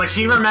heard it, but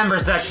she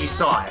remembers that she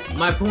saw it.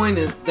 My point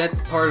is, that's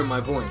part of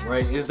my point,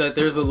 right? Is that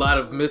there's a lot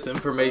of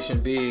misinformation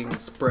being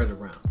spread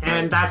around.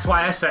 And that's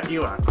why I set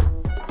you up.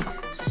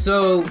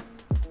 So,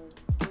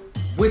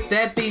 with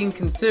that being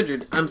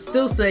considered, I'm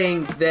still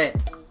saying that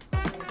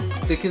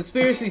the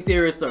conspiracy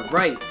theorists are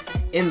right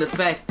in the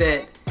fact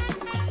that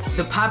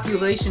the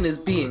population is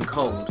being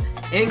culled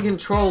and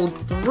controlled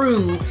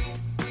through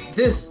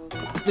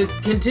the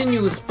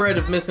continuous spread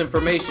of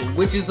misinformation,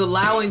 which is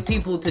allowing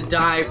people to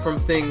die from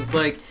things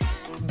like,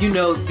 you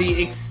know,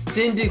 the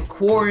extended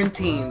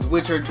quarantines,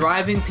 which are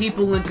driving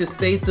people into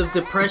states of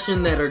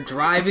depression that are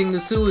driving the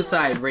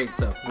suicide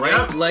rates up, right?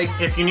 Yep. Like,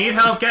 if you need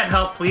help, get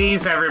help,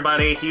 please,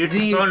 everybody. Huge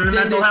component of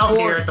mental health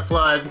here at the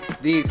Flood.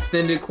 The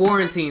extended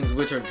quarantines,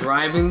 which are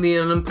driving the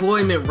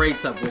unemployment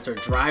rates up, which are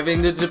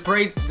driving the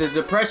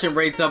depression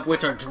rates up,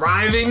 which are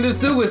driving the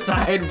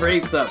suicide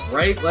rates up,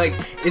 right? Like,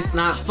 it's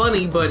not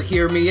funny, but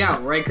hear me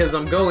out, right? Because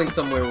I'm going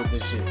somewhere with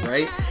this shit,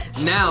 right?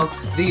 Now,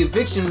 the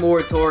eviction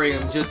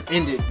moratorium just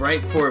ended,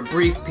 right? For a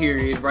brief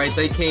period, right?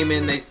 They came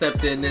in, they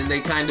stepped in, and they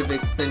kind of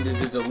extended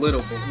it a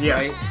little bit, yeah.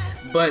 Right?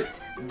 But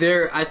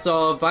I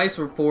saw a Vice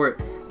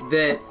report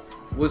that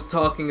was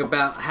talking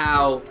about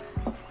how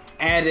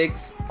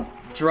addicts,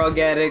 drug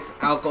addicts,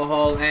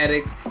 alcohol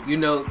addicts, you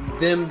know,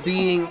 them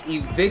being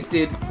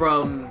evicted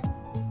from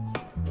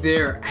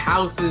their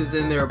houses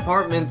and their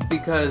apartments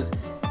because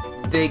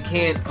they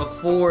can't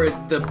afford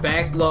the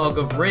backlog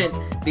of rent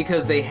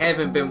because they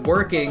haven't been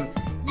working,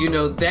 you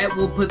know, that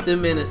will put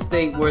them in a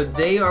state where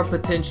they are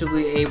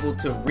potentially able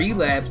to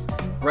relapse,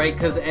 right?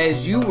 Because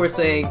as you were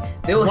saying,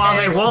 they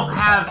won't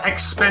have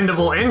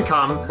expendable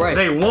income, right.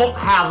 They won't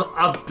have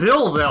a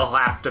bill they'll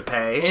have to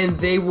pay. And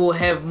they will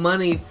have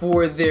money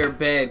for their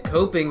bad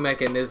coping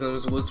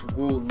mechanisms, which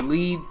will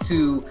lead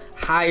to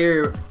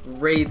higher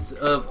rates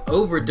of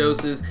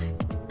overdoses.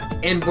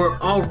 And we're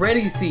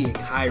already seeing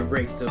high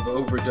rates of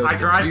overdoses. I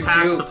drive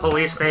past the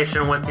police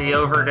station with the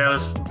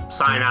overdose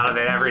sign out of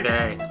it every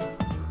day.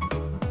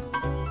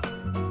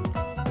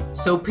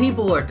 So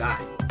people are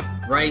dying,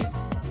 right?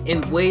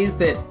 In ways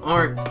that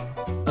aren't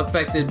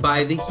affected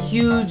by the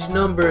huge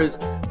numbers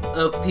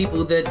of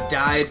people that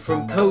died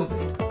from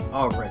COVID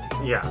already.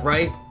 Yeah.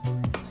 Right?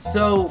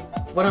 So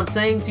what I'm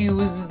saying to you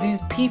is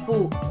these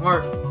people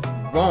aren't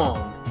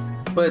wrong,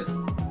 but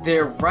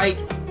they're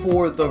right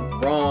for the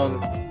wrong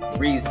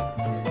reasons.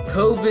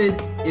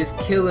 COVID is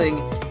killing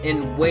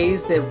in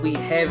ways that we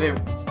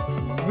haven't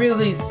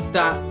really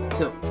stopped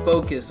to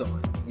focus on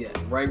yet,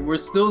 right? We're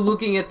still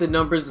looking at the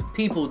numbers of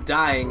people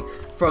dying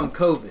from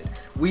COVID.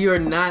 We are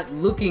not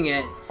looking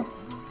at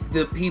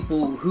the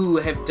people who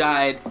have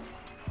died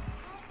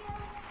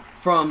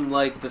from,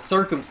 like, the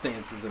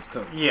circumstances of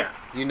COVID. Yeah.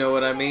 You know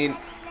what I mean?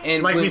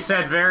 And like we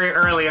said very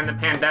early in the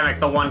pandemic,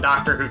 the one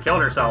doctor who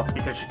killed herself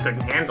because she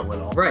couldn't handle it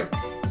all. Right.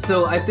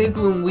 So I think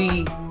when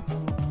we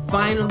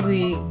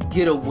finally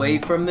get away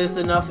from this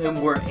enough and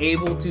we're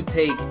able to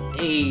take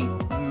a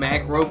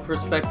macro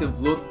perspective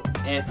look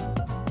at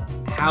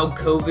how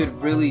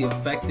COVID really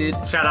affected,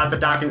 shout out to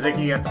Doc and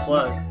Ziggy at the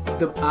Flood,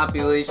 the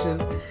population,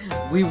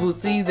 we will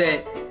see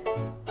that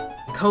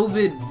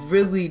COVID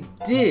really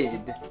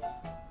did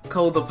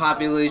cull the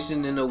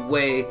population in a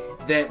way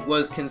that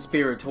was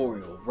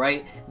conspiratorial,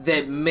 right?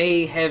 That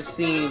may have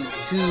seemed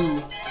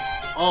to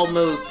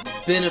almost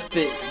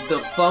benefit the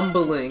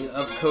fumbling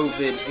of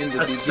COVID in the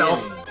beginning.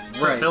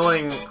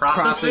 Self-fulfilling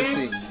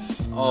prophecy?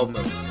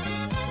 Almost,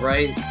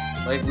 right?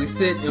 Like, we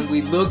sit and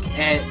we look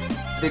at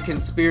the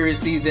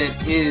conspiracy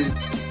that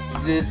is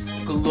this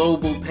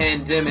global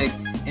pandemic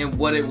and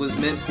what it was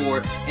meant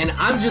for, and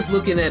I'm just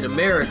looking at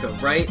America,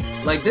 right?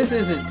 Like, this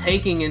isn't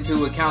taking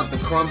into account the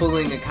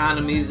crumbling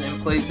economies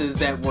and places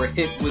that were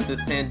hit with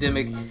this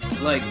pandemic,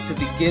 like, to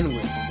begin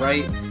with,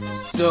 right?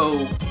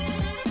 So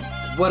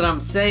what I'm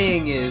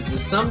saying is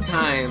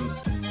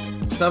sometimes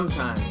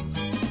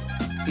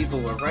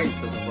people are right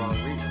for the wrong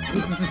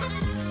reasons.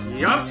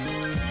 Yup.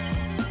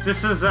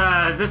 This is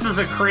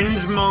a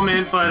cringe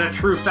moment, but a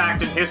true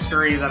fact in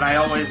history that I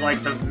always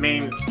like to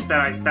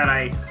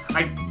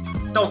I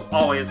don't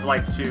always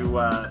like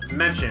to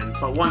mention,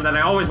 but one that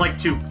I always like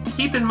to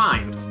keep in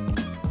mind.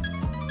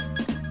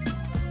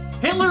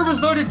 Hitler was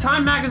voted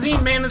Time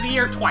Magazine Man of the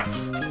Year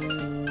twice.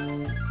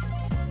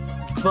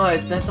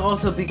 But that's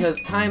also because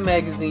Time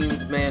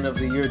Magazine's Man of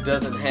the Year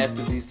doesn't have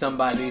to be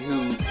somebody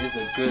who is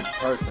a good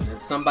person.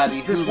 It's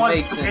somebody who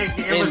makes an impact.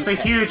 It was the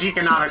huge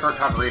economic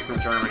recovery from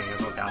Germany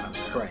is what got him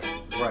there.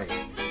 Right.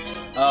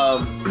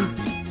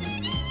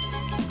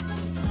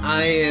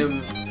 I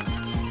am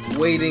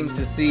waiting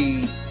to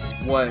see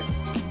what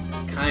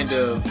kind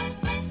of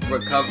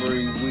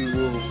recovery we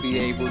will be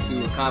able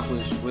to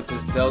accomplish with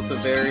this Delta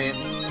variant.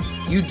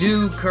 You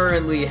do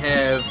currently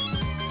have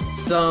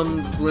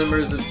some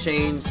glimmers of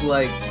change,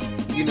 like,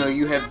 you know,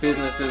 you have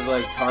businesses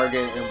like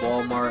Target and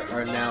Walmart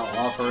are now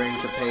offering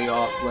to pay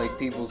off like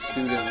people's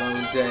student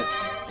loan debt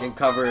and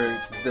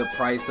cover the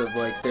price of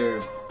like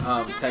their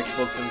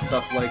textbooks and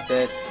stuff like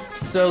that.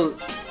 So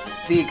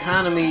the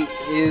economy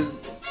is,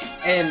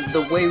 and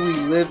the way we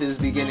live is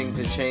beginning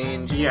to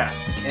change. Yeah.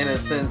 In a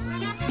sense,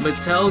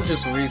 Mattel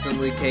just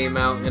recently came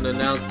out and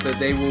announced that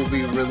they will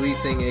be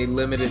releasing a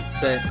limited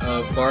set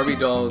of Barbie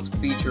dolls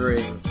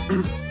featuring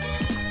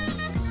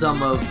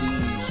some of the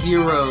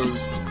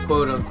heroes,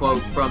 quote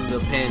unquote, from the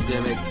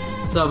pandemic,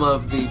 some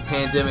of the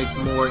pandemic's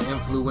more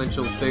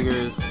influential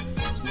figures.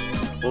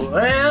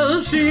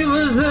 Well, she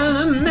was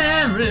an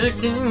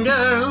American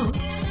girl,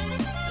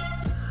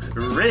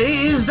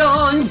 raised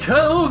on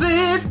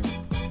COVID.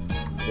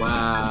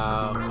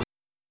 Wow.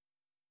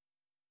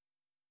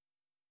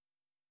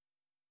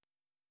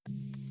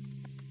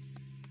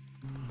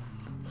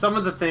 Some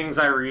of the things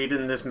I read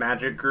in this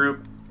magic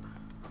group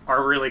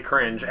are really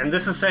cringe, and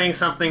this is saying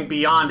something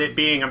beyond it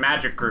being a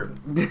magic group.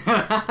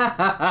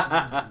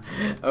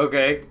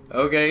 Okay.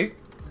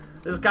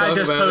 This guy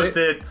just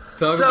posted.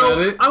 Talk about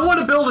it. I want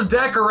to build a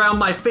deck around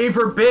my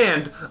favorite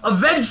band,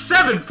 Avenged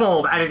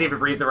Sevenfold. I didn't even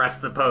read the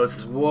rest of the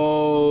post.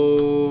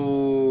 Whoa.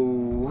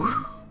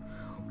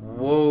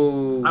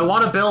 I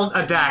want to build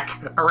a deck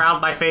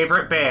around my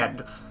favorite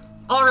band.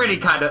 Already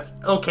kind of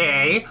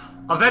okay.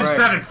 Avenged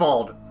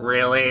Sevenfold.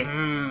 Really?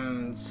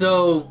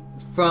 So,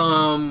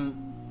 from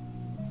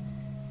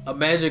a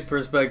Magic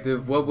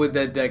perspective, what would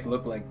that deck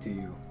look like to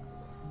you?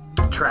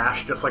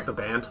 Trash, just like the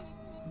band.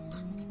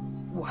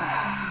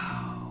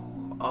 Wow.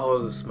 Oh,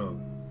 the smoke.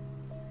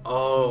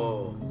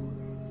 Oh,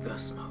 the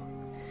smoke.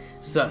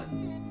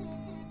 Son,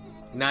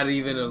 not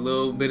even a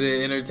little bit of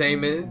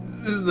entertainment?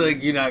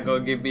 Like, you're not gonna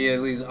give me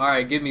at least...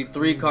 Alright, give me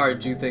 3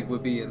 cards you think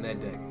would be in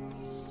that deck.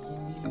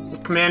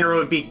 Commander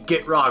would be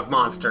Gitrog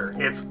Monster.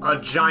 It's a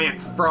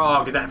giant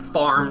frog that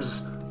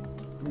farms...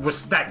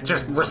 that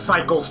just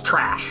recycles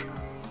trash.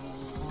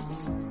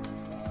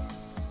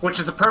 Which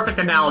is a perfect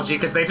analogy,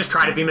 because they just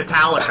try to be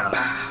Metallica.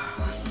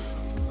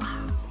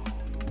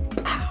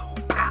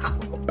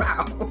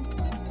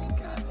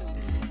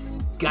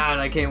 God,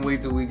 I can't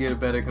wait till we get a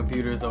better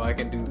computer so I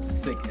can do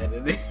sick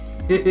editing.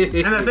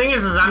 And the thing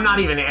is I'm not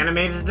even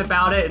animated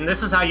about it, and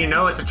this is how you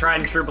know it's a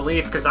tried and true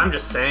belief, because I'm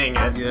just saying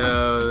it.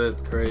 Yo,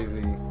 that's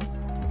crazy.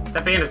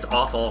 That band is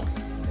awful.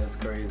 That's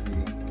crazy.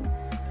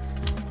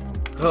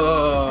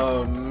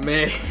 Oh,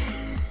 man.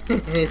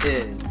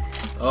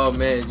 Oh,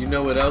 man, you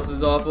know what else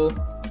is awful?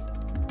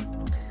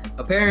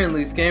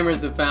 Apparently,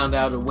 scammers have found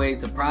out a way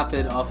to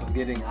profit off of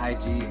getting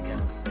IG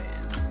accounts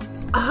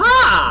banned.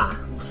 Aha!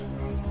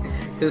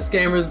 Because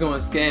scammers gonna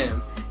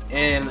scam.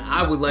 And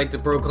I would like to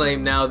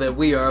proclaim now that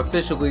we are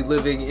officially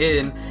living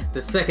in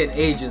the second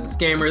age of the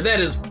scammer. That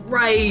is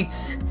right!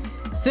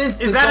 Since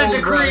is the that gold a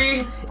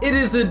decree? rush, it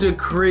is a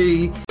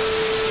decree.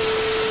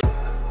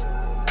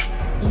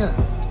 Look,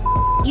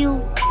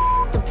 you,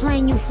 the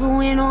plane you flew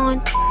in on,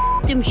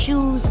 them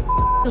shoes,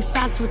 your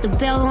socks with the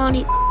bell on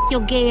it,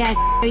 your gay ass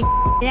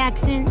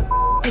accent,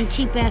 them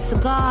cheap ass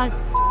cigars,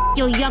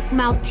 your yuck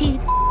mouth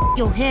teeth,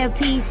 your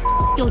hairpiece,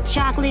 your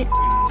chocolate,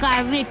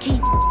 Guy Ritchie,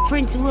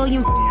 Prince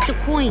William, the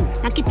Queen.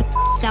 Now get the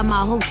out of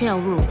my hotel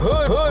room.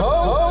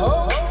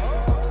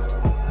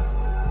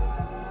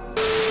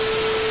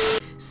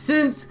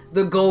 Since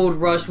the gold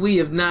rush, we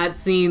have not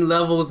seen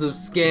levels of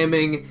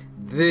scamming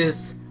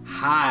this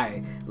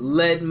high.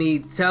 Let me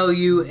tell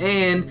you,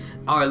 and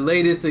our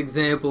latest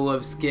example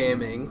of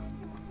scamming.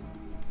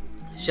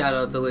 Shout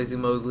out to Lacey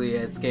Mosley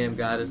at Scam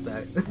Goddess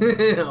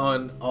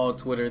on all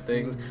Twitter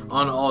things,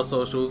 on all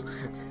socials.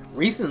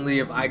 Recently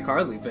of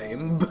iCarly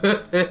fame,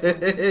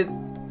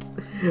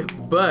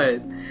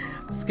 but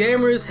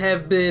scammers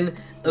have been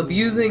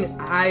abusing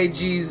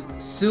IG's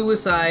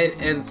suicide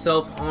and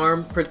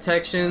self-harm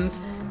protections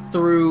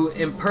through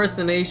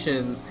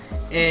impersonations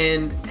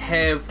and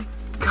have...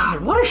 God,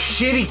 what a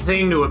shitty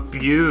thing to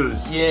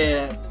abuse.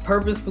 Yeah,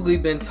 purposefully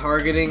been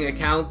targeting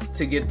accounts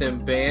to get them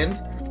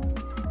banned.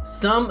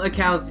 Some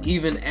accounts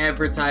even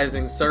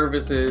advertising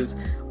services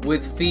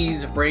with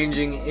fees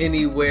ranging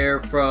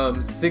anywhere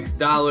from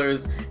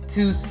 $6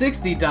 to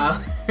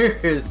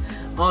 $60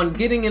 on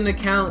getting an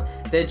account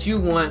that you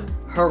want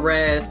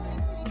harassed,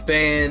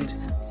 banned,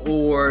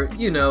 or,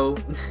 you know,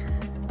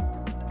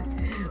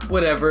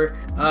 whatever.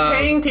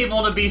 Paying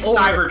people to be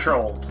cyber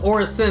trolls.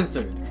 Or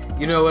censored.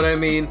 You know what I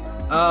mean?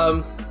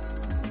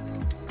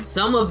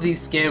 Some of these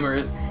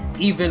scammers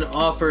even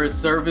offer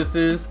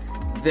services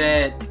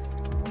that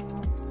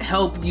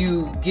help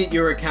you get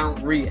your account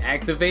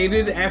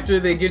reactivated after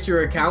they get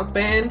your account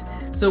banned.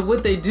 So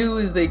what they do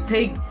is they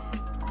take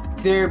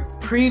their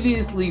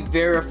previously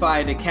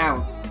verified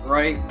accounts,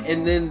 right?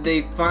 And then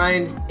they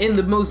find, in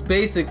the most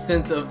basic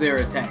sense of their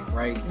attack,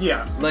 right?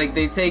 Yeah. Like,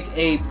 they take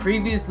a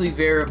previously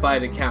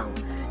verified account,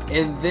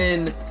 and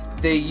then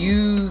they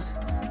use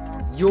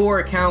your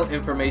account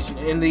information,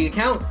 and the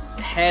account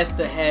has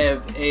to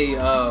have a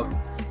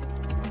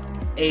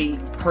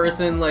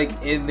person, like,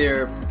 in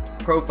their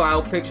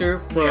profile picture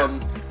from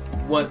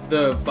what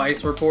the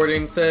Vice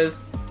reporting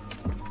says.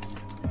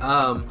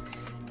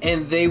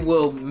 And they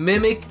will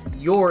mimic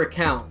your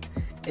account,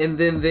 and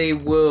then they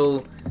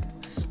will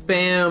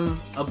spam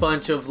a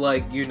bunch of,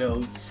 like, you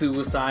know,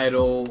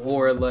 suicidal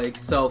or like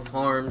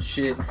self-harm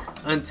shit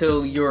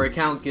until your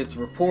account gets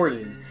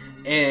reported.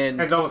 And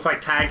they'll just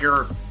like tag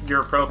your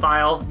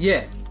profile.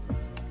 Yeah.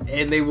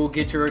 And they will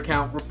get your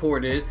account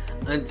reported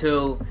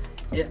until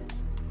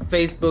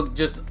Facebook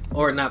just,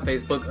 or not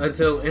Facebook,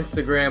 until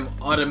Instagram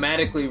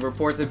automatically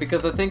reports it,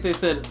 because I think they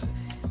said,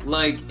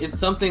 like, it's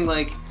something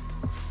like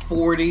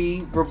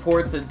 40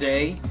 reports a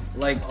day,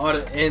 like,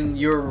 and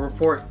your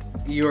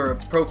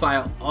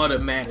profile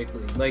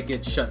automatically, like,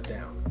 gets shut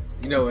down.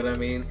 You know what I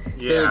mean?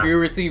 Yeah. So if you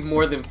receive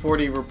more than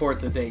 40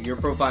 reports a day, your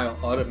profile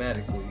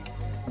automatically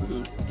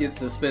gets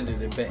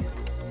suspended and banned.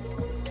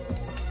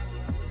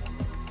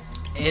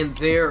 And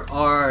there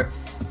are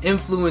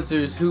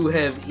influencers who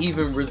have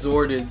even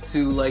resorted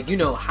to, like, you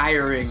know,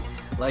 hiring,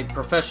 like,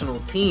 professional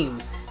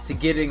teams to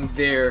getting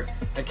their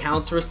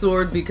accounts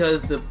restored,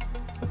 because the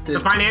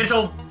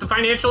financial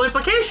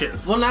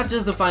implications. Well, not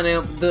just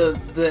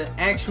the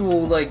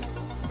actual, like,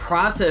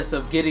 process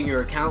of getting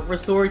your account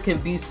restored can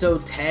be so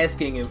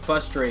tasking and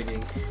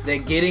frustrating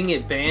that getting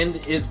it banned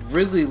is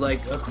really,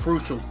 like, a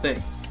crucial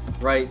thing,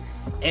 right?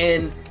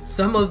 And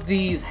some of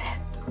these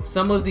hackers,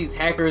 some of these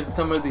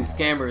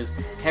scammers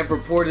have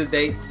reported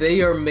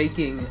they are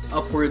making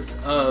upwards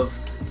of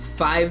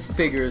 5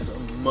 figures a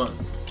month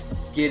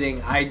getting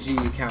IG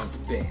accounts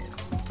banned.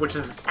 Which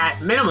is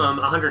at minimum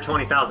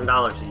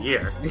 $120,000 a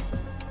year.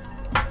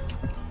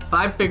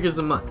 5 figures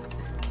a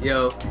month,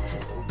 yo,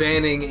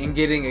 banning and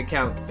getting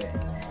accounts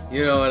banned.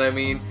 You know what I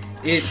mean?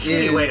 It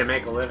Shitty is way to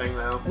make a living,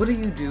 though. What are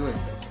you doing?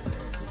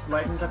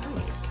 Lighting the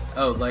paint.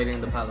 Oh, lighting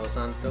the Palo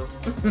Santo.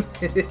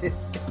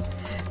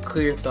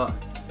 Clear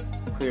thoughts,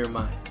 clear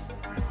minds.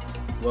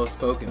 Well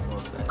spoken, well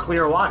said.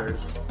 Clear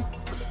waters.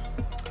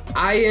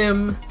 I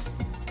am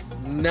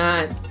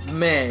not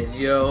mad,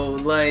 yo.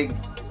 Like,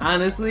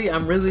 honestly,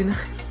 I'm really not.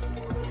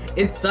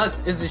 It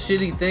sucks. It's a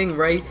shitty thing,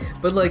 right?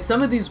 But, like,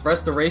 some of these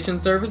restoration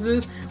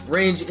services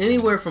range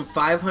anywhere from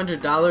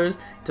 $500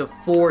 to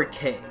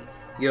 $4K.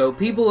 Yo,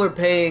 people are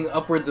paying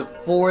upwards of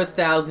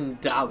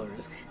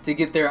 $4,000 to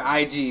get their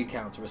IG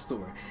accounts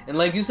restored. And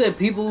like you said,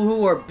 people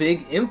who are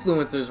big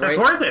influencers, right? It's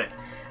worth it.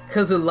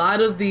 Because a lot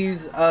of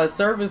these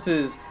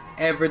services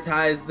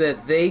advertise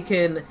that they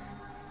can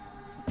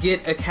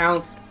get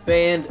accounts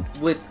banned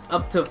with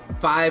up to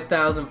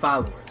 5,000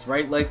 followers,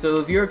 right? Like, so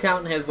if your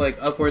account has, like,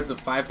 upwards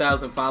of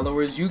 5,000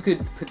 followers, you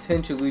could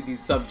potentially be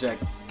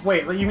subject.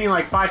 Wait, you mean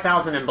like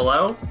 5,000 and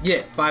below?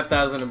 Yeah,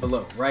 5,000 and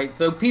below, right?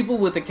 So people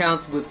with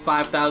accounts with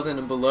 5,000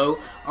 and below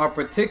are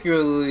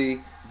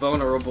particularly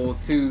vulnerable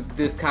to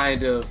this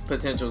kind of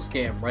potential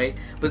scam, right?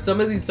 But some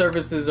of these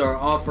services are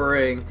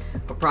offering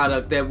a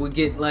product that would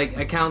get, like,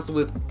 accounts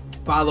with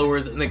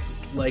followers in the,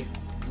 like,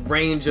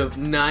 range of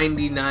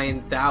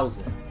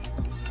 99,000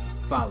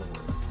 followers.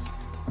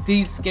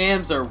 These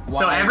scams are wild.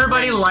 So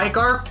everybody like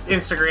our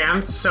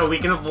Instagram so we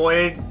can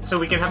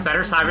have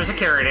better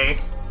cybersecurity.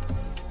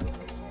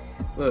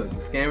 Look, the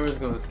scammer's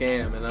gonna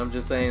scam, and I'm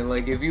just saying,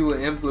 like, if you an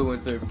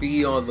influencer,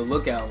 be on the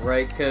lookout,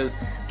 right? Because,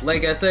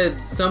 like I said,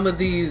 some of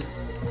the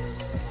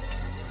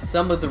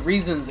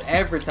reasons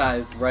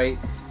advertised, right,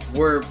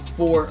 were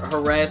for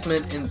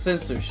harassment and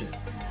censorship.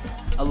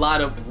 A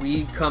lot of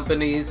weed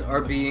companies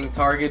are being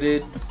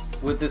targeted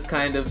with this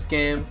kind of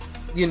scam.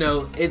 You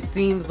know, it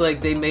seems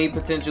like they may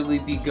potentially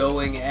be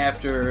going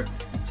after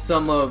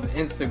some of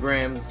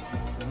Instagram's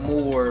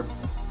more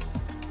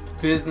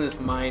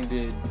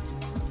business-minded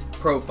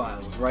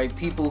profiles, right?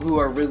 People who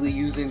are really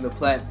using the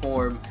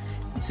platform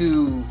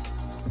to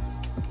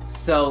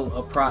sell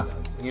a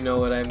product. You know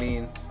what I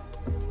mean?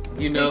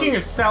 Speaking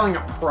of selling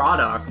a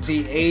product,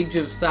 the age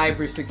of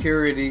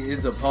cybersecurity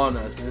is upon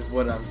us, is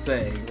what I'm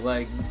saying.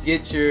 Like,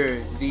 get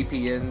your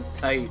VPNs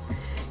tight,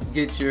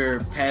 get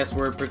your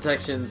password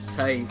protections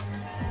tight,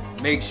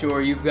 make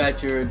sure you've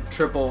got your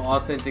triple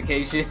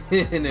authentication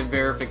and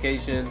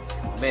verification.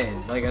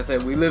 Man, like I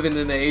said, we living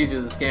in the age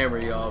of the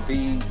scammer, y'all.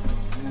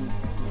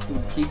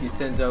 Keep your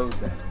 10 toes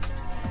down.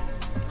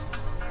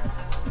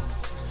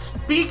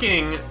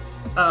 Speaking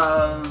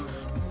of...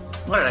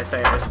 What did I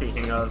say I was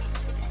speaking of?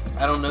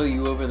 I don't know,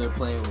 you over there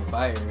playing with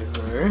fires,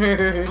 or...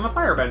 I'm a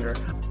firebender.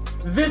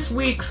 This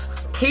week's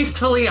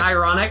Tastefully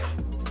Ironic.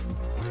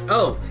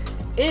 Oh,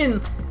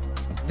 in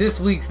this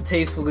week's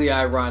Tastefully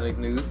Ironic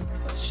news,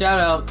 shout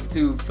out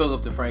to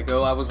Philip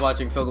DeFranco. I was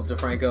watching Philip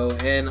DeFranco,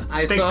 and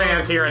I saw... Big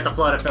fans here at the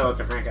Flood of Philip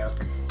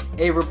DeFranco.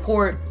 A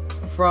report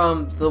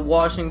from the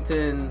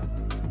Washington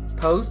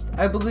Post,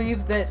 I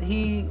believe, that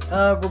he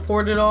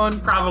reported on.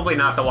 Probably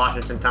not the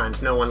Washington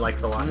Times. No one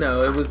likes the Washington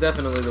Times. No, it was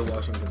definitely the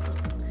Washington Post.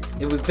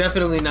 It was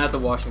definitely not the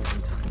Washington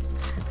Times.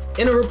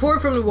 In a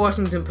report from the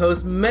Washington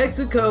Post,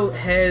 Mexico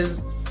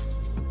has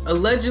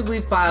allegedly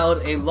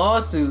filed a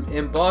lawsuit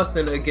in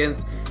Boston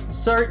against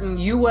certain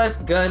U.S.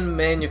 gun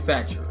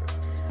manufacturers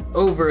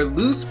over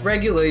loose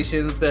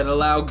regulations that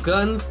allow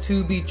guns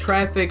to be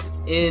trafficked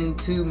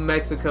into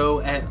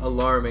Mexico at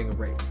alarming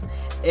rates.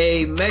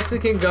 A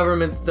Mexican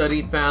government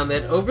study found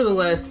that over the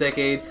last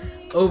decade,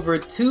 over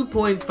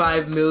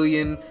 2.5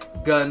 million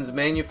guns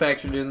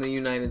manufactured in the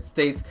United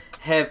States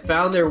have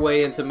found their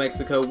way into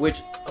Mexico,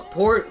 which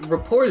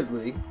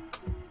reportedly,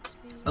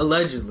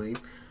 allegedly,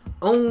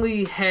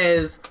 only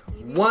has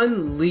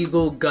one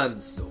legal gun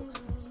store.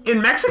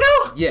 In Mexico?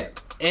 Yeah,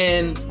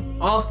 and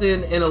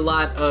often in a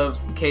lot of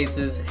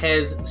cases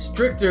has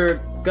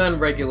stricter gun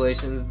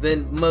regulations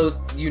than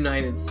most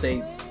United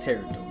States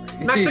territory.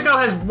 Mexico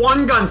has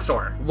one gun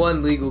store.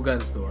 One legal gun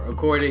store,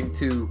 according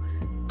to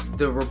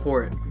the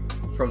report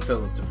from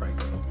Philip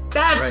DeFranco.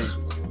 That's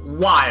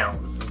wild.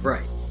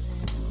 Right.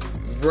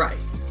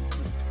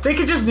 They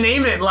could just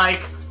name it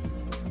like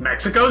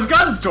Mexico's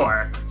gun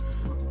store.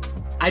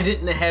 I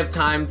didn't have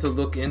time to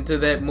look into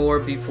that more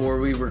before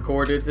we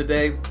recorded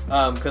today,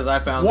 because I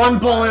found one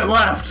bullet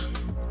left.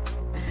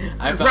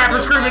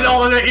 Rappers screaming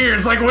all in their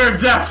ears like we're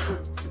deaf.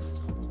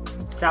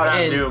 Shout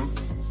out Doom.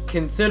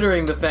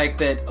 Considering the fact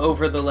that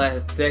over the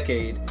last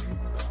decade,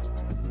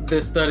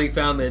 the study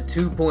found that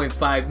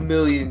 2.5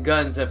 million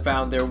guns have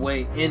found their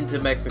way into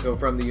Mexico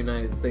from the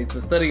United States.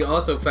 The study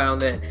also found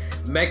that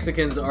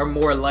Mexicans are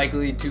more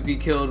likely to be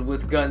killed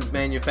with guns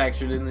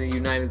manufactured in the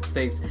United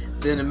States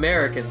than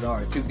Americans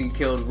are to be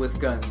killed with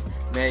guns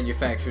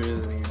manufactured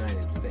in the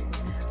United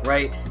States,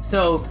 right?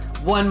 So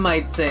one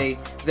might say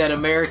that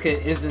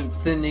America isn't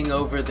sending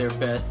over their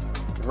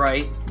best,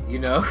 right? You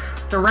know?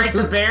 The right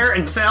to bear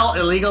and sell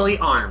illegally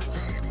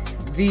arms.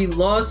 The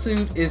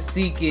lawsuit is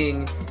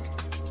seeking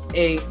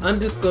a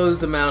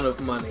undisclosed amount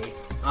of money.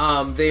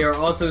 They are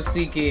also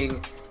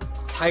seeking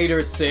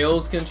tighter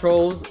sales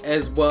controls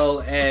as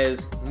well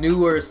as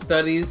newer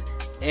studies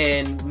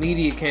and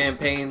media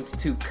campaigns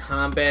to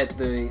combat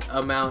the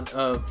amount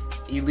of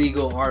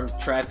illegal arms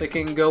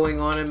trafficking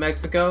going on in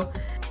Mexico.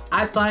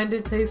 I find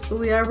it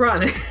tastefully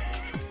ironic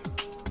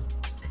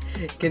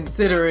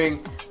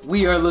considering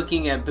we are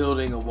looking at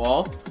building a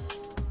wall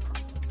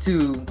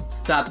to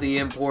stop the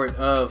import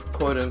of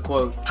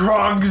quote-unquote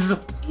drugs,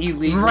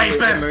 illegal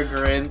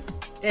immigrants,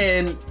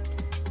 and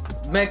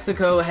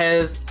Mexico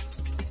has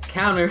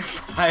countered.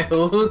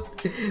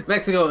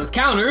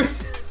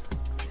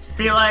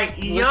 Be like,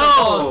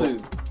 yo,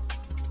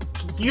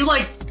 you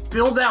like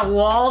build that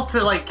wall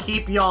to like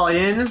keep y'all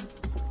in?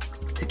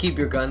 To keep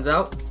your guns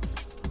out?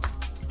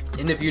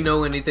 And if you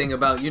know anything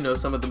about,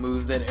 some of the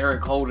moves that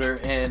Eric Holder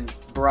and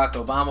Barack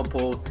Obama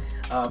pulled,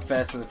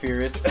 Fast and the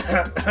Furious,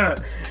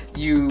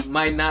 you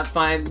might not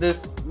find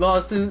this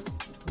lawsuit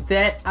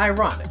that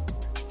ironic.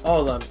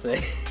 All I'm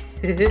saying.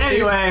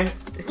 Anyway,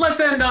 let's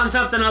end on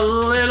something a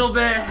little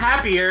bit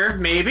happier,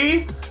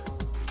 maybe.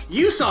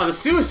 You saw the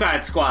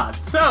Suicide Squad,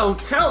 so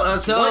tell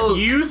us what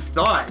you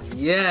thought.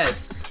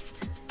 Yes.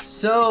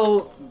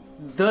 So,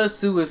 the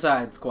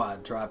Suicide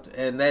Squad dropped,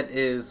 and that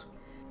is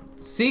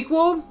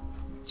sequel?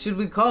 Should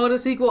we call it a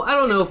sequel? I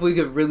don't know if we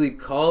could really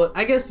call it.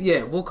 I guess,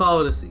 yeah, we'll call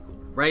it a sequel,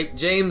 right?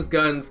 James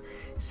Gunn's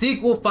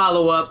sequel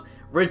follow-up,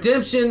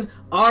 Redemption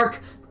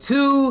Arc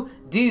 2,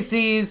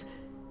 DC's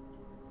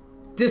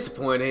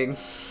disappointing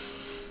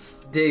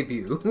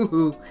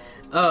debut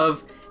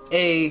of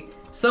a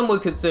some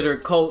would consider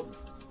cult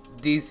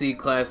DC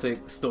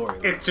classic story.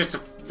 It's just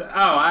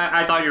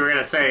I thought you were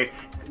gonna say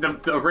the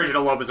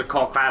original one was a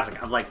cult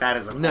classic. I'm like, that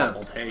is a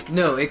horrible take.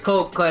 No, a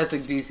cult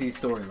classic DC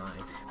storyline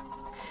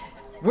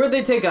where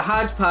they take a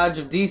hodgepodge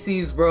of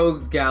DC's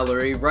rogues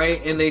gallery,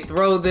 right, and they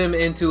throw them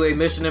into a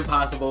Mission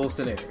Impossible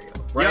scenario,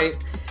 right?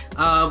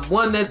 Yep.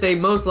 One that they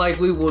most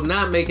likely will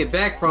not make it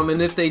back from,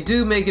 and if they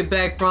do make it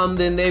back from,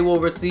 then they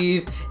will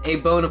receive a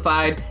bona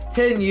fide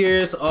 10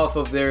 years off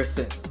of their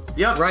sentence.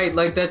 Yep. Right?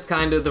 Like, that's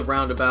kind of the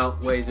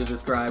roundabout way to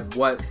describe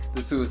what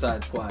the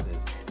Suicide Squad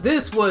is.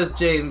 This was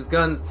James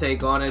Gunn's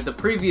take on it. The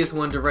previous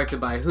one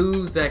directed by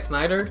who? Zack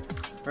Snyder?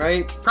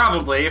 Right?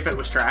 Probably, if it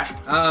was trash.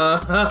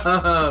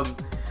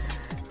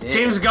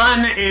 James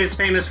Gunn is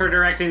famous for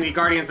directing the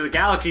Guardians of the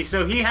Galaxy,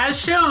 so he has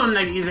shown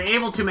that he's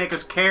able to make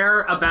us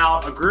care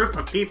about a group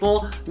of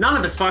people none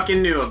of us fucking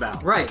knew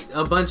about. Right,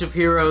 a bunch of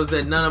heroes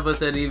that none of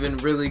us had even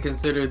really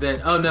considered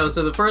that. Oh no,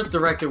 so the first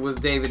director was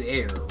David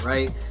Ayer,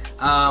 right?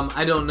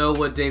 I don't know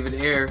what David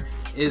Ayer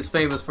is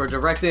famous for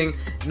directing,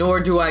 nor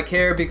do I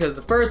care because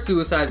the first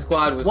Suicide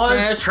Squad was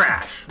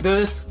trash.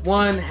 This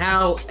one,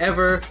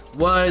 however,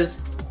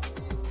 was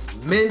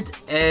mint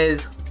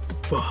as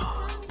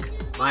fuck.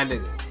 My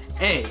nigga.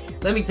 Hey,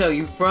 let me tell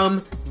you,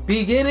 from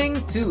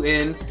beginning to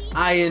end,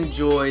 I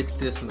enjoyed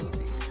this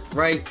movie,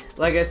 right?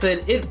 Like I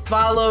said, it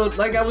followed,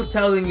 like I was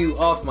telling you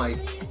off mic,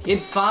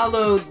 it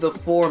followed the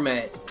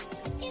format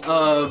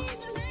of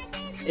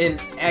an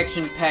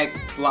action-packed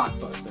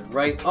blockbuster,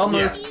 right?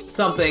 Almost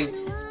something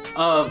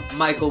of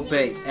Michael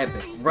Bay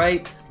epic,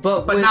 right?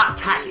 But not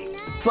tacky.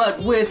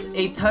 But with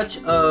a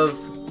touch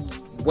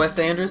of Wes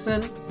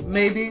Anderson,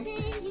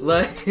 maybe?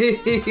 Like,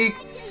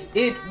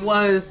 it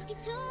was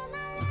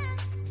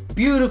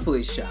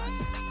beautifully shot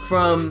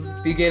from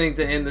beginning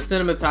to end. The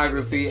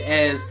cinematography,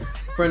 as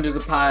friend of the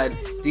pod,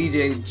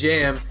 DJ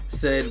Jam,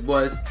 said,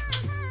 was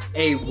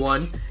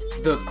A1.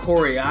 The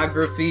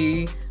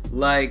choreography,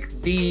 like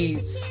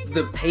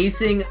the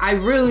pacing, I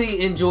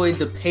really enjoyed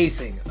the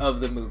pacing of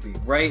the movie,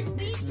 right?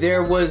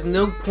 There was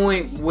no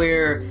point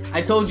where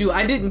I told you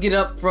I didn't get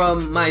up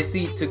from my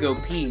seat to go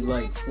pee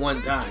like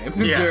one time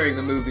during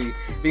the movie,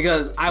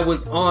 because I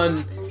was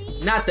on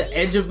not the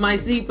edge of my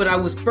seat, but I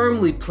was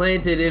firmly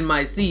planted in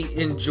my seat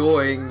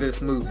enjoying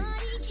this movie,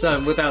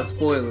 son, without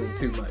spoiling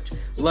too much.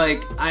 Like,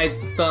 I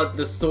thought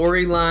the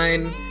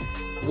storyline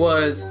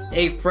was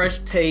a fresh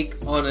take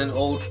on an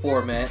old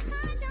format.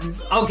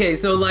 Okay,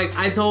 so like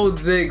I told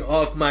Zig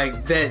off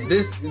mic that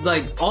this,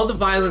 like, all the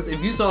violence,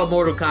 if you saw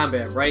Mortal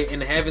Kombat, right,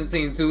 and haven't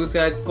seen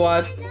Suicide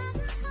Squad,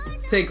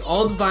 take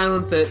all the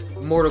violence that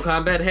Mortal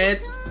Kombat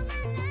had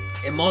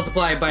and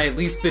multiply it by at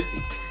least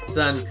 50,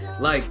 son,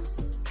 like,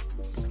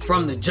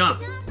 from the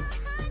jump.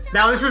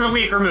 Now this is a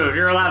weaker move,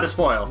 you're allowed to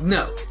spoil.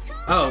 No.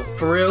 Oh,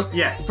 for real?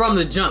 Yeah. From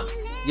the jump.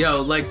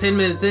 Yo, like 10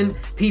 minutes in,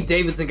 Pete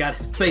Davidson got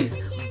his face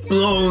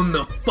blown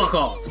the fuck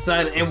off,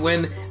 son. And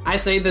when I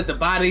say that the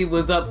body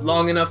was up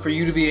long enough for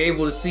you to be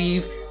able to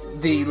see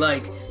the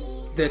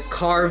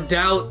carved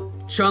out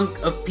chunk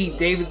of Pete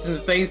Davidson's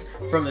face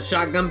from the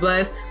shotgun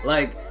blast,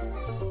 like,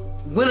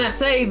 when I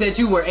say that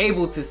you were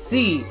able to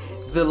see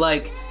the,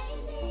 like,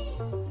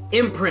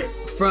 imprint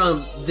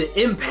from the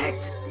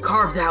impact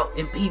carved out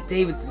in Pete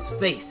Davidson's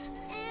face,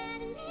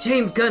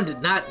 James Gunn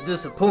did not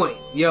disappoint.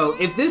 Yo,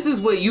 if this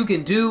is what you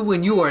can do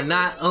when you are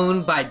not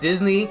owned by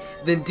Disney,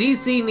 then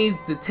DC needs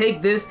to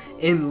take this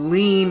and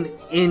lean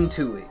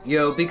into it,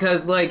 yo,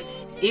 because, like,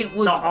 it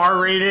was... The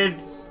R-rated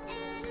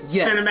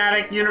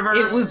cinematic universe?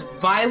 It was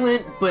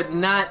violent, but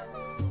not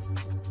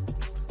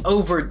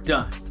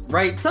overdone,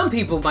 right? Some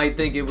people might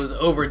think it was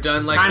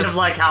overdone, like... Kind of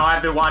like how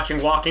I've been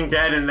watching Walking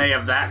Dead and they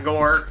have that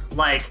gore,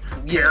 like,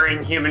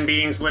 tearing human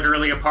beings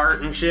literally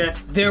apart and shit.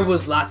 There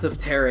was lots of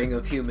tearing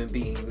of human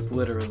beings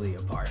literally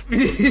apart.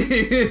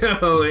 You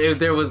know,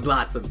 there was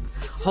lots of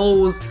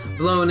holes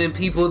blown in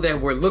people that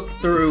were looked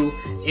through.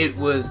 It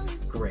was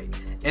great.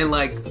 And,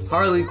 like,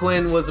 Harley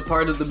Quinn was a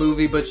part of the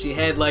movie, but she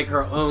had, like,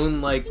 her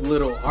own, like,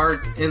 little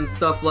arc and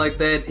stuff like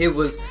that. It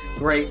was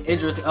great.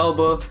 Idris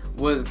Elba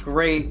was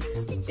great.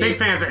 Big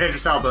fans of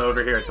Idris Elba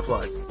over here at The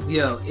Flood.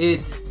 Yo,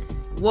 it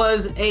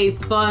was a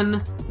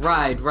fun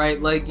ride,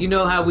 right? Like, you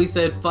know how we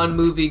said fun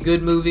movie,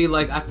 good movie?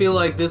 Like, I feel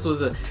like this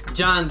was a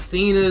John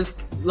Cena's,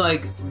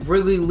 like,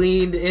 really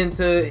leaned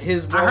into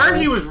his role. I heard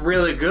he was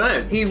really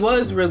good. He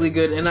was really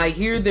good, and I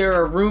hear there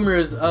are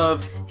rumors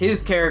of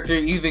his character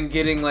even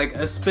getting, like,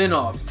 a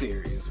spin-off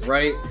series,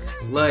 right?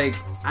 Like,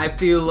 I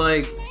feel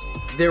like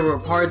there were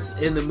parts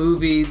in the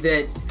movie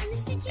that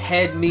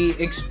had me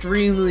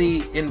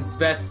extremely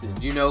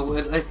invested, you know,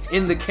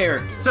 in the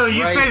character. So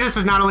you right? say this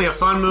is not only a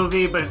fun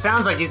movie, but it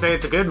sounds like you say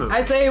it's a good movie.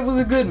 I say it was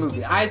a good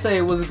movie.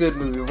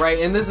 Right?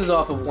 And this is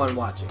off of one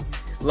watching.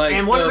 Like,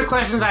 and one of the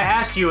questions I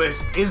ask you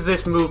is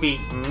this movie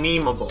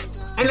memeable?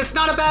 And it's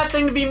not a bad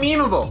thing to be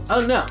memeable.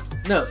 Oh,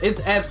 no,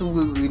 it's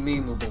absolutely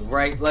memeable,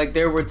 right? Like,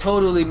 there were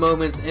totally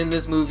moments in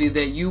this movie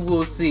that you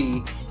will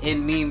see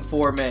in meme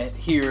format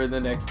here in the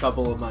next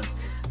couple of months.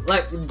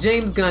 Like,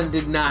 James Gunn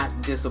did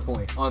not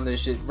disappoint on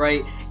this shit,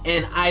 right?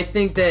 And I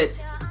think that,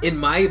 in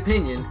my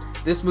opinion,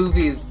 this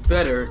movie is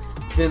better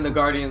than the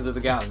Guardians of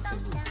the Galaxy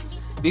movies.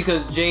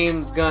 Because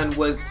James Gunn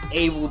was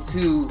able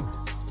to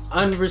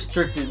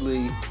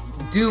unrestrictedly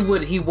do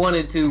what he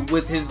wanted to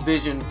with his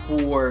vision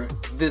for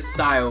this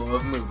style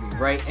of movie,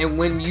 right? And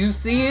when you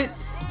see it,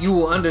 you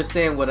will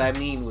understand what I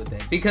mean with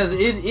that. Because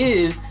it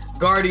is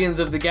Guardians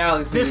of the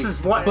Galaxy, this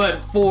is what,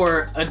 but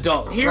for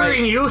adults.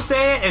 Hearing right? you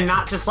say it, and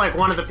not just like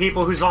one of the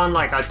people who's on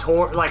like a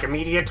tour, like a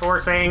media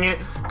tour, saying it,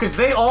 because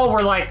they all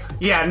were like,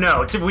 "Yeah,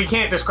 no, we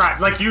can't describe.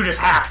 Like, you just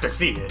have to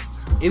see it."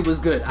 It was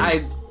good.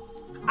 I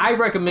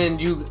recommend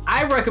you.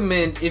 I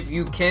recommend if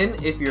you can,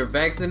 if you're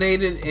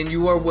vaccinated and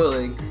you are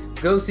willing,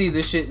 go see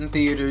this shit in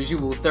theaters. You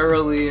will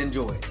thoroughly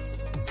enjoy it.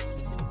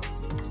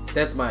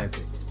 That's my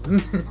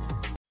opinion.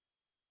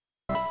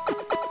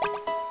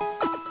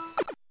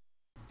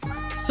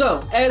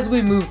 So, as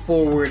we move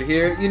forward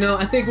here, you know,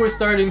 I think we're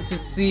starting to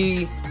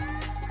see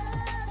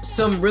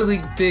some really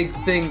big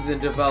things in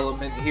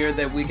development here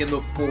that we can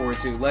look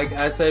forward to. Like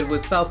I said,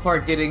 with South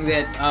Park getting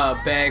that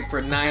bag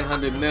for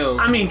 $900 million.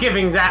 I mean,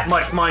 giving that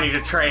much money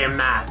to Trey and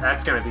Matt,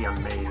 that's gonna be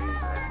amazing.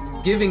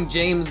 Giving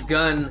James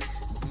Gunn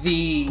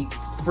the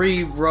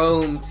free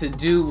roam to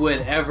do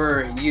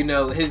whatever, you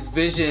know, his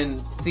vision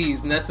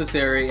sees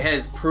necessary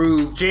has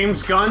proved.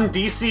 James Gunn,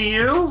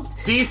 DCU?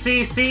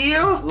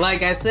 DCCU?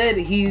 Like I said,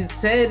 he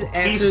said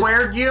after...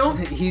 D-squared you?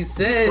 He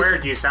said...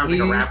 D-squared you sounds like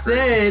a rapper. He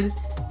said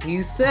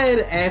he said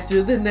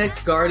after the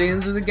next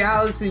Guardians of the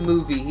Galaxy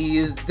movie, he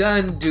is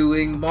done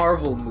doing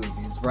Marvel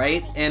movies,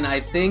 right? And I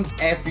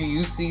think after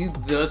you see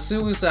The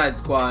Suicide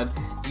Squad,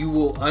 you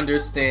will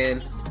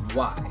understand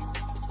why.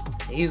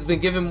 He's been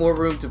given more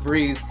room to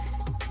breathe.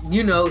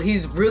 You know,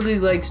 he's really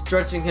like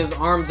stretching his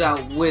arms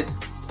out with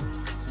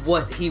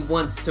what he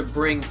wants to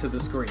bring to the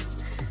screen.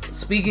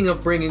 Speaking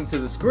of bringing to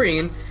the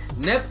screen,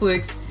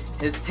 Netflix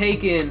has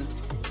taken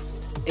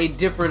a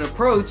different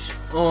approach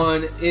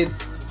on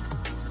its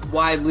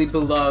widely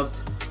beloved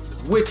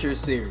Witcher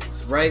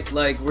series, right?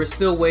 Like, we're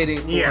still waiting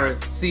for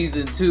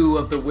season 2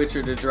 of The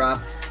Witcher to drop,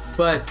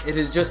 but it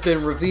has just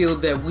been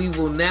revealed that we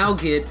will now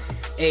get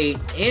a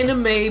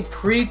anime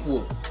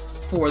prequel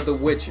for The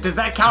Witcher. Does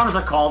that count as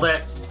a call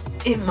it?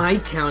 It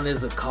might count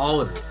as a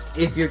call it,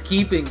 if you're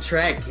keeping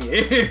track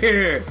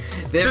here.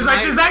 Does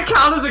that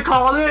count as a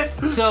call it?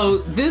 So,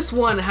 this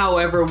one,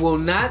 however, will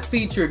not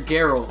feature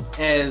Geralt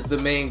as the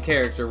main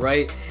character,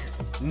 right?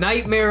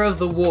 Nightmare of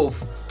the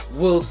Wolf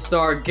will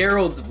star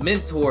Geralt's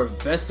mentor,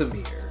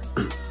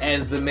 Vesemir,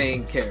 as the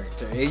main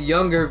character. A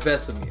younger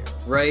Vesemir,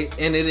 right?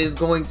 And it is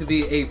going to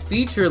be a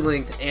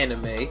feature-length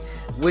anime,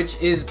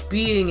 which is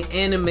being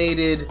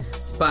animated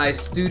by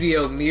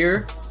Studio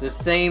Mir, the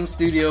same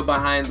studio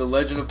behind The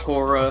Legend of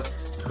Korra,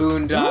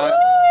 Boondocks,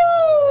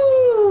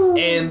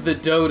 and the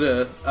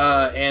Dota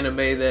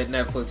anime that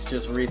Netflix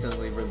just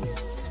recently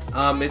released.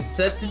 It's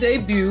set to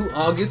debut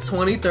August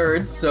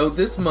 23rd, so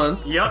this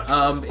month. Yep.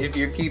 If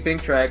you're keeping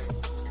track.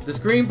 The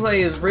screenplay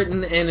is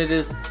written and it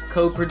is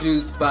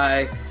co-produced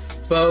by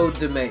Bo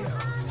DeMeo,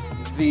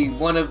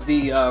 one of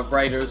the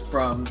writers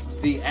from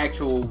the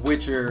actual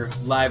Witcher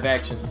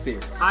live-action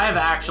series. I have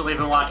actually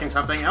been watching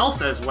something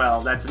else as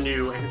well that's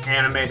new and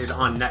animated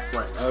on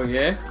Netflix. Oh,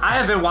 yeah? I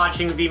have been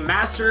watching the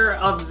Master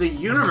of the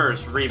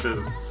Universe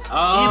reboot.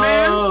 Oh,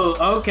 E-Man.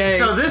 okay.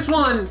 So this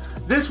one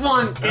is...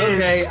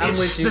 Okay, I'm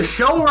with you. The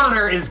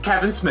showrunner is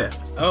Kevin Smith.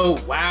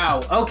 Oh,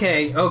 wow.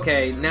 Okay.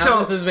 Now So,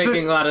 this is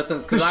making a lot of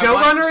sense. The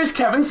showrunner is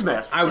Kevin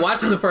Smith. I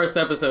watched the first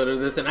episode of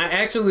this and I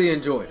actually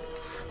enjoyed it.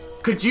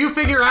 Could you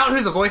figure out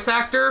who the voice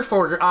actor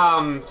for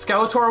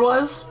Skeletor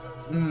was?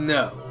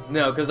 No,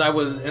 because I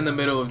was in the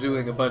middle of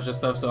doing a bunch of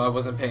stuff, so I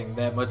wasn't paying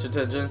that much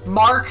attention.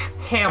 Mark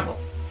Hamill.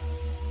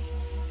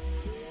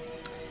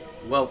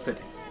 Well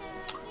fitting.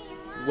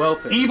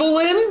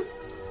 Evelyn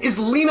is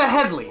Lena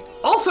Headey,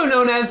 also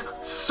known as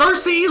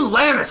Cersei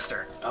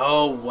Lannister.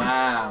 Oh,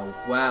 wow.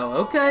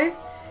 Okay.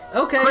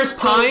 Chris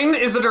Pine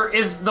is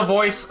the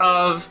voice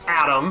of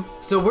Adam.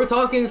 So we're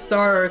talking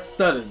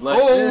star-studded. Like,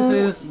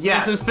 This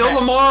is Phil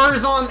Lamar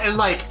is on, and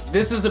like...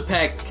 This is a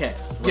packed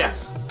cast. Right?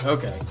 Yes.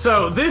 Okay.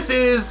 So this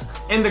is,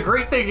 and the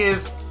great thing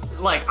is,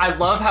 like, I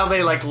love how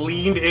they, like,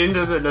 leaned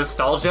into the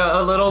nostalgia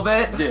a little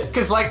bit. Yeah.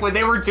 Because, like, when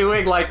they were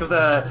doing, like,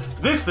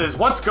 this is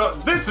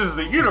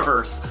the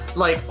universe,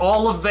 like,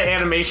 all of the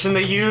animation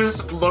they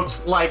used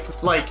looked like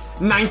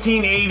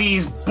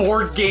 1980s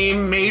board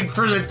game made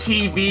for the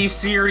TV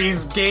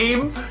series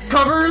game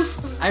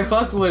covers. I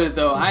fucked with it,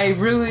 though. I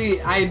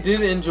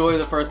did enjoy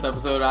the first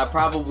episode. I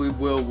probably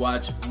will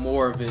watch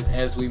more of it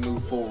as we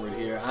move forward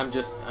here.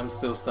 I'm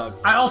still stuck.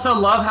 I also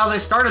love how they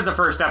started the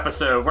first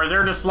episode, where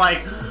they're just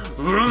like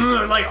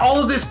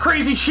all of this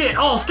crazy shit.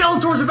 Oh,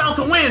 Skeletor's about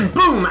to win.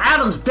 Boom,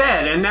 Adam's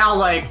dead. And now,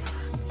 like...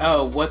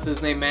 Oh, what's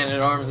his name,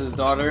 Man-at-Arms, his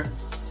daughter?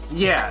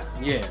 Yeah.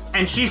 Yeah.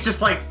 And she's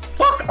just like,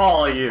 fuck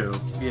all of you.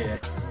 Yeah.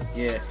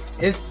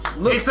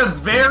 It's a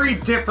very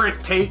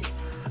different take,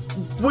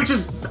 which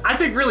is, I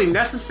think, really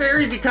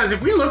necessary, because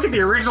if we look at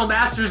the original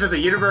Masters of the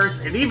Universe,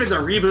 and even the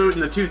reboot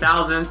in the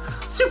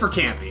 2000s, super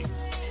campy.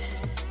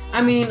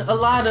 I mean, a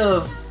lot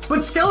of... But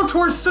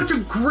Skeletor is such a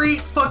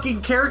great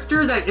fucking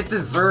character that it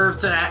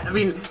deserved to... I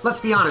mean, let's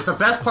be honest, the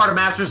best part of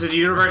Masters of the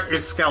Universe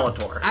is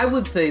Skeletor. I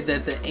would say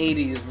that the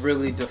 80s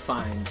really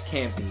defined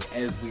campy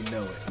as we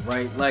know it,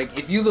 right? Like,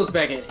 if you look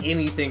back at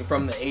anything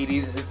from the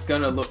 80s, it's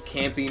gonna look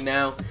campy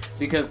now,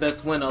 because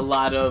that's when a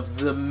lot of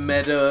the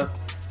meta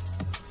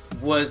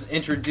was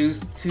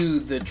introduced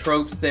to the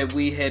tropes that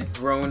we had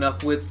grown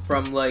up with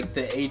from, like,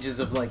 the ages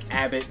of, like,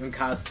 Abbott and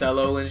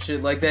Costello and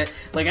shit like that.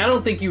 Like, I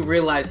don't think you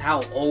realize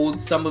how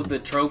old some of the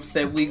tropes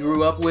that we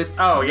grew up with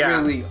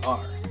really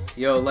are.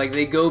 Yo, like,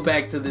 they go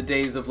back to the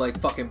days of, like,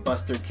 fucking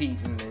Buster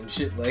Keaton and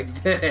shit like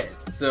that.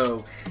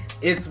 So,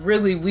 it's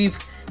really, we've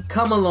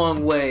come a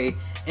long way,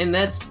 and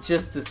that's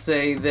just to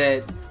say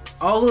that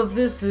all of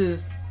this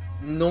is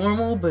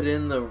normal, but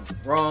in the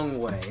wrong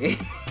way.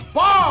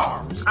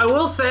 Bars! I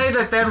will say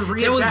that them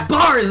There was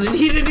bars, and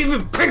he didn't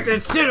even pick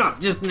that shit up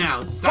just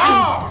now, son.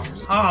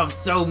 Bars! Oh, I'm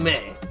so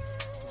mad.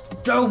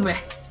 So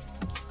mad.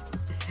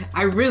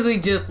 I really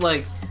just,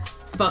 like,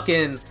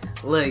 fucking,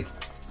 like,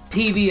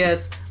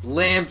 PBS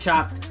lamb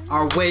chopped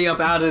our way up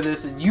out of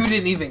this, and you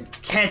didn't even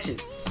catch it,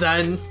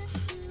 son.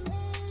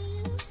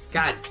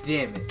 God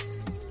damn it.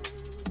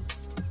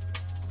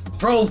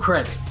 Roll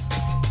credits.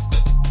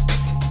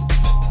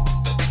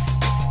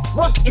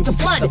 Look, it's a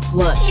flood. It's a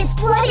flood. It's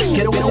flooding.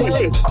 Get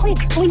away. Quick,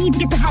 we need to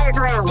get to higher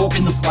ground.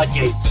 Open the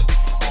floodgates.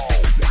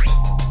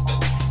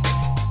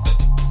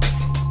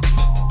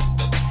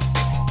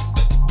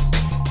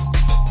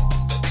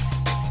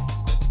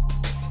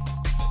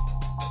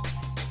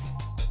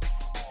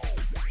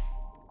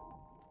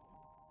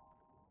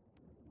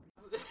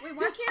 Wait,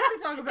 why can't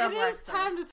we talk about It black is stuff? time to